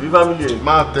 Tẹ́lẹ̀ ìbí fámìlì ẹ̀.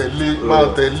 Máa tẹ̀lé.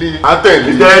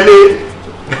 Tẹ́lẹ̀.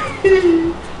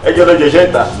 Ẹjọ́ lọ jẹ̀ṣẹ́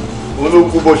ìta. Òun ló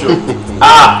kú bọ́ṣọ.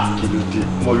 Kí ló dé?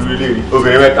 Mo rí ilé rí.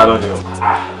 Obìnrin mẹ́ta lọ nìyẹn.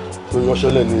 Tó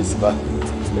yọṣọ́lẹ̀ ní ìsìnbá.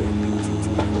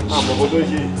 Àmọ́ kó tó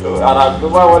ṣe ara tó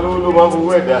bá wọn ló máa ń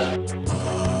fowó ẹ̀dá.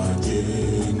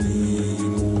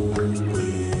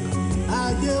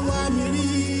 Ajé wá mi rí,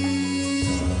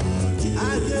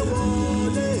 ajé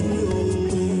wọlé mi o.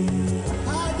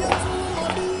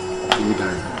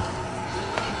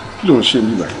 kí ló ń ṣe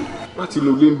mí báyìí láti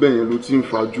inú ilé ń bẹ̀ yẹn ló ti ń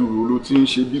fajúro ló ti ń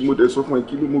ṣe bí mo dẹ̀ sọ fún ẹ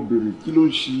kí ló mo béèrè kí ló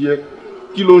ń ṣe yẹ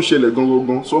kí ló ń ṣẹlẹ̀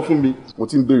gangan sọ fún mi mo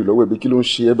ti ń béèrè lọ́wọ́ ẹ̀ bí kí ló ń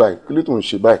ṣe ẹ báyìí kí ló tó ń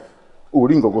ṣe báyìí o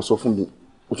rí nǹkan kan sọ fún mi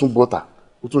o tún bọ́tà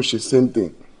o tún ṣe same thing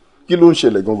kí ló ń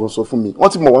ṣẹlẹ̀ gangan sọ fún mi wọ́n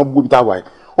ti mọ̀ wọ́n gbóbi tá a wà yìí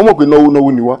wọ́n mọ̀ pé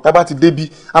náwó ni wá tá a bá ti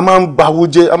débi a máa ń bawó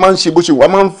jẹ́ a máa ń ṣe bó ṣe wà a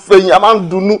máa ń fẹ́yìn a máa ń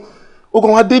dunnú ó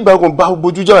kàn wá dé ìgbà kan bá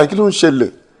bojú jáwá kí ló ń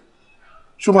ṣẹlẹ̀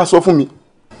ṣó máa sọ fún mi.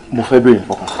 mo fẹ́ béèrè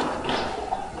nǹkan kan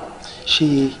ṣé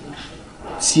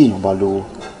tí èèyàn bá lówó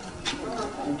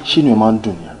ṣé inú ẹ máa ń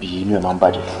dùn ní àbí inú ẹ máa ń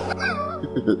bàjẹ́.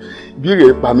 ìbéèrè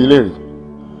ẹ pa mí lẹ́rìn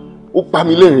ó pa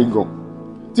mí lẹ́rìn gan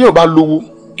tí èèyàn bá lówó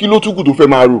kí ló tún kù tó fẹ́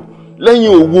máa rò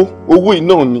lẹ́yìn owó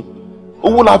iná ni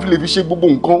owó la fi lè fi ṣe gbogbo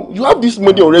nǹkan you have this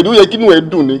money already ó yẹ kí inú ẹ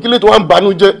dùn ní kí lè tó wá ń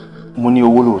banú jẹ́. mo ní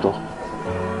owó lóòótọ́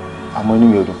àmọ́ inú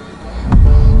mi ò dùn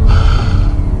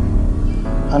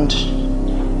and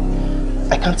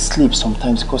I can't sleep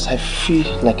sometimes because I feel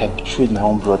like I betrayed my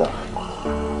own brother.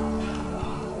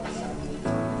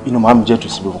 Inú máa ń jẹ́ tó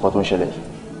sí gbogbo nǹkan tó ń ṣẹlẹ̀.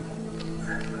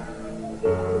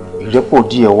 Ìrẹ́pọ̀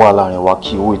díẹ̀ wà láàrin wa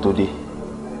kí owó ètò dé.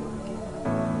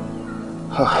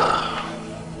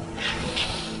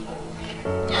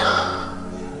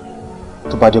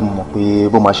 Tó bá jẹ́ mo mọ̀ pé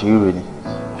bó máa ṣe rí rẹ̀ ni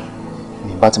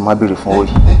mi bá ti máa béèrè fún owó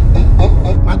yìí.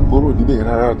 Má gbọ́rọ̀ débẹ̀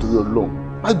rárá torí Ọlọ́run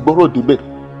má gbọ́rọ̀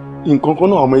débẹ̀ nǹkan kan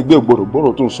náà àwọn ọmọ ẹgbẹ́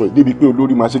gbọ́rọ̀ tó ń sọ débi pé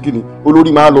olórí máa ṣe kí ni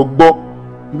olórí máa lọ gbọ́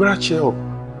ìbára ṣe ọ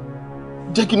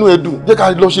jẹ́ kí inú ẹ dùn jẹ́ ká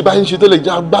lọ ṣe báyìí ń ṣe tẹ́lẹ̀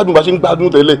jẹ́ gbádùn bá ṣe ń gbádùn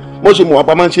tẹ́lẹ̀ wọ́n ṣe mọ̀ wá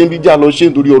pa máa ń ṣe ń bí jẹ́ àlọ́ ṣe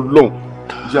nítorí Ọlọ́run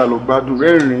jẹ́ àlọ́ gbádùn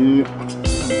rẹ́rìn-ín.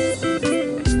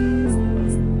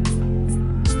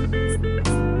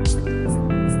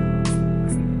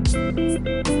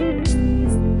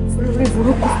 olórí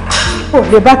burúkú ò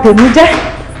lè bá tèmi jẹ́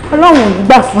Ọlọ́run ò ní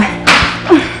gbà fún ẹ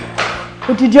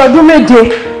odidi ọdún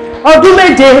méje.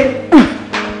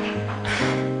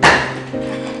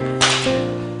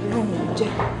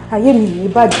 ayé mi ní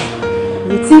bàjẹ́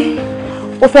èyí tí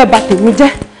ó fẹ́ bà tèmi jẹ́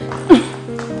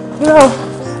irọ́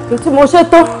èyí tí mo ṣe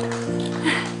tó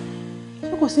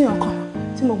ṣé kò sí nǹkan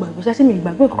tí mo gbàgbé ṣáṣí mi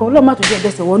ìgbàgbé kankan Ọlọ́run má tún jẹ́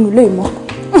ẹ̀dẹ́sẹ̀ wọnú ilé ìmọ̀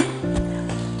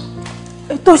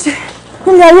ètò ṣe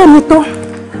nílé ayé mi tó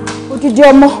odidi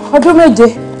ọmọ ọdún méje.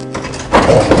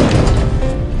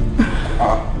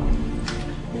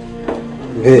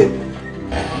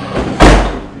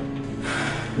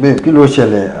 Babe, kí ló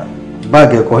ṣẹlẹ̀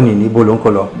báàgì ẹ̀kọ́ ní níbo ló ń kó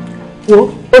lọ? Wo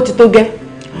ó ti tó gẹ́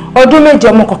ọdún méje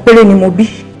ọmọ kan péré ni mo bí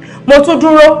mo tún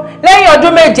dúró lẹ́yìn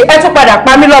ọdún méje ẹ tún padà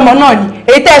pa mí lọ́mọ náà ni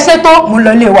èyí tẹ́ ẹ ṣe tó mú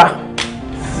lọ lé wa.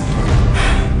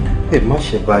 Ẹ má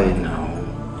ṣe báyìí náà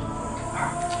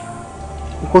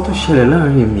nǹkan tó ṣẹlẹ̀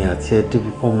láàrin èmi àti ẹ débi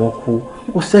pọ́n mọ́ kú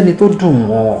kò sẹ́ni tó dùn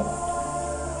mọ́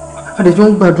adẹjọ́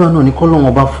ń gbàdúrà náà ní kọ́lọ́run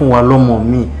ọba fún wa lọ́mọ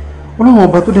mi Ọlọ́run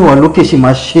ọba tó dé wà lókè ṣe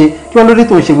máa ṣe kí wọ́n lórí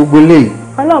tó ń ṣe gbogbo eléyìí.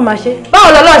 Ọlọ́run máa ṣe báwo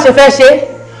lọ́lọ́run ṣe fẹ́ ṣe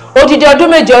odidi ọdún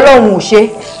méje Ọlọ́run ò ṣe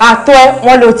àtọ́ ẹ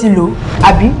wọ́n ló ti lò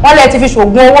àbí wọ́n lẹ ti fi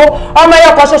ṣògùn owó ọmọ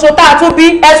ẹyọ kan ṣoṣo tá a tún bí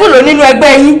ẹ tún lò nínú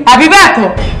ẹgbẹ́ yín àbí bẹ́ẹ̀ kọ́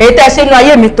èyí tẹ́ ṣe inú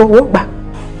ayé mi tó wó gbà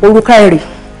orúkọ ẹ̀rì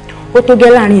ó tó gẹ́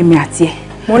láàrin èmi àti ẹ̀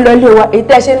mo ń lọ ilé wa èyí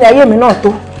tẹ́ ṣe inú ayé mi náà tó.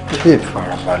 Ilé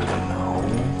ìfarabalẹ̀ náà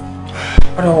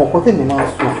ara àwọn ọkọ tèmi máa ń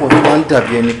sọ fún ọ máa ń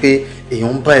dàbí ẹni pé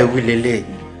èèyàn ń bá ẹ wí lélẹ̀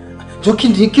jọ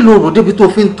kí ló rò débi tó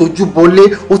fi ń tojú bọlé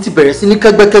ó ti bẹ̀rẹ̀ sí ní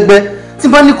kẹ́gbẹ́kẹ́gbẹ́ tí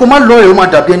bá ní kó má lọ ẹ̀rọ máa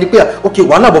dàbí ẹni pé ok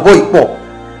wàhálà bọ̀bọ̀ yìí pọ̀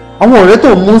àwọn ọ̀rẹ́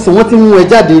tó mú sí wọ́n ti mú ẹ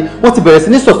jáde wọ́n ti bẹ̀rẹ̀ sí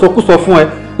ní sọ̀sọ́kúsọ fún ẹ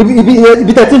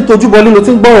ibi tẹ́ ti ń tojú bọlé ló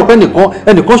ti ń gbọ́rọ̀ pé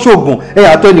ẹnìkan ṣoògùn ẹ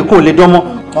àtọ̀ ẹnìkan ò lè dánmọ́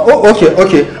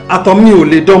ok àtọ̀ mi ò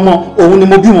lè dánmọ́ òun ni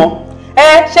mo bí wọn.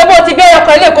 Ṣé bó ti gbé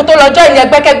ọkọ̀ ilé èkó tó lọ́jọ́ ìyẹn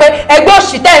ẹgbẹ́kẹ́gbẹ́ ẹgbẹ́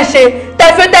òṣì tẹ́ ń ṣe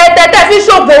tẹ́ fi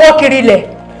ṣoògùn owó kiri ilẹ̀.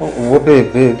 Owó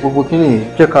bẹ́ẹ̀ gbogbo kí ni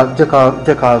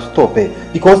jẹ́ ká stop ẹ̀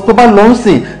because tó bá lọ ń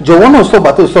sìn jọ̀wọ́ náà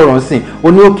sọ̀gbà tó sọ̀rọ̀ ń sìn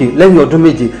ó ní òkè lẹ́yìn ọdún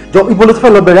méje jọ ibo ló ti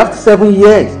fẹ́ lọ bẹ̀rẹ̀ after 7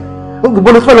 years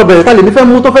ibo ló ti fẹ́ lọ bẹ̀rẹ̀ tá lè ní fẹ́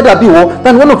mú tó fẹ́ dàbí ìwọ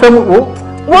tani wọ́n náà fẹ́ mú wò.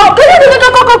 wọ́n kí ló dé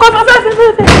kọ́kọ́kọ́ fẹ́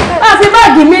àfi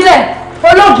báàgì mi lẹ̀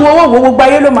olóògùn owó wo gbogbo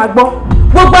ayé ló máa gbọ́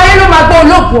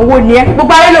olóògùn owó ni ẹ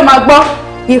gbogbo ayé ló máa gbọ́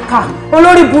ìkà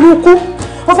olórí burúkú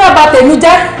ó fẹ́ bà tèmi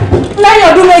jẹ́ lẹ́yìn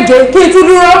ọdún méje kí n tún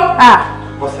dúró.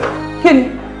 Kí ni.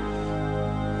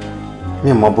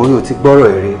 Mi mọ̀ bóyá o ti gbọ́rọ̀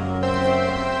èrè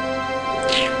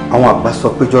àwọn àgbà sọ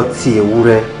péjọ tí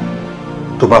ewúrẹ́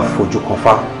tó bá fojú kan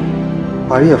fá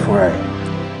parí ẹ̀ fúnra ẹ̀.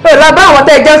 ó lọ bá àwọn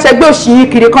tẹ́ ẹ jẹ́ ṣẹgbẹ́ òṣì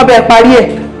kiri kan bẹ́ẹ̀ parí ẹ̀.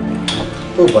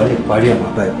 tó bá lè parí ẹ̀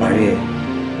máa bá ẹ parí ẹ̀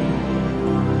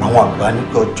àwọn àgbà ní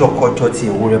pé ọjọ́kọ́jọ́ tí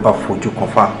ewúrẹ́ bá fojú kan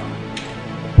fá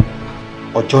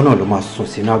ọjọ́ náà ló máa sùn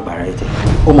sínú àgbàrá ẹ̀jẹ̀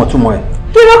ó mọ̀ túmọ̀ ẹ̀.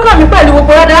 kí ló kàn mí pẹ̀lú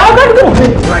gbogbo ọ̀dà ọgọ́dún tó ń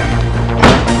bẹ.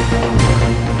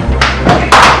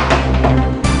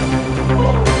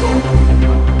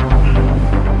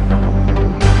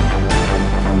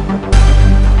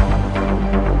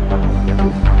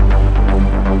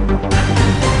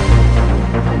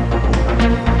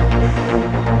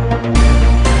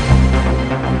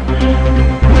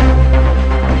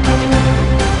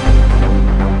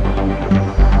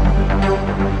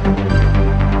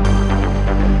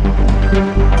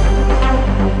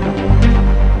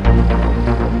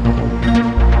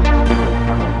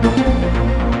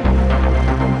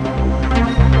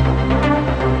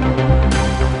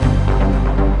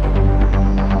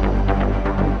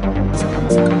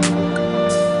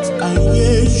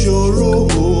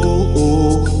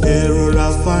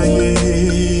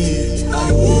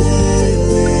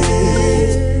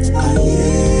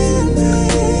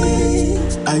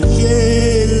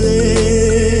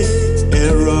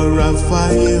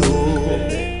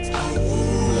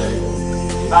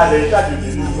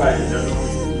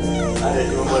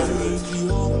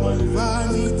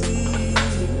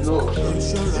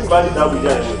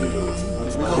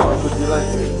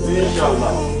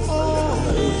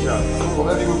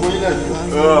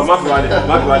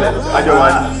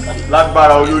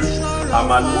 lágbára olórí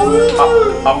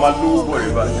àmàlówó bọ̀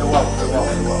ìbá ẹwà.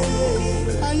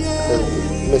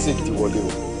 mẹ́sẹ̀gì ti wọlé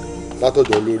o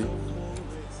látọ̀dọ̀ olórí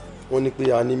wọ́n ní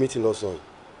pé a ní meeting lọ́sàn-án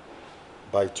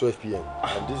by 12 p.m.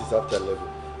 and this is after 11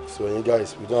 so you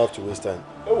guys we don't have to waste time.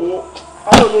 ẹ wo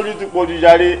àwọn olórí ti pọ̀ jù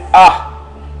jàre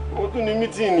ó tún ní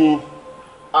meeting ni.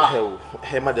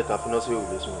 ẹ má dẹ̀ ká fún náà sí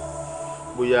òwúrọ̀ sùn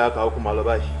bóyá ká ó kó máa lọ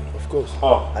báyìí. of course.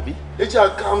 àbí. ẹ jẹ́ à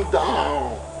calm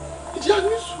down ẹ jẹ́ à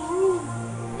ní sùúrù.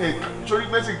 sórí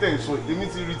mẹ́sìkì tẹ̀ ń sọ èmi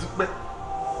ti rí tipẹ́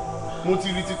mo ti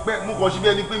rí tipẹ́ mo kàn ṣe bí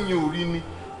ẹni pé mi ò rí ni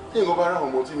tí nǹkan bá rà àwọn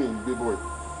ọmọ tí mi ń gbé bọ̀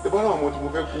ẹ bá rà àwọn ọmọ tí mo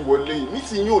fẹ́ kú wọlé yìí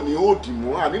mítì yín ò ní ó dì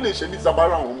mọ́ àní lè ṣe bí tí a bá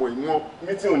rà àwọn ọmọ yìí mọ́.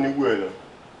 mítì ò ní wú ẹ lọ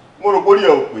mo rò bórí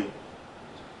ẹ ò pé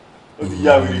ó ti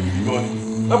yá wèrè gidi gan ni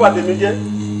lọ́pàá tèmi jẹ́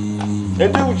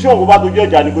ẹni tí tí òun bá dojú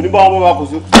ẹ̀jà ni kò ní bá wọn bá kò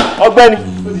sí ọgbẹ́ni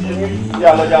ó ti yẹ mí yá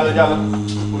lọ yá lọ yá lọ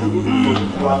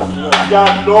yá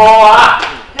lọ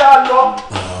yá lọ.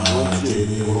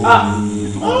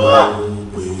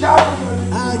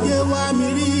 Ajé wá mi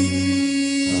rí,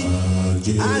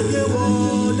 ajé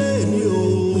wọlé mi o,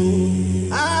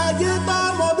 ajé bá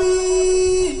mọ bí,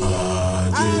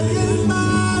 ajé bá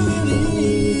mi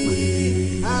rí,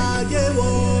 ajé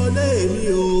wọlé mi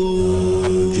o,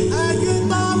 ajé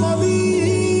bá mọ bí,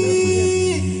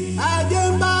 ajé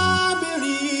bá mi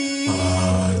rí,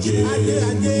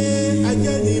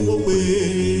 ajé ni mo pè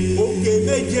é, òkè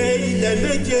méje ilẹ̀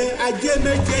méje ajé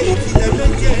méje ìkìlẹ̀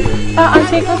méje.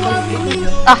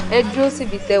 Ẹ dúró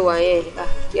síbi tẹ wà yẹn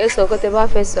ẹ sọ nǹkan tẹ bá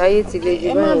fẹ́ sọ ayé ti le jù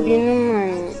báyìí. Ẹ má bínú mọ́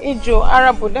ìjọ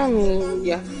ara bọ̀dá mi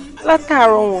ìyá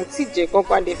látàárọ̀ wọn tí jẹ́ kan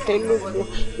padà fẹ́ lóko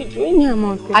ìjọ any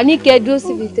amount. Àní kẹ́ ẹ dúró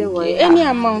síbi tẹ wà yẹn. Any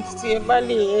amount tí ẹ bá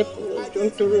lè help ìjọ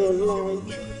nítorí Ọlọ́run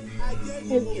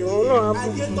ìjọ Ọlọ́run á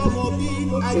bùkún.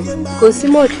 Kò sí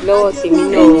mọ̀tì lọ́wọ́ tèmi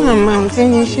náà. Any amount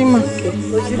ẹni ṣé mà kẹ́.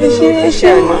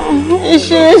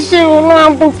 Ṣé Ọlọ́run á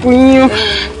bùkún yín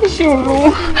o ṣé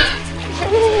Ọlọ́run.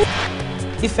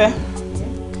 Ìfẹ́,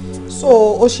 so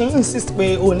o ṣe ń insist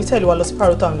pé o ní tẹ̀lé wa lọ sí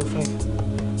parota and lofin.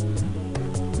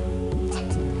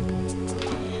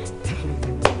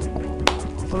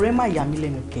 Ọ̀rẹ́ má yà mí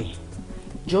lẹ́nu kẹ́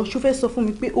jọ ṣó fẹ́ sọ fún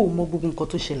mi pé o mọ gbogbo nǹkan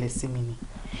tó ṣẹlẹ̀ sí mi ni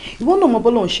ìwọ náà mọ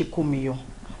bọ́lọ̀ ń ṣe kó mi yọ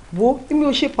wo èmi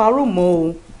ò ṣe parọ́ mọ́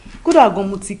o kódà gan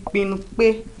mo ti pinnu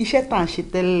pé iṣẹ́ tá à ń ṣe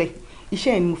tẹ́lẹ̀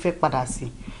iṣẹ́ yẹn ni mo fẹ́ padà sí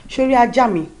sórí ajá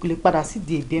mi kò lè padà sí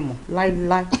di èdè mọ́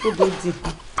láíláí tó bó dì.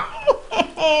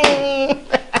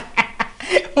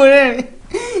 Mo rẹ́rìn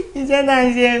iṣẹ́ tá à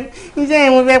ń ṣe iṣẹ́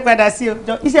yẹn mo fẹ́ padà sí o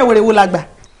iṣẹ́ wèrè wo la gbà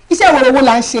iṣẹ́ wèrè wo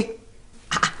la ń ṣe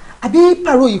àbí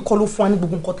pàrọ̀ yìí kọ́ ló fún wa ní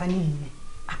gbogbo nǹkan ta ní yìí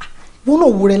wọn náà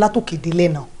wo rẹ látòkè délẹ̀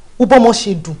náà wo bọ́mọ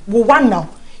ṣe dùn wo wà náà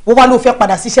wo wá ló fẹ́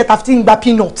padà sí iṣẹ́ ta fi ń gba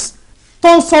peanut tó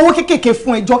ń sanwó kéékèèké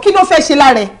fún ẹjọ́ kí ló fẹ́ ṣe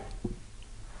lára ẹ̀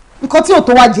nǹkan tí ò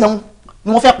tó wá jẹun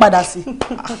ni wọ́n fẹ́ padà sí.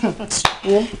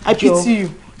 I pity you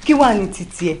kí wàá ní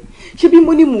títí ẹ ṣé bí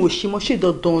mo ní mo ò ṣe mo ṣe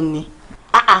dandan ni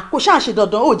kò ṣáà ṣe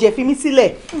dandan ó jẹ́ fi mí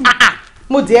sílẹ̀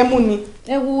mo dẹ̀ mú ni.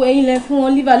 ẹ wo ẹ̀yin lẹ fún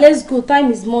wọn liver let's go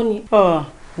time is money.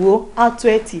 Wo ato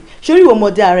ẹtì sórí ìwọ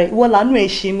ọmọdé ààrẹ ìwọ làánú ẹ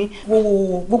ṣe mí wo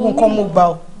gbogbo nǹkan mo gbà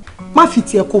ọ má fi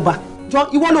tiẹ̀ kó bá jọ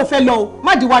ìwọ ló fẹ́ lọ o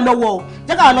má di wa lọ́wọ́ o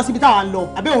jẹ́ káwa lọ síbi táwa ń lọ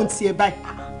àbẹ́ òun tiẹ̀ báyìí.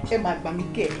 Ẹ máa gbà mí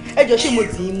kẹ́ ẹ jọ ṣé mo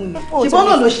dì í mú ni ṣùgbọ́n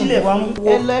náà ló ṣílẹ̀ fún mi.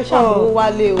 ẹ lọ ẹ ṣàmúwò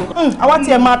wálé o. Àwa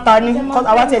tiẹ̀ máa ta ni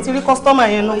àwa tiẹ̀ ti rí kọ́sítọ́mà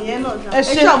yẹn náà. Ẹ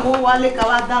ṣàmúwò wálé ká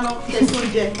wá dáná tẹ̀sí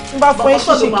oúnjẹ. n bá fún ẹ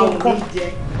ṣíṣe kankan.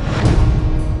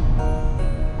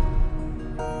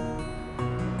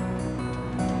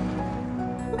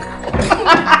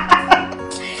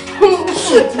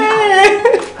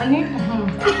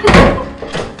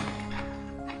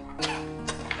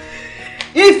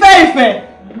 Ìfẹ́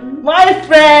my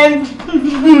friend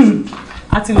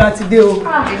àti lọ àti dé o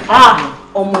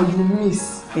ọmọ you miss.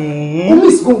 O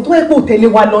miss gan tó ẹ pé ò tẹ̀lé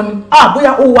wa lọ ni.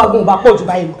 Bóyá ó wá gan bá pọ̀ jù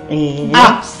báyìí lọ.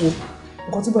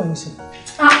 Nǹkan tí bọ̀ yẹn ṣe.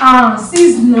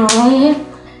 Sis náà.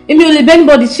 Èmi ò lè bẹ́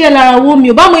anybody ṣiṣẹ́ lára owó mi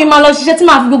ò bá mo yín máa lọ ṣiṣẹ́ tí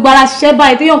màá fi gbogbo ara ṣiṣẹ́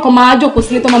báyìí téèyàn kan máa jókòó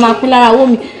sílé tó máa pín lára owó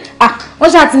mi. Wọ́n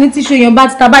ṣáà ti ní tíṣu èèyàn bá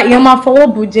ti ta báyìí èèyàn máa fọwọ́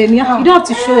bò jẹ ni. You don't have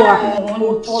to show her.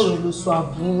 Òótọ́ ló sọ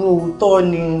àbúrò òótọ́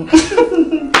ni.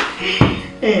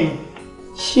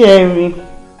 Ṣé ẹ rí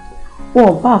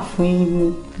wọ́n bá fún yín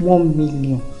ní 1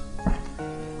 million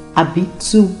àbí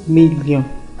 2 million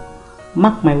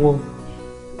mark my word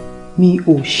mi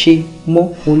ò ṣe mọ́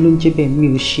òun ló ń jẹ́ bẹ́ẹ̀ mi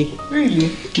ò ṣe. Really?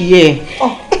 Yeah.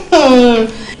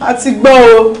 Àti gbọ́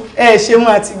o ṣe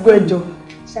mọ́ àti gbọ́ ẹjọ́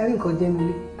ṣáàrí nǹkan jẹ́ mi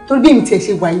lé torí bí èmi tiẹ̀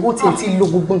ṣe wà yìí wọ́n tiẹ̀ ti lo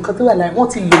gbogbo nǹkan tó wà lára wọ́n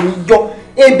ti lò mí yọ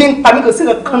ebi ń pa mí kò sí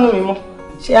nǹkan kan nù mí mọ́.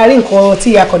 Ṣé a rí nǹkan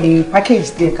tí a kò lè package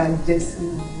díẹ̀ ká jẹ́ sí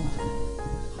i.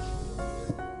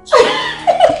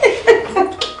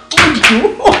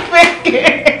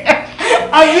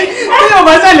 Àbí tí yóò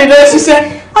bá ṣàlè lọ ṣiṣẹ́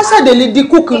á ṣàdé lè di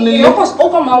kúkú nílé. Ó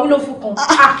kàn máa wúlò fún kan.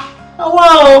 Wá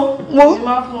o mo. Ẹ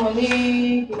máa fún wọn ní.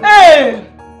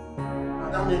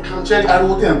 Madam, you can check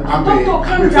ariwo tẹ̀ ń pa bẹ́ẹ̀. Doctor,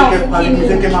 calm down fún kí ni. Mi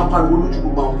fẹ́ kẹ́ máa pariwo lójú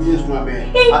gbogbo àwọn bíyẹn sùn abẹ́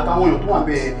àtàwọn èèyàn tó wà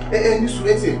bẹ́ẹ̀ ní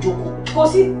sùúrẹ́tì ẹ̀ jókòó.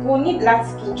 Kò ní láti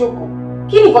kí n jókòó.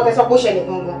 Kí ni nǹkan tẹ́ sọ pé ó ṣẹlẹ̀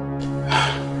gangan?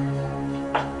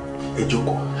 Ẹ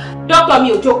jókòó. Dókítà mi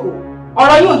ò jókòó.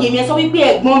 Ọ̀rọ̀ yóò yé mi ẹ sọ wípé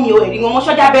ẹ̀gbọ́n mi ò rí wọn mọ́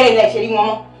sọ́jà bẹ́rẹ̀ ilẹ̀ ìṣẹ́rí wọn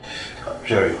mọ́.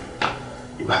 Jerry,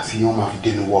 ìgbà tí wọ́n máa fi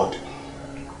dé ní ward,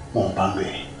 wọ́n bá ń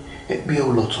bẹ̀ bí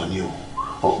ó lọ tọ̀ ni o,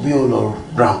 bí ó lọ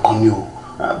ra nǹkan ni o,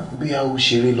 bí ó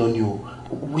ṣeré lọ ni o,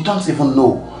 we don't even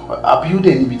know. Àbí ó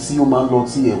dẹ̀ níbi tí ó máa ń lọ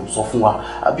tí ẹ̀ sọ fún wa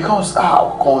because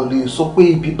kàn lè sọ pé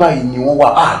ibi báyìí ni wọ́n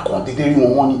wà kàn dédé rí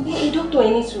wọn wọ́n ni. Dókítà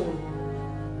ẹni sùúrù,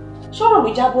 ṣọ́rọ̀ ló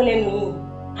jábọ́ lẹ́nu yìí,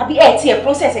 àbí ẹ̀ tiẹ̀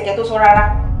process ẹ̀kẹ́ tó sọ rárá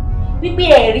wípé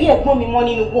ẹ̀ rí ẹ̀gbọ́n mi mọ́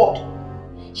nínú ward.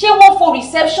 Ṣé wọ́n fo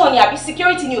reception ni àbí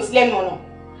security ni ò sí lẹ́nu ọ̀nà?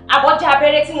 Àbọ̀já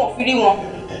abẹ́rẹ́ tí wọ́n fi rí wọn.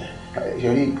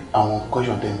 Ṣẹ́rí àwọn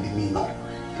question tẹ́ ń bí mi náà,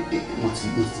 mo ti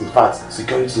in fact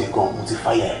security yẹn gan mo ti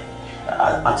fire ẹ̀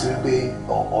àti wípé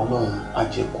Ọlọ́run á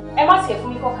jẹ́ kó. Ẹ má tiẹ̀ fún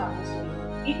mi kọ́ka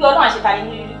wípé Ọlọ́run àṣetà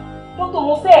ní rírí. Dókítà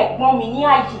mo fẹ́ ẹ̀gbọ́n mi ní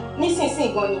ààyè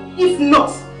nísinsìnyí gan ni. If not,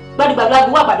 gbàdúgbàdú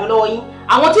agbowó àgbàdo lọ́wọ́ yín.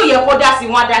 Àwọn tí ò yẹ kó dá sí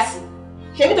wọn á dá sí.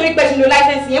 Ṣé nítorí pé ṣe lo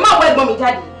láìsẹ̀nsì yẹn máa wọ ẹ̀gbọ́n mi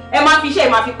jáde? Ẹ máa fi iṣẹ́ ẹ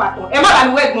máa fi pàtó. Ẹ má bá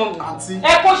mi wọ ẹ̀gbọ́n mi.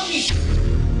 Ẹ kó ṣì.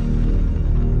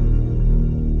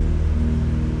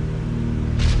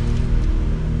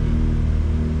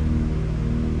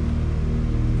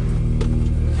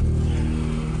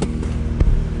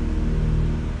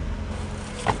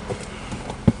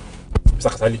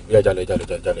 Sakasali, ya jale.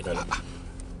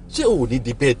 Ṣé o ní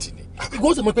di bẹ́ẹ̀tì ni?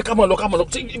 Ìwọ sì mọ̀ pé ká máa lọ.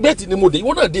 Bẹ́ẹ̀tì ni mo dé,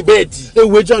 ìwọ náà di bẹ́ẹ̀tì.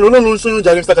 Ewu ẹja Ọlọ́run ló ń sọyàn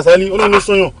jàre Sakasali, Ọlọ́run ló ń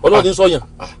sọyàn. Ọlọ́run ń sọyàn.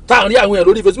 Táàrin àwọn èèyàn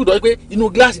lórí Facebook dọ̀ pé inú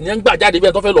gíláàsì ni ẹ ń gbà jáde bí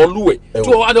ẹ tó fẹ́ lọ lúwẹ̀. Tí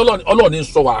wọ́n wá ní Ọlọ́run ń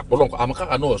sọ wa ọ̀pọ̀lọpọ̀ àmọ́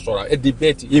káka náà sọ̀ra ẹ di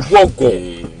bẹ́ẹ̀tì. Èbú ọgọ̀.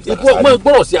 Èbú ọgbọ́n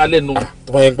gbọ́rọ̀ sí alẹ́ nu.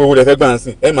 Tó bá yẹn pé owó rẹ̀ fẹ́ gbà ń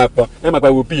sìn, ẹ máa pa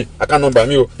wo P account number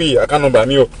mi o.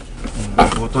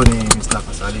 Òótọ́ ni Mr.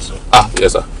 Kasali sọ.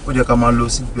 Yes sir. Ó jẹ́ ká máa lo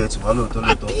seatbelt wá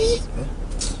lóòótọ́.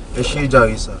 Ẹ ṣe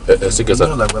jàre sà. Ẹ sì kẹsà.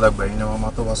 Ìgbọ́n làgbàlagbà yìí ni wọ́n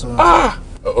máa tọ́ wa sọ́nà.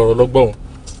 Ọ̀rọ̀ lọ́gbọ́n.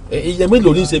 Ìyẹn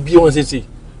mélòó ní í ṣe bí wọ́n ṣe ṣe?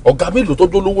 Ọ̀gá mélòó tó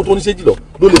jólówó tó ní ṣe jùlọ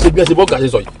ló lè ṣe bí wọ́n ṣe bọ́ọ̀gà ṣe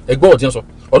sọ yìí. Ẹgbọ́n ọ̀tí ń sọ.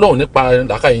 Ọlọ́run nípa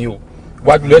làákà yín o.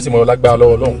 Wájú lẹ́sìn mọ́ lágbára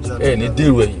lọ́wọ́ Ọlọ́run. Ẹ ní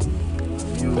dèrò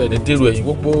ẹ̀yìn.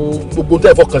 Gbogbo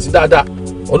tẹ́ ẹ fọkàn sí dáadáa.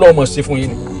 Ọlọ́run mọ̀ ṣe fún yín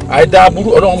ni. Àìdá burú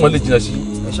Ọlọ́run mọ̀ lè jìnnà sí.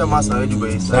 Ẹ ṣáà máa sáré jù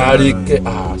bẹ́ẹ̀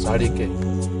Sáré kẹ́.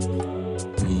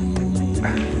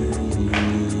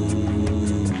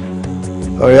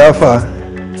 Ọ̀rẹ́ Alfa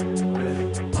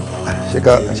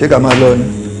ṣé ká máa lọ ni.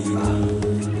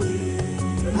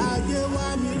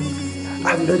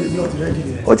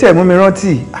 Ó tiẹ̀ mú mi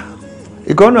rántí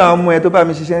ìkọ́nù àwọn ọmọ ẹ tó bá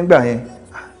mi ṣiṣẹ́ ń gbà yẹn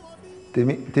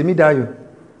tèmi Dayọ̀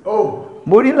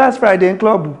mo rí last Friday ní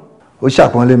club ó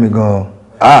ṣàpọ́nlé mi gan-an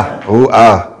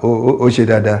ó ṣe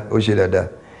dáadáa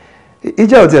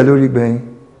ìjà ò tiẹ̀ lórí gbẹ̀yìn.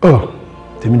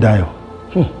 tèmi Dayọ̀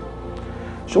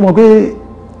ṣó mọ̀ pé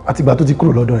àtìgbà tó ti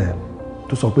kúrò lọ́dọ̀ ẹ̀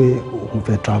tó sọ pé òun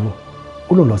fẹ́ travel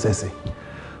ó lò lọ sẹ́sẹ̀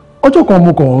ọjọ́ kan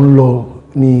mo kàn ń lọ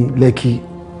ní Lẹ́kì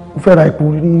mo fẹ́ ra epo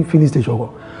ní filling station kan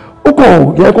ó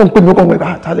kàn yẹ kó ń pè mí ó kàn ń pè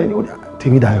tálẹ́ ní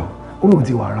tèmi Dayọ̀ ó lóun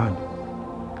ti wà round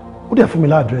ó dẹ̀ fún mi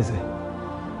láàdírẹ́sì ẹ̀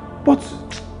but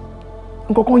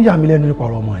nǹkan kan yà mí lẹ́nu nípa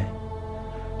ọ̀rọ̀ ọmọ ẹ̀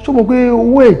ṣó mọ̀ pé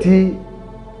owó ẹ̀ tí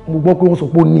mo gbọ́ pé wọ́n sọ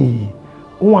pé ó ní iyì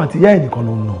òun àti ìyá ẹ̀ nìkan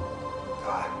ló ń ná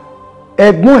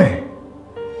ẹ̀gbọ́n ẹ̀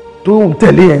tó ń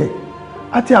tẹ̀lé ẹ̀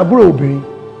àti àbúrò obìnrin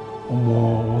ọmọ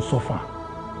wọn sọ́fà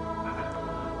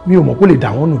mi ò mọ̀ pé ó lè dà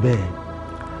wọ́n nù bẹ́ẹ̀.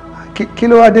 kí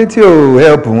ló wá dé tí ò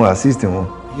help wọn assist wọn.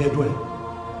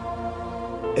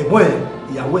 ẹ̀gbọ́n ẹ̀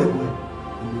ìyàwó ẹ̀gbọ́n ẹ̀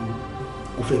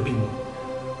ò fẹ́ bímọ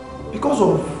because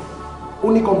of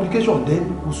ó ní complication then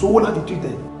kò sówó láti treat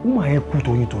ẹ̀. woman yẹn kú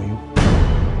toyúntoyún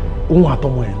òun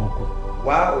àtọmọ ẹ̀ ló kú.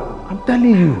 wow I'm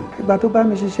telling you. ìgbà tó bá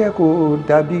mi ṣiṣẹ́ kò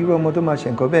dàbí irú ọmọ tó máa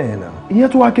ṣe nǹkan bẹ́ẹ̀ yẹn náà. ìyẹn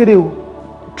tó wá kéré o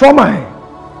trauma ẹ̀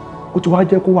ó ti wá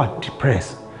jẹ́ kó wà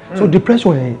depressed so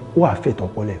depression yẹn ó wà fẹ́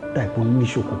tọpọlẹ̀ dá ìpò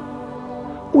níṣòkò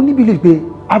ó níbi lè pe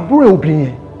àbúrò ẹ̀ obìnrin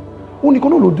yẹn ó nìkan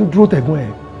náà ló dúró tẹ̀gbọ́n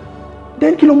ẹ̀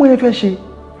then kí lọ́mọ yẹn fẹ́ ṣe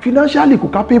financially kò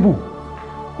capable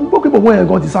ó gbọ́ pé bọ̀bọ̀ yẹn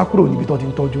gan ti sá kúrò níbi tó ti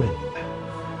ń tọ́jú ẹ̀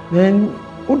then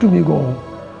ó dùn mí gan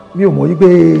mi ò mọ̀ yí pé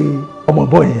ọmọ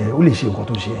bọ́ yẹn ó lè ṣe nǹkan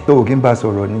tó ṣe ẹ̀. tó o kí n bá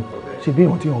sọ̀rọ̀ ni. ṣe bí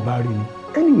èèyàn tí èèyàn bá rí ni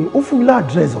anyway ó fún mi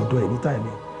láàdírẹ́sì ọ̀dọ̀ ẹ̀ ní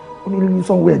táìmì ó ní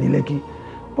somewhere ní Lẹ́kì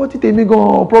but tèmi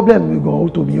gan problem mi gan ó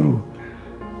tó mi rò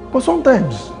but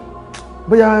sometimes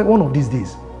bóyá one of these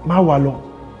days máa wà lọ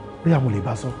bóyá mo lè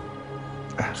bá sọ.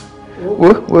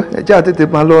 wo ẹ jẹ́ àtètè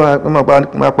máa lọ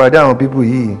máa pàdé àwọn pípù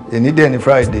yìí èní dẹ̀ ní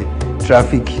Friday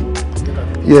traffic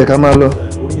yẹ ká máa lọ.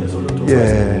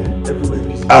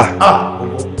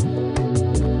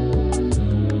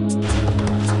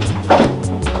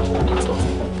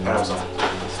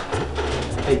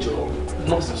 ẹ jọ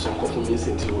nọ́ọ̀sì sọ nǹkan fún mi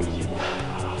ṣe tí ó yé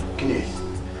kí ni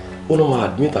ó náà máa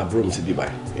admit àbúrò mi sí bíbá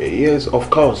yìí. Yes, of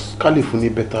course ká lè fún ní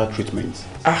better treatment.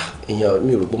 ìyẹn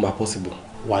mi ò rò pé ó máa possible.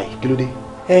 Why kí ló dé.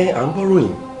 À ń gbọ́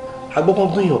ròyìn agbọ́pọ́n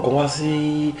gbìyànjú kan wá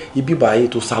sí ibi báyìí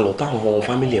tó sá lọ táwọn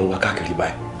fámìlì ẹ̀ ń wá káàkiri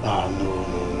báyìí. No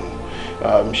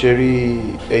ṣe rí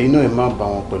ẹ̀yin náà ẹ má bá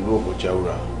wọn pẹ̀lú ọ̀pọ̀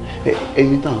jáwúra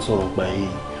ẹni tá à ń sọ̀rọ̀ pa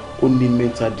yín ó ní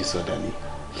mental disorder ni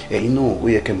ẹ̀yin náà ó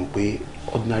yẹ kẹ́ mọ̀ pé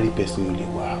ordinary person lè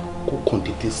wá kó kàn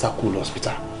dédé sákò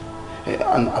hospital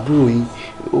àbúrò yín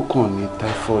ó kàn ní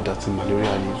typhoid àti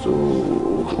malaria ni so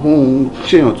òun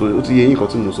ṣèyàn tó ó ti yẹ yín kan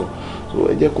tí mo sọ so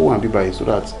ẹ jẹ́ kó wà níbí báyìí so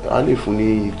that a lè fún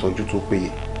ní ìtọ́jú tó péye.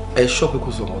 ẹ ṣọ́ pé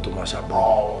kò sọ ọmọ tó máa ṣàbọ̀.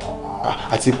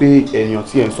 àti pé èèyàn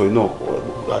tí ẹ ń sọ yìí náà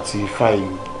àti file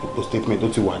statement tó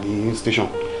ti wà ní station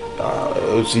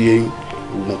ó ti yẹ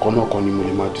nǹkan náà kan ni mo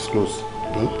lè máa disclose.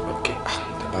 ok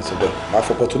bá a ti bẹ́ẹ̀ máa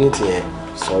fọ opportunity yẹn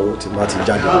sanwó tí má ti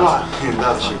jáde.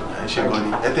 ẹ ṣe gan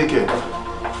ni ẹ take care.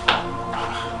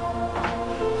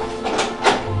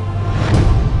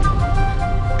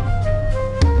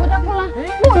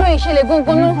 bóòlù ìṣẹ̀lẹ̀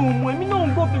gbọ̀ngàn náà. èmi náà ń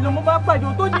gbóbi lọ mo bá pàdé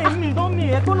o tó ní èmi tó ní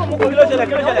ẹ tó lọ mo kò ní lọ ṣẹlẹ̀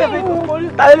kí ló ṣẹlẹ̀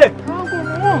tálẹ́lẹ̀.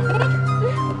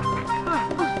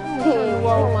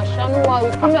 ìwà màṣánú wa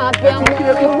ìkúnlẹ̀ abẹ́ àmọ́ kí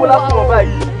lè fi kó lápò ọba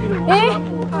yìí.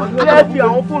 kí lè fi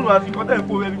àwọn fóònù àti kọ́tà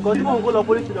ìkó rẹ̀ bíkọ́ tí mò ń kó lọ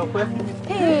polisi lọ pẹ́ síbi.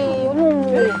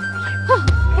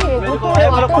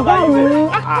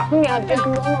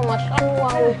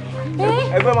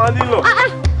 ẹgbẹ́ máa ń nílò.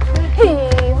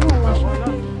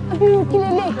 abirú kí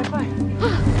lélẹ̀.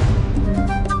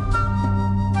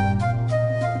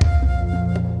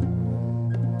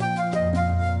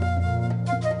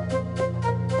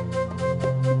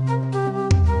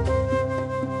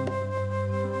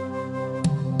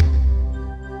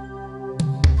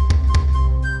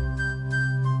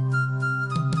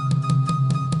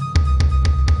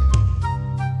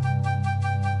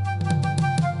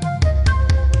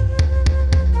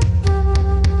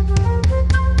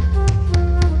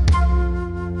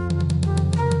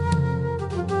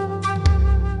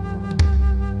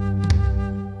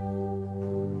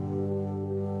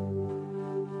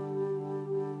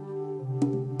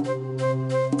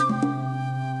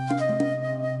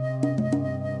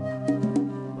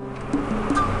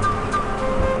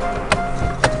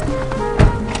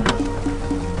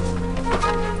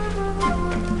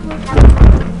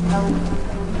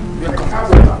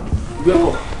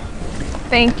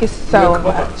 Thank you so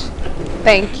much.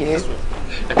 Thank you.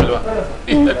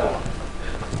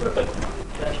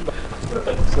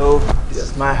 So this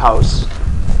is my house.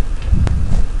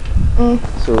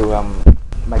 So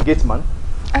my gate man.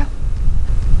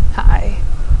 Hi.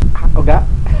 Oga,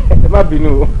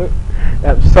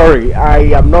 I'm sorry, I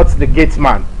am not the gate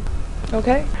man.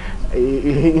 Okay.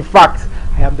 In fact,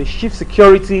 I am the chief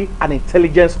security and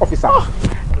intelligence officer.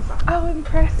 Oh,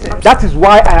 impressive. That is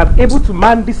why I am able to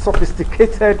man this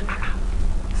sophisticated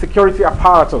security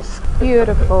apparatus.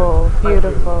 Beautiful,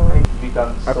 beautiful.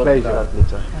 A pleasure.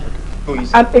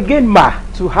 And again, ma,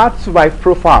 to add to my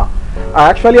profile, I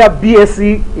actually have BSc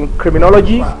in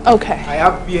criminology. Okay. I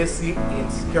have BSc in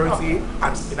security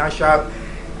and financial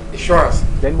insurance.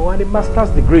 Then I have a master's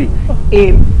degree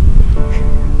in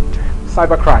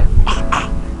cybercrime.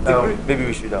 Maybe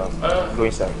we should go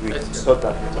inside. We sort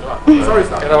that later. Sorry,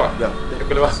 sir. Yeah.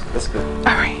 Let's go.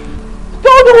 Alright.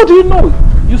 What do you know?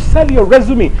 You sell your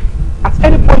resume at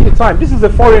any point in time. This is a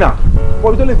foreigner.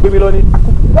 But we don't let Babylon in. I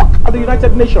could work at the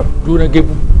United Nations.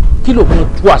 Kí ló kún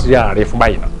tú àṣírí ara rẹ fún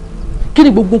báyìí náà? Kí ni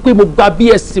gbogbo pé mo gba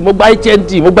BSc, mo gba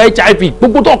HND, mo gba HIV,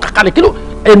 gbogbo tó kàkàlẹ̀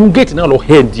ẹnu géètì náà lọ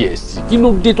hẹ́ǹdì ẹ̀ sí kí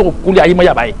ló dé tó kólé ayé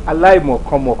mọ́yà báyìí.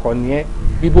 aláìmọ̀kànmọ̀kàn ni ẹ́.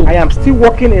 I am still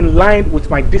working in line with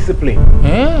my discipline.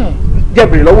 Jẹ́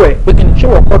bèrè lọ́wọ́ ẹ̀ pé kí ni ṣé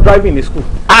wọ́n kọ́ driving ní school?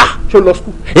 Ṣé o lọ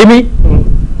school? Èmi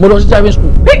mo lọ sí driving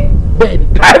school. Bẹ́ẹ̀ni.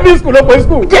 Driving school ló pe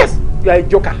school? Yes. You are a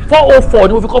joker. 404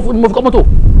 ni mo fi kọ́ mọ́tò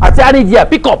àti àríyá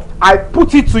pick up. I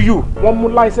put it to you. Wọ́n mú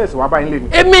license wá báyìí lé mi.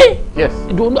 Èmi. Yes.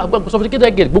 Ìdùnnú àgbàgbọ́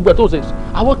sophisticated gate gbogbo ẹ̀ tó ṣe.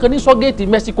 Àwọn kan ní sọ géètì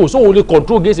Mexico sóhun lè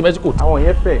control géètì Mexico. Àwọn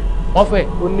yẹn fẹ́. Wọ́n fẹ́.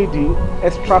 Ó need the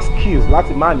extra skills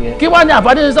láti máa nìyẹn. Kí wàá ní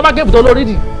àǹfààní sábà kéèpù tó lórí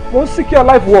dì. Mo ń secure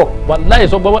life wọ̀. Wàláyé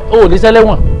sọ gbọ́ ó ní sẹ́lẹ̀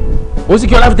wọ̀n. Ó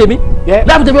secure life tèmi.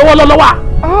 Life tèmi wọ́n lọ́wọ́.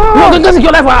 Wọ́n gẹ́gẹ́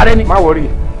secure life ara rẹ ni. Má worry.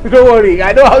 Don't worry,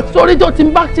 I know how. Sorry tó ti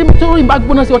ń bá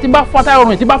gbóná sí ọ tí ń bá fata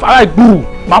ọrùn tí ń bá fara ìgbùrù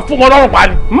máa fún ọ lọ́rùn pa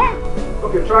ni.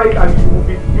 Okay, try it and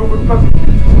you will trust it.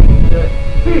 Yeah.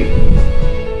 See.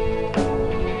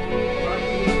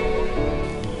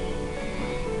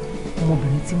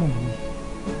 Ọmọbìnrin tí mò ń wí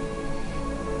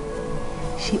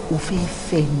ṣé o fẹ́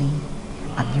fẹ́ ni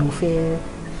àbí o fẹ́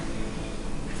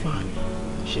fẹ́?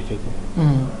 Ṣé fẹ́ gbọ́?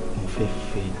 Mo fẹ́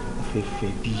fẹ́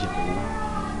bí ìyàwó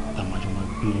àmàjọ máa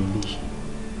gbé nílé yìí.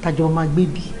 Tájọ máa gbé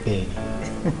bí? Bẹ́ẹ̀ni.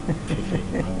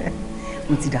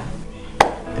 Ó ti dà.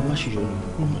 Ẹ má ṣe yọnu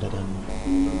ọmọ dáadáa ni.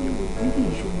 Níbi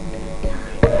ìṣòro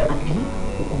àbí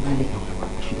ọmọ alẹ́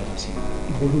ṣe dáadáa sí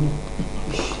ìwọ ló mọ̀.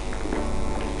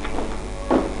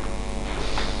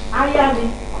 Aya mi.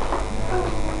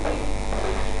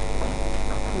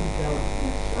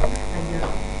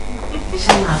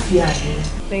 Ṣé máa fi àdé?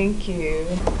 Thank you.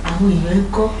 Àwọn èèyàn ń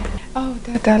kọ́. Oh,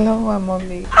 dáadáa lọ́wọ́ àmọ́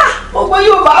mi. Mo gbọ́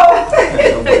Yorùbá o.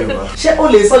 Ṣé o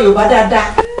lè sọ Yorùbá dáadáa?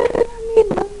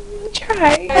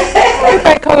 Try. If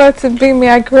I call her to be me,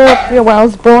 I grew up here where I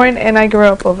was born and I grew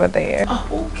up over there.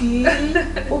 Okay.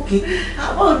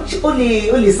 O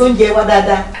lè sọ oúnjẹ wa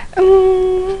dáadáa.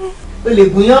 O lè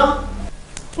gúnyán.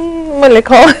 Mo lè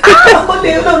kọ́.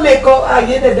 O lè kọ́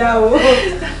ayé dáadáa o.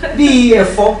 Bí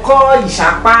ẹ̀fọ́ kọ́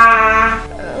ìṣàpá.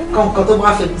 Kọ̀ǹkan tó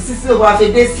máa fẹ̀gùn sí tó máa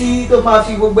fẹ́ dé sí tó máa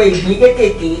fi gbogbo ìgbín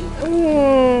kékèké.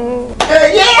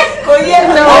 Kò yé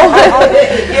lọ.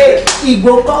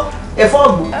 Ìgbó kọ́ ẹ̀fọ́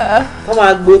ọ̀gbìn. Tó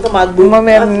máa gbó.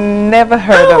 Mommy, I've never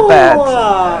heard of that.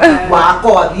 Wà á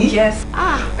kọ́ àbí? Yes.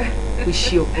 O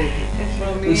ṣe ọkọ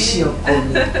mi. O ṣe ọkọ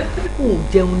mi. O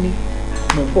jẹun ni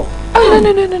mo bọ̀. Oh,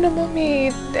 no,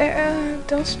 Mommy.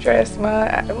 Don't stress, ma.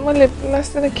 Mo lè lọ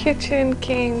sí the kitchen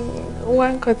kí n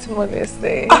wá nǹkan tí mo lè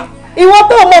ṣe. Ìwọ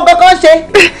tó mọ nǹkan kan ṣe.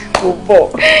 Mo bọ̀.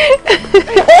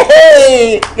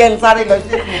 Kẹ́ni sáré lọ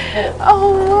ṣe mo bọ̀.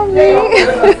 Oh, Mommy.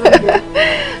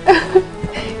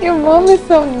 Your mom is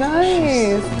so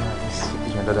nice.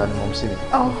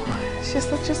 Oh, she's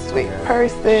such a sweet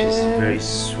person. She's very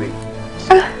sweet.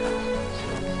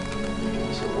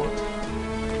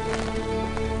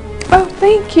 Oh,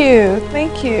 thank you.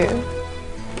 Thank you.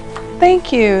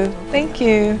 Thank you. Thank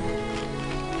you.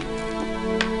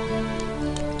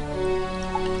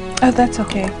 Oh, that's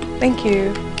okay. Thank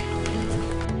you.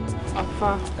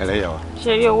 Afa. Hello, yawa.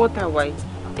 Ṣé rí owó tá wà yìí?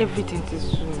 Everything ti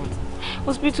sú mi.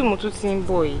 Hospital mo tún ti ń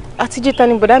bọ̀ yìí. Àtijọ́ ta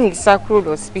ni bọ̀dá mi sá kúrò lọ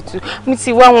hospital. Mi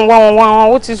ti wá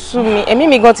wọn, ó ti sú mi. Ẹ̀mí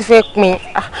mi gan ti fẹ́ pin.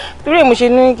 Torí ẹ̀ mo ṣe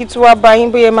ní kí tí wá bá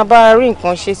yín bóyá máa bá rí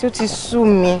nǹkan ṣe sí ó ti sú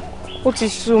mi. Ó ti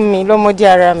sú mi lọ́mọdé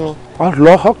ara mi.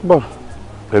 Allahu Akbar.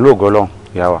 Pẹ̀lú ògo Ọlọ́run,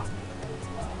 ìyá wa.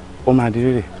 Ó máa di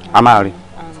rere. A máa rí.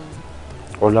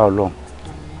 Ọlá Ọlọ́run.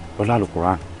 Ọlá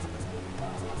Al-Qur'an.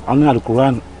 Àwọn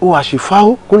Al-Qur'an ó wá ṣe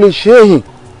fáwọ́ kó lè ṣe èyìn.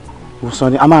 Ó sọ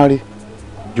ni a máa rí.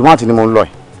 Jùmọ̀ àti ni mo ń lọ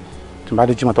yìí. Tí n bá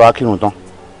dé jímọ̀ tó wá kírun tán,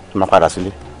 tí n bá padà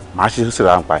sílé. Màá ṣe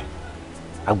síra ń pa ẹ̀.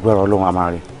 Agbára Ọlọ́run a máa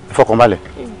rí. Ẹ fọkàn balẹ̀.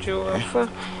 Ìjọ Afa,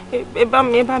 ẹ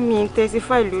bá mi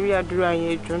testify lórí àdúrà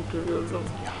yẹn jọ nítorí Ọlọ́run.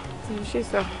 Ṣé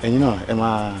sà? Ẹ̀yin náà ẹ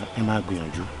máa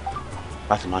gbìyànjú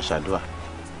láti máa ṣàdúrà.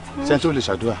 Ṣé tó lè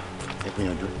ṣàdúrà ẹ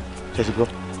gbìyànjú. Ṣé ti gbọ́?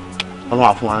 Ọlọ́run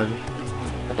á fún wa rí.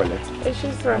 Ẹ pẹ̀lẹ́. Ẹ ṣé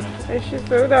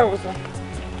sà, ó dàbọ̀ sà.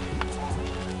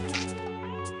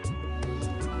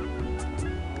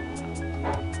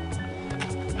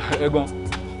 Ẹ̀gbọ́n,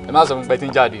 ẹ má sọ fún pé tí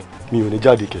ń jáde. Mi ò ní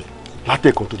jáde kẹ̀.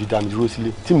 Látẹ̀kàn tó ti dá mi dúró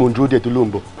sílé tí mò ń dúró dẹ̀ tó ló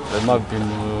ń bọ̀. Ẹ má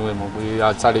bínú, ẹ mọ̀ pé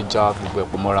a sáré já gbogbo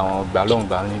ẹ̀pọ̀ mọ́ra wọn gbà lọ́hùn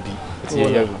gbà níbi.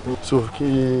 So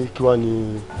kí wá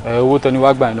ní. Owó tẹ́ni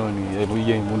wá gbà náà ni ẹ̀bùn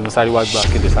iye ìmú ni mo sáré wá gbà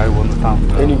kéde sáré wọnú táwọn.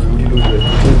 Ẹni ìwúrí ló rẹ̀.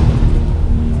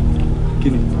 Kí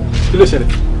ló ṣẹlẹ̀?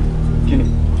 Kí ni?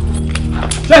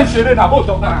 Ṣé ìṣeré náà bó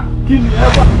tọ́? Kí ni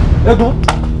ẹ̀gbọ́n?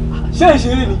 Ṣé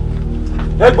ìṣeré ni?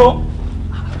 Ẹ̀gbọ́n?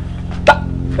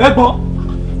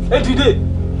 Ẹ dìde.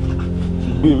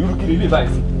 Gbé irú kiri ilé báyìí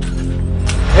sí.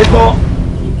 Ẹ̀gbọ́n.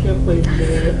 Kíkẹ́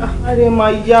pẹ̀lẹ́, ààrẹ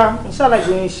máa yá,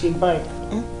 ṣàlàyé ń ṣe báyìí.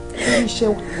 Lórí iṣẹ́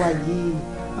wa yìí,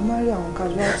 a máa rí àwọn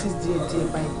casualties díẹ̀díẹ̀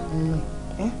báyìí nínú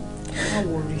ẹ̀. Má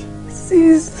worry.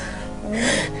 sis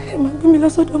ẹ máa gbé mi lọ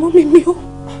sọ́dọ̀ mọ́mì mi o.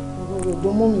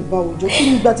 ọ̀dọ̀ mọ́mì bá òjò kí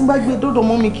ni ìgbà tí n bá gbé dọ́dọ̀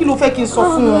mọ́mì kí ló fẹ́ kí n sọ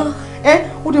fún wọn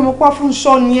ó dé mo pa fún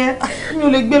ṣọ́ ni mi ò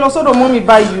lè gbé lọ sọ́dọ̀ mọ́mì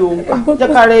báyìí o jẹ́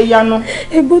ká rẹ̀ yanu.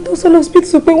 ẹ̀gbọ́n tó sọ lọ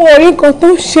hospital pé wọ́n rí nǹkan tó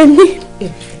ń ṣe mí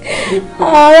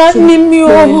ara ni mi o.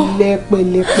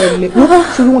 pẹ̀lẹ́pẹ̀lẹ́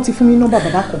ṣorí wọ́n ti fún mi nọ́mbà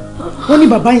bàbá kan wọ́n ní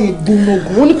bàbá yẹn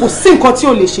gbóngbóng wọ́n ní kò sí nǹkan tí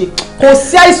ò lè ṣe kò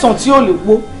sí àìsàn tí ò lè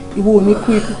wó ìwọ ò ní kú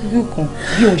ikú kan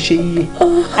bí òun ṣe yíyẹ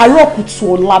àárọ̀ kùtù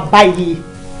ọ̀la báyìí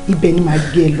ibẹ̀ ni màá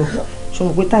gbé ẹ lọ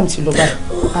ṣọmọ pé táìmù ti lọ báyìí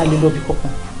a lè lọ bí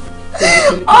kankan.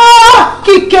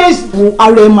 kíkẹ́ wo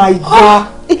ara ẹ máa yá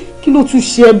kí ló tún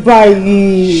ṣe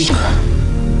báyìí.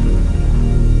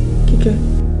 kíkẹ́.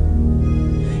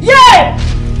 yéé.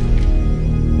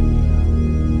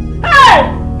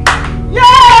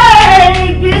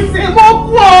 Gbèsè mo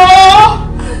kú ọ́.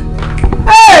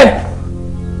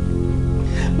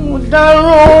 Mo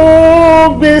dárò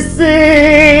gbèsè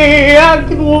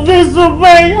akínú mo fẹ́ sọ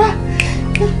báyà.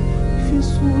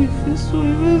 Ìfẹ́sọ̀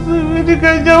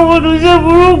ìfẹ́díkà jáwọ́ ló ṣe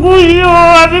burúkú yìí o.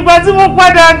 Àfìgbà tí mo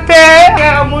padà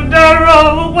tẹ̀. Mo dárò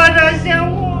mo padà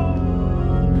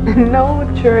ṣẹ́wọ̀n. No,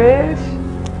 Trish.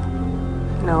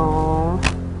 No.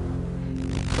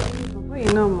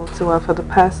 You know, Motua, for the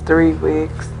past 3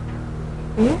 weeks.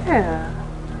 Yeah.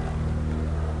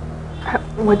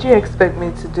 What do you expect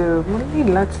me to do?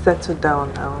 Let's settle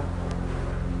down now.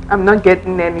 I'm not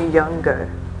getting any younger.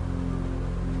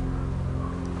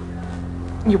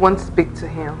 You want to speak to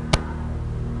him?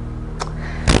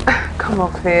 Come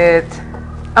off it.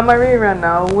 I'm Arira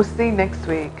now. We'll see next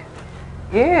week.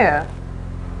 Yeah.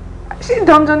 She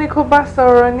done Koba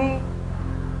Soroni.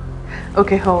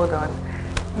 Okay, hold on.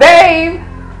 Babe!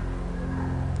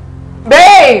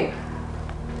 Babe!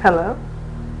 Hello?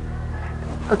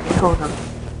 Okay, hold on.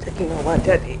 Taking over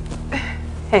daddy.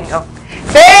 Hang on.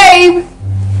 Babe!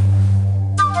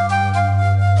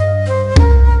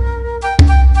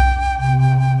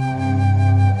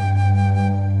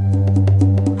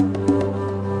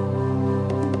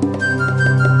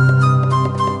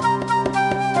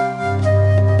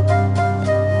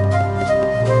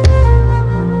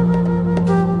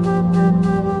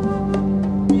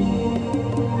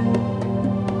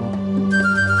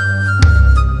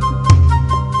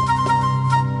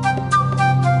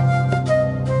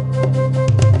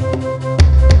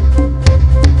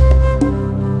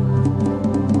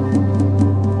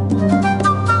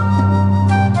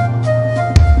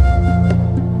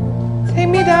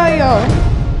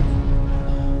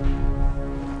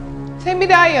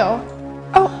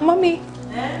 Oh, mommy.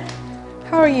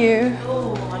 How are you?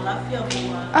 Oh,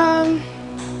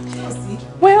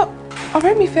 well,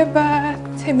 already Feba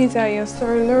Temidayo,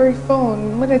 sorry, Lori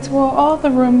phone. But it's all the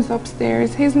rooms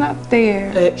upstairs. He's not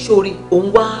there. Sorry,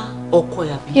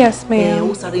 Yes,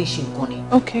 ma'am.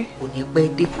 Okay.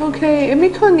 Okay, èmi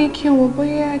kàn ní kí n wò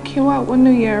bóyá kí n wá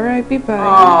wọnú yàrá bíbá.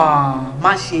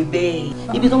 Má ṣe bẹ́ẹ̀.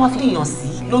 Ibi tí wọ́n fi yàn sí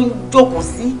ló ń jókòó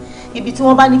sí. Ibi tí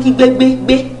wọ́n bá ní kí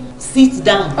gbé. Sit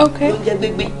down. Okay. Ló ń jẹ́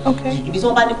gbégbé. Okay. Ibi tí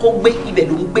wọ́n bá ní kó gbé ibẹ̀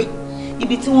ló ń gbé.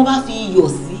 Ibi tí wọ́n bá fi iyọ̀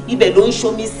sí ibẹ̀ ló ń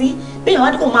ṣomi sí. Bẹ́ẹ̀ wọ́n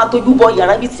á ní kó máa tójú bọ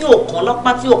yàrá ibi tí ò kàn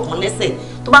lọ́pá tí ò kàn lẹ́sẹ̀.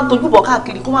 Tó bá tójú bọ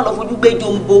káàkiri kó má lọ fojú gbé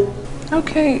jombo.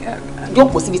 Okay.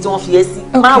 Jókòó síbi tí wọ́n fi ẹ́ sí.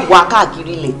 Má wá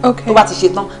káàkiri ilẹ̀. Tó bá ti ṣe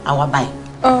tán àwa báyìí.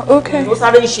 Okay. Ó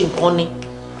sáré ń ṣe nǹkan ni.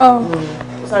 Ó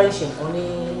sáré ń ṣe nǹkan ní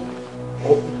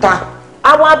òkúta.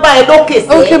 Àwa bá ẹ lókè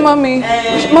sẹ́. Okay, mommy.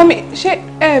 Mommy, ṣé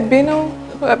ẹ bínú?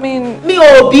 I mean, mi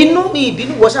ò bínú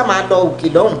wọ́n ṣá máa lọ òkè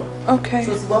lọ́hùn. Okay.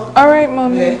 All right,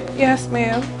 mommy. Yeah. Yes,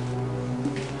 ma'am.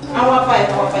 Àwa bá ẹ.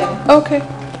 Okay.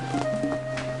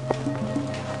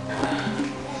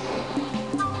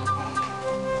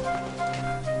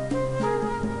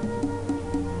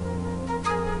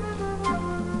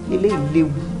 Eléyìí léwu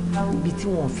ibi tí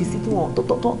wọ́n fi sí tí wọ́n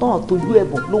tọ́n tójú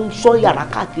ẹ̀bùn ló ń ṣọ́ yàrá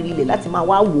káàkiri ilẹ̀ láti máa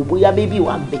wá wò bóyá bébí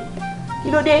wà ń bẹ̀. Kí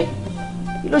ló dé?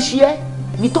 Kí ló ṣe ẹ́?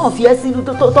 Ibi tọ́n fi ẹ́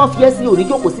sí òní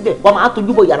jókòó síbẹ̀ wọ́n máa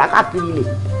tójú bọ̀ yàrá káàkiri ilẹ̀.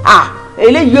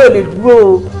 Eléyìí ò lè dúró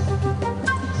o.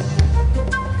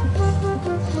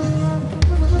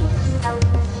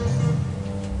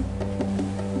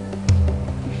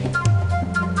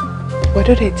 What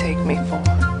do they take me for?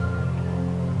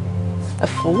 A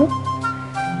fool?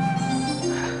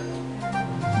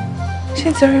 Ṣé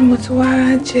nítorí mo ti wá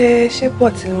jẹ́ ṣé pọ̀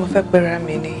tí mo fẹ́ pera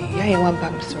mi ni ìyá yẹn wá bá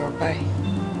mi sọ̀rọ̀ báyìí?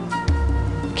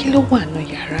 Kí ló wà nínú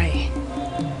yàrá yẹn?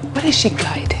 What is she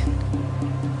guiding?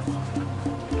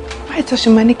 Báyìí tó ṣe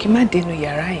máa ní kí n má dénú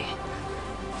yàrá yẹn.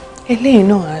 Eléyìí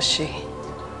náà á ṣe.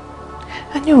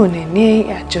 A ní òní ní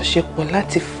àjọṣepọ̀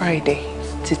láti Friday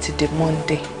títí di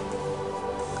Monday.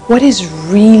 What is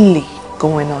really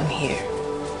going on here?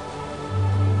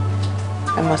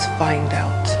 I must find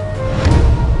out.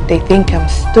 They think I'm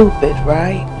stupid,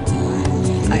 right?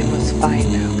 I must find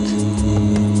out.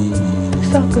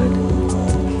 It's all good.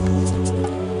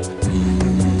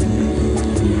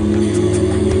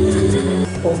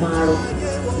 Ọmọ arọ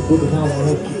ìgbọ́dọ̀ máa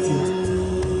wọ̀rọ̀ kìtì.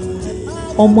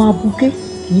 Ọmọ abuké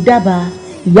kì í dábàá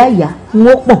ìyá ìyá ń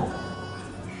ó pọ̀n.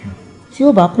 Tí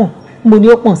ó bá pọ̀n, mo ní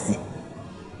ó pọ̀n sí.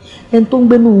 Ẹni tó ń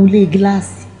gbé nínú ilé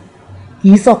gíláàsì kì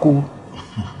í sọ̀kò.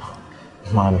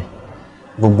 Màámi,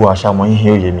 gbogbo àṣàmọ̀ yín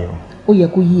yóò yé mi o. Ó yẹ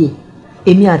kó yé ẹ.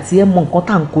 Èmi àti ẹ mọ nǹkan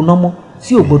tá à ń koná mọ́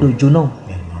tí ò gbọ́dọ̀ jóná.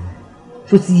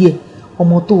 Ṣó ti yẹ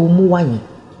ọmọ tó o mú wá yẹn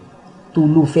tó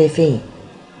ló fẹ́ fẹ́ yẹn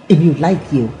èmi ò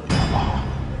láìkí ẹ o.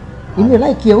 Èmi ò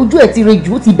láìkí ẹ ojú ẹ ti re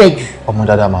jù ó ti bẹ jù. Ọmọ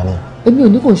dáadáa mà ni. Èmi ò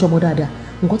ní kò ń ṣọmọ dáadáa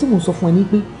nǹkan tí mò ń sọ fún ẹ ní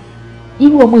pé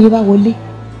irú ọmọ yẹn bá wọlé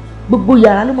gbogbo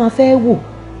yàrá ló máa fẹ́ wò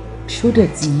ṣó dẹ̀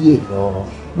ti yẹ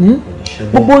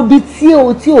gbogbo ibi tí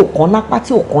ò kàn lápá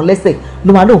tí ò kàn lẹ́sẹ̀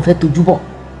ló máa lóun fẹ́ tojú bọ̀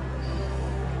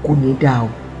kò ní dáa o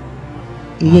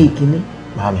ìyẹn ìkíní.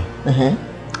 Mami,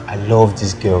 I love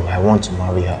this girl. I want to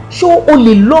marry her. Ṣó o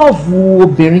lè lọ́ọ̀fù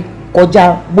obìnrin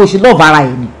kọjá bó ṣe lọ́ọ̀fù ara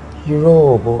ẹ̀ ni?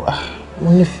 Irọ́ bó mo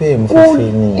nífẹ̀ẹ́ mo fẹ́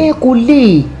fẹ́ ni. Ẹ kò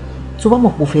lè tó bá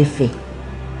mọ̀ pé o fẹ́ fẹ́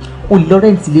o lè lọ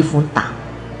rẹ́ǹtì ilé fún ta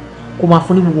kó máa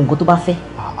fún ní gbogbo nǹkan tó bá fẹ́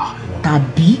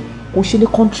tàbí kó ṣe ní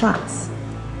contract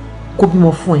kó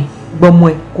bímọ fún ẹ gbọmọ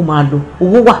ẹ kó máa lọ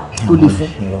owó wà tó lè fún.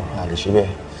 Àlè ṣe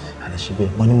bẹ́ẹ̀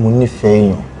mo ní mo nífẹ̀ẹ́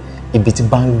èèyàn ibi tí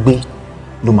bá ń gbé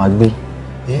ló máa gbé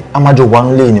a máa jọ wà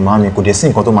nílé ni màámi kò dé sí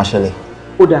nǹkan tó máa ṣẹlẹ̀.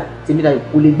 Ó dà tèmi dà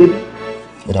kò lè gbé bí.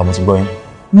 Ó dà mo ti gbọ́ yín.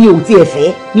 Mi ò tiẹ̀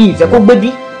fẹ́ mi ì fẹ́ kó gbé bí.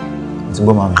 Mo ti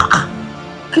gbọ́ màámi.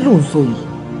 Kí ló ń sọ yìí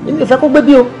èmi ò fẹ́ kó gbé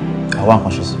bí o. Àwa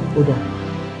nǹkan ṣe sí. Ó dà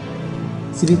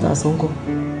síbítà sọ́ńkọ́.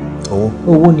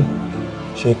 Owó ni.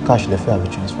 Ṣé cash lẹ fẹ́ àbí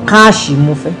transfer? Káàṣì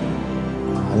mo fẹ́.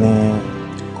 A ní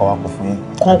kọ́ wa kó fún yín.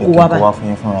 Kán kó wá báyìí. Kó wá fún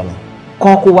yín fúnra mi.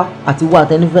 Kán kó wá àti wá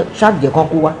àtẹnifẹ́ ṣáàjẹ́ kán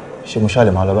kó wá. Ṣé mo ṣáà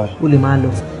lè máa lọ báyìí? O lè máa lọ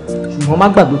ṣùgbọ́n má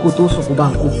gbàgbé kó tó sùn kó bá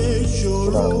ń kó.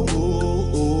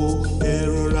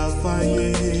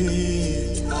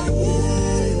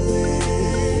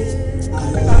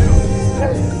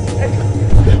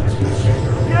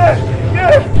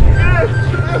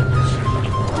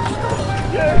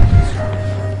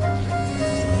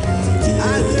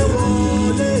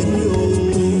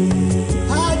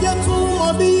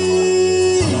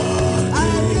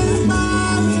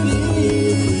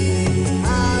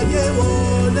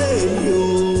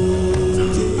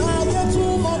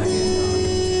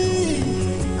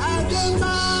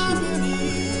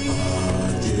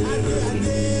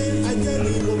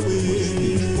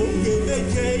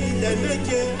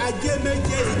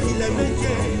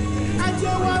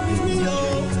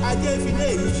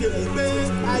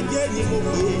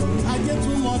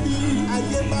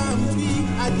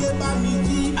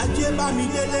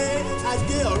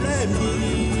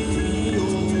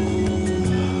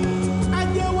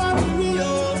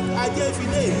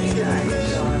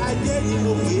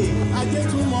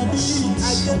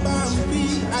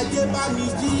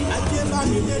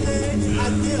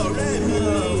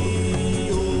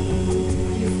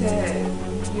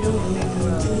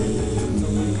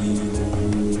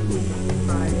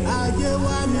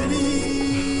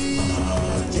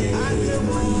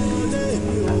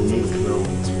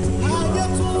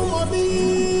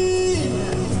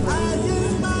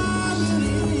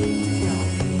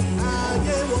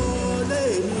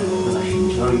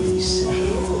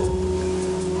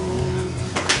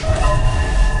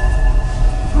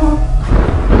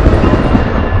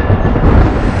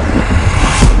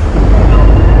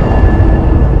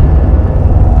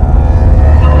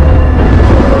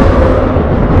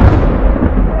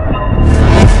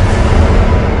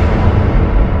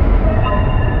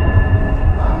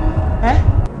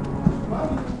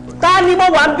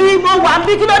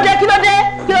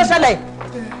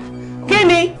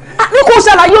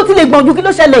 Gbọ̀njú kí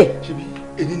ló ṣẹlẹ̀?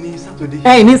 Èní ní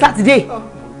Sátidé. Ní Sátidé.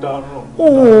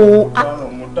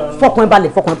 Fọkàn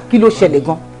balẹ̀ fọkàn kí ló ṣẹlẹ̀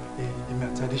gan? Èmi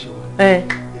àti Adé ṣe wà.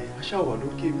 Aṣá wà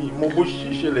lókè mi mọ bó ṣe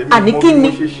ṣẹlẹ̀ mi mọ bó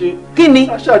ṣe ṣe. Kí ni?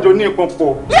 Aṣáájọ ní nǹkan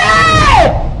pọ̀.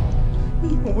 Mi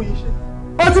mọ bó ṣe ṣe.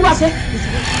 Ó ti bá ṣe.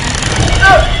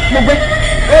 Mo gbé.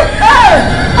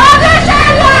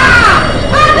 Adéṣẹ́wà!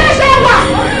 Adéṣẹ́wà!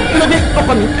 Kí ló dé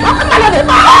ọkọ mi? Ọkọ mi lọ́dẹ̀.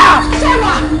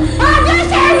 Adéṣẹ́wà!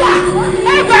 Adéṣẹ́wà!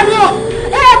 Ẹ gbà mí o!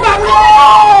 Ẹ gbà mí o!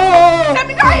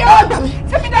 Tẹ̀mídáyọ̀! Ẹ gbà mí!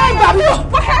 Tẹ̀mídáyọ̀! Ẹ gbà mí o!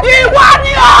 Ìwọ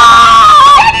ni o!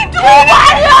 Ìwọ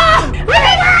ni o! Ìwọ ni o! Ìwọ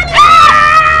ni o!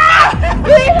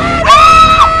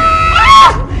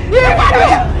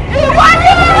 Ìwọ ni o! Ìwọ ni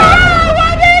o! Ìwọ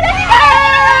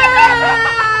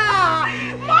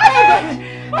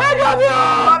ni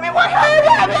o!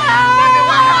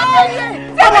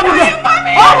 Ọmọ mi gbà!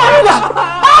 Ọmọ mi gbà!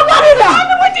 Ọmọ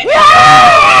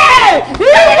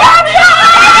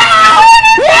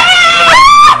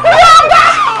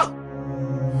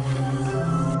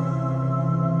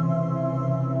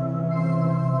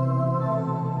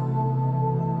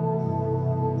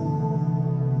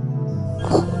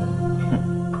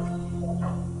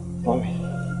Mọ́mí,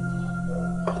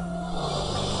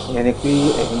 ìyẹn ni pé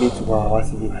ẹ̀yin lè ti wá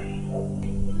síbí báyìí.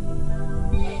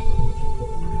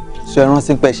 Sọ ẹ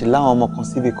rántí pé ṣe láwọn ọmọ kan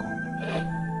síbì kan.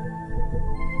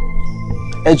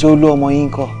 Ẹ jẹ́ olú ọmọ yín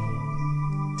kọ́,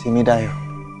 Tèmídáyọ̀.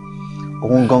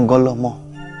 Òun gangan lọ́mọ.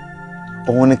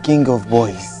 Òun ni king of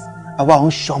boys. Àwa òun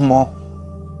ṣọmọ.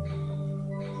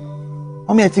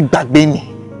 Mọ́mí ẹ ti gbàgbé ni.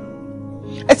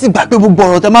 Ẹ ti gbàgbé gbogbo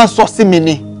ọ̀rọ̀ tẹ máa ń sọ sí mi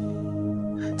ni.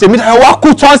 Tèmídáyọ̀ wá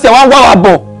kú tán sí ẹ wá ń wá wa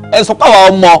bọ̀. Ẹ sọ pé àwa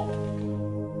ọmọ.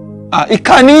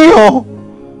 Ìkà níyàn.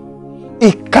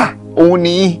 Ìkà òun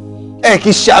nìyí. Ẹ kì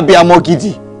í ṣe abiyamọ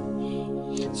gidi.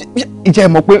 Ìjẹ́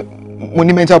ẹ mọ̀ pé mo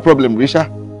ní mental problem rí ṣá.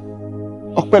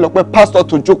 Ọpẹ́lọpẹ́ pásítọ̀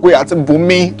tó jókòó àti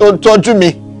Bùnmi tó ń tọ́jú mi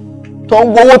tó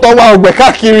ń gbowó tó wá ọgbẹ́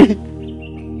káàkiri.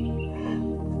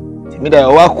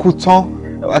 Tèmídáyọ̀ wá kú tán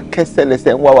ẹ wá kẹ́sẹ̀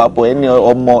lẹ́sẹ̀ ń wá wa bọ̀ ẹni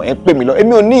ọmọ ẹ pè mí lọ.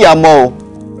 Èmi ò níyàá mọ́ o.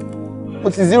 Mo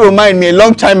ti zero mind me a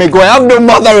long time ago. I have no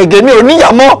mother again. Mi ò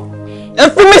níyàá mọ́. Ẹ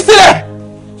fi mí sílẹ̀.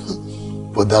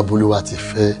 Bọ̀dá Bolúwa ti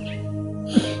fẹ́.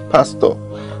 Pásítọ̀.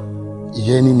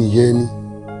 Ìyẹn ni ìyẹn ni.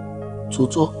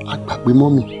 Tòótọ́ àgbàgbé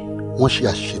mọ́mì wọ́n ṣe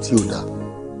àṣìṣe tí ò dáa.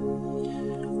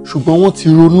 Ṣùgbọ́n wọ́n ti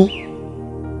ronú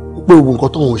pé gbogbo nǹkan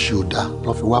tóun ṣe ò dáa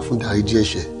lọ́ fi wá fún dáríjì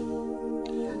ẹ̀ṣẹ̀.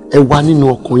 Ẹ wá nínú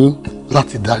ọkàn yín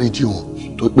láti dáríjì wọn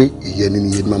tó pé ìyẹn ni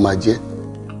ìyẹn máa jẹ́.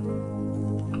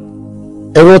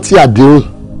 Ẹ rántí àdéhùn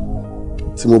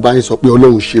tí mo bá yín sọ pé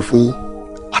Ọlọ́run ṣe fún yín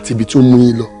àti ibi tó mú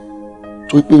yín lọ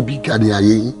tó pé ibi ìgà ni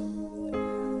ayé yín.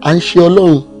 À ń ṣe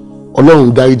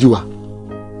Ọlọ́run dáríjì wa.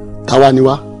 Táwa ni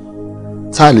wá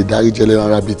tá a lè dáríjì ẹlẹ́ran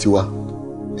ara bíi tiwa.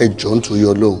 Ẹ jọ̀ọ́ nítorí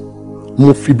Ọlọ́run.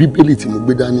 Mo fi Bíbélì tí mo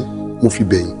gbé dání mo fi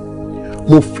bẹ̀ yín.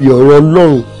 Mo fi ọ̀rọ̀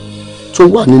Ọlọ́run tó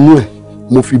wà nínú ẹ̀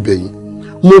mo fi bẹ̀ yín.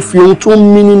 Mo fi ohun tó ń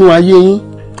mí nínú ayé yín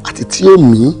àti tí ó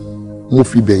mí mo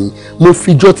fi bẹ̀ yín. Mo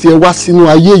fi ijọ́ tí ẹ wá sínú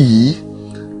ayé yìí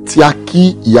tí a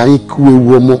kí ìyá yín kú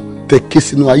ewu ọmọ tẹ ké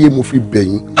sínú ayé mo fi bẹ̀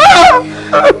yín.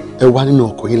 Ẹ wá nínú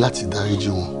ọkàn yín láti dáríjì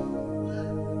wọn.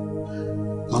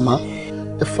 Màmá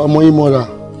ẹ fa ọmọ yín mọ́ra.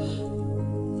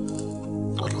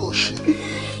 Ọlọ́run ṣe.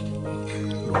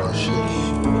 Ọlọ́run ṣe.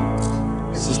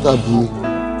 Sísítà Bùnmi.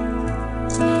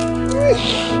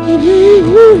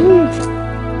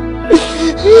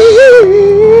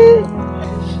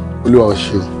 Olúwa ó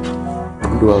ṣeun.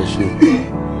 Olúwa ó ṣeun.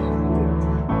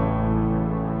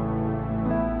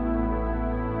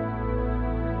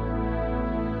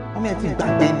 Mọ́mí ẹ ti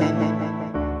gbàgbé ni.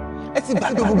 Ẹ ti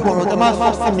gbàgbé gbogbo ọ̀rọ̀ tẹ máa ń sọ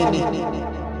sí mi ni.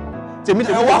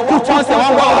 Tèmídáyọ̀ wá kú tán sí ẹ wá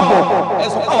ń wá wa bọ̀. Ẹ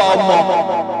sọ pé àwa ọmọ.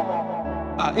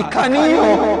 Ìkà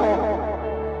níyàn.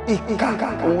 Ìkà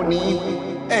òun nìyí.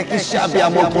 Ẹ kì í ṣe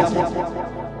abiyamọ gidi.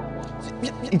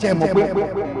 Ìjẹ́ ẹ mọ̀ pé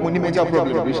mo ní mental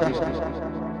problem rí ṣá.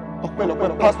 Ọpẹ́lọpẹ́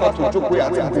pásítọ̀ tó jókòó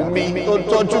àti Bùnmi tó ń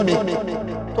tọ́jú mi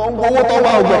tó ń gbowó tó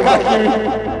wá ọgbẹ́ káàkiri.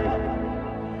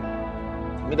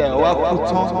 Tèmídáyọ̀ wá kú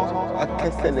tán wá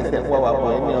kẹ́sẹ̀ lẹ́sẹ̀ ń wá wa bọ̀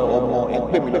ẹni ọmọ ẹ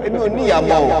pè mí lọ. Èmi ò níyàá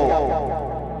mọ́ o.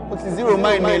 Mo ti zero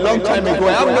mind me a long time ago.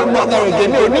 I have no mother again.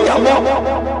 Mi ò níyàá mọ́.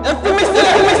 Ẹ fi mí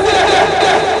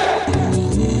sílẹ̀.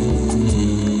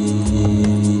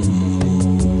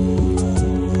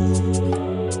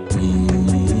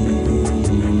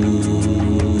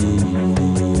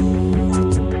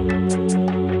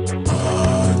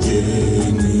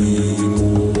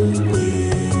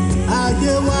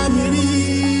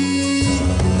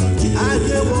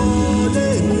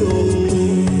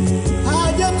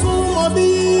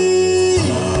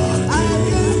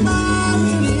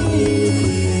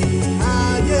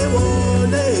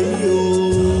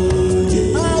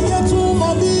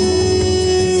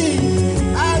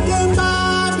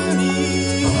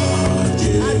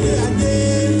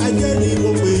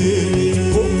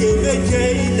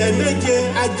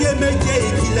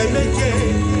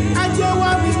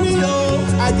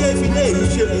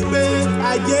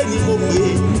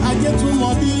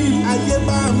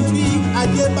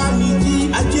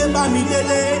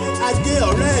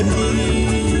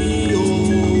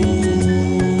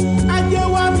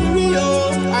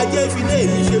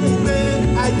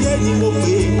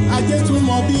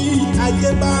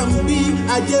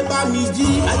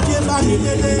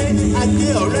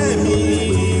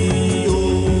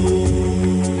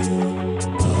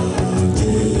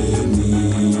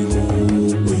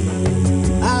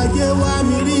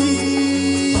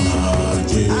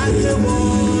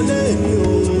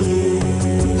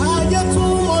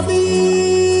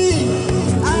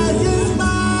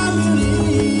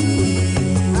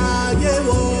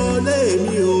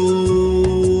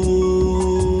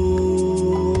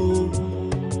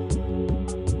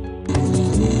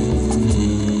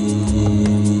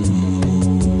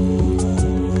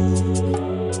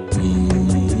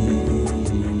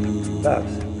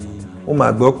 Babs, ó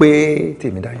máa gbọ́ pé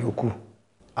Tèmídáyọ̀ kú.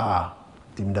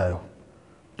 Tèmídáyọ̀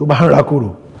tó bá ń ra kúrò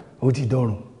ó ti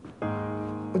dọ̀run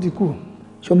ó ti kú.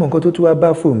 ṣọmọ nǹkan tó tún wá bá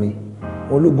fò mí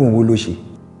ológun wo ló ṣe.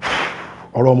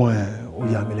 ọ̀rọ̀ ọmọ ẹ̀ ó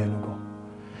yà mí lẹ́nu gan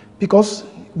because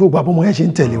gbogbo àbọ̀mọ yẹn ṣe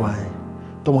ń tẹ̀lé wa yẹn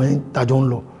tọmọ yẹn tajọ ń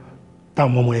lọ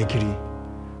táwọn ọmọ yẹn kiri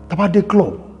tábà dé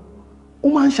club ó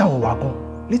máa ń ṣàwọn wà kan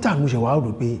létà mo ṣe wàá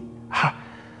rò pé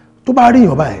tó bá rí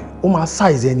èèyàn báyìí ó máa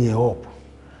size ẹni ẹ̀ up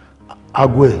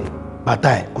aago ẹ̀ bàtà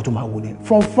ẹ̀ kó tó máa wò ní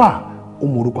from far ó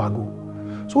mọ orúkọ aago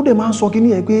so dẹ̀ máa ń sọ kí ní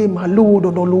ẹ̀ pé máa lówó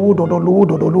dandan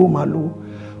lówó máa lówó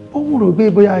ó ń rò pé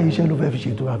bóyá iṣẹ́ ló fẹ́ fi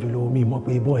ṣètò àfi lówó mi mọ̀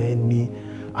pé bọ́ ẹ ní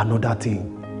another thing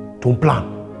tó ń plan.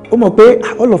 ó mọ̀ pé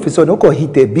all of a sudden ó kàn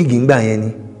hit ẹ̀ big ńgbà yẹn ni.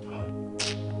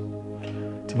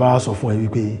 tí bá sọ fún ẹ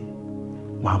wípé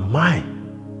màmá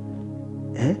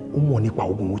ẹ̀ ó mọ̀ nípa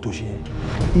oògùn owó tó ṣe yẹn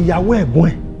ìyàwó ẹ̀gbọ́n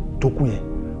ẹ̀ tó kú yẹn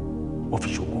wọ́n fi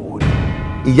ṣoògùn owó rẹ̀.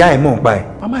 ìyá ẹ̀ mọ̀ ń pa ẹ̀.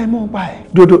 màmá ẹ̀ mọ̀ ń pa ẹ̀.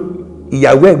 dodo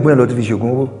ìyàwó ẹ̀gbọ́n ẹ̀ lọ tó fi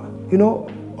ṣoògùn owó.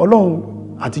 ọlọ́run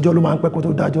àtijọ́ ló máa ń pẹ́ kó tó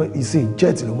dájọ́ ìsìn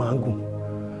jet ló máa ń gùn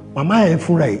màmá ẹ̀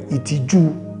fúnra ẹ̀ ìtìjú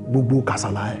gbogbo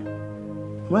kàsàlà ẹ̀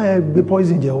màmá ẹ̀ gbé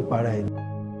poison jẹ ó para ẹ̀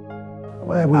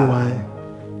màmá ẹ̀ bóyá wọn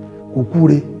kò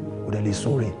kúre kò dẹ̀ lè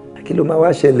súnre. kí ló máa wá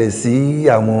ṣẹlẹ̀ sí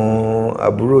àwọn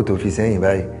àbúrò tó fi sẹ́yìn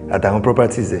báyìí àtàwọn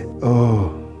properties ẹ̀.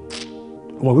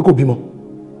 ọmọ pé kò bímọ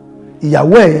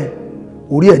ìyàwó ẹ̀ yẹn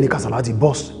orí ẹ̀ ní kàsàlà ti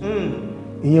bọ́ọ̀sì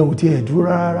ìyẹn ò tiẹ̀ dúró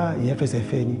rárá ìyẹn fẹsẹ̀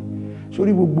fẹ́ ni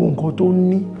sórí gbogbo nǹkan tó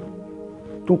ní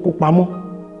tó kó pamọ́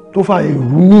tó fa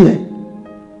èrú ní ẹ̀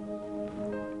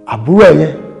àbúrò ẹ̀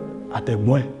yẹn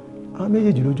àtẹ̀gbọ́n ẹ̀ àwọn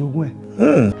méjèèjì ló jogún ẹ̀.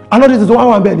 alọ́dẹ tuntun wá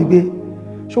wà bẹ́ẹ̀ ni pé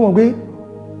ṣé wọ́n gbé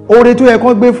oore tó yẹ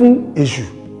kán gbé fún èṣù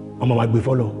ọmọ máa gbé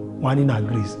fọ́lọ̀ wọn á ní na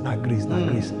grace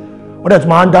wọ́n dẹ̀ tún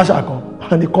máa ń dáṣà kan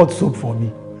wọ́n á ní cut soap for me.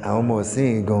 àwọn ọmọ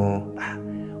ọ̀sìn gan-an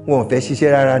wọn ò fẹ́ ṣiṣẹ́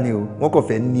rárá ni o wọ́n kàn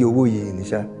fẹ́ ní owó yìí ní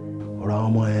ṣá. ọ̀rọ̀ àwọn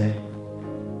ọmọ ẹ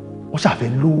wọ́n ṣàfẹ́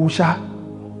lówó ṣá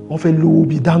wọ́n fẹ́ lówó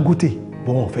bíi Dangote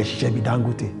bọ́ wọn ò fẹ́ ṣiṣẹ́ bíi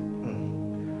Dangote.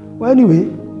 well anyway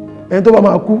ẹni tó bá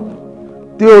máa kú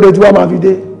tí oore tí wàá máa fi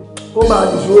dé ó máa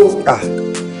dìṣó.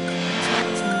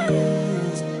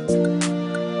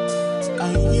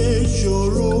 ayé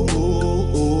ṣòro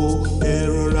o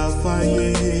ẹ̀rọ ra fáyé.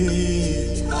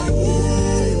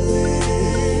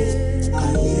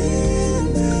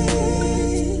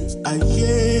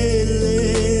 ayele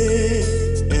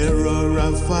ẹ̀rọ ra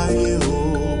fáyé o.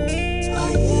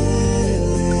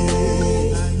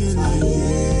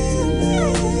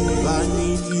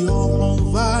 vanity upon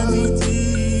vanity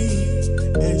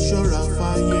ẹ ṣọ́ra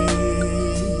fáyé.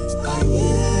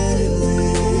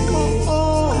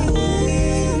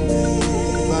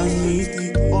 vanity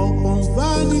upon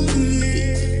vanity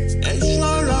ẹ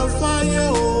ṣọ́ra fáyé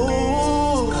o.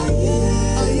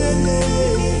 ayele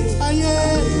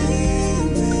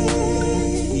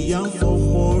ìyá ń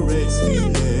fọmọ rẹ̀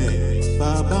sílẹ̀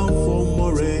bàbá ń fọmọ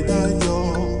rẹ̀ dájọ́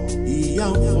ìyá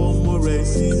ń fọmọ rẹ̀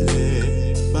sílẹ̀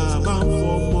bàbá ń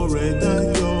fọmọ rẹ̀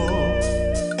dájọ́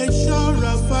ẹ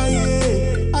ṣọ́ra fáyé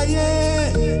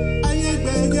ayé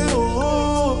gbẹ̀gẹ́ o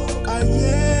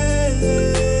ayé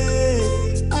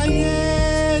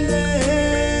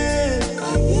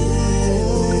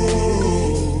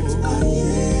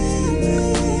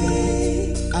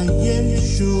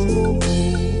ṣòro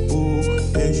o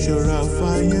ẹ ṣọ́ra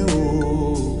fáyé o.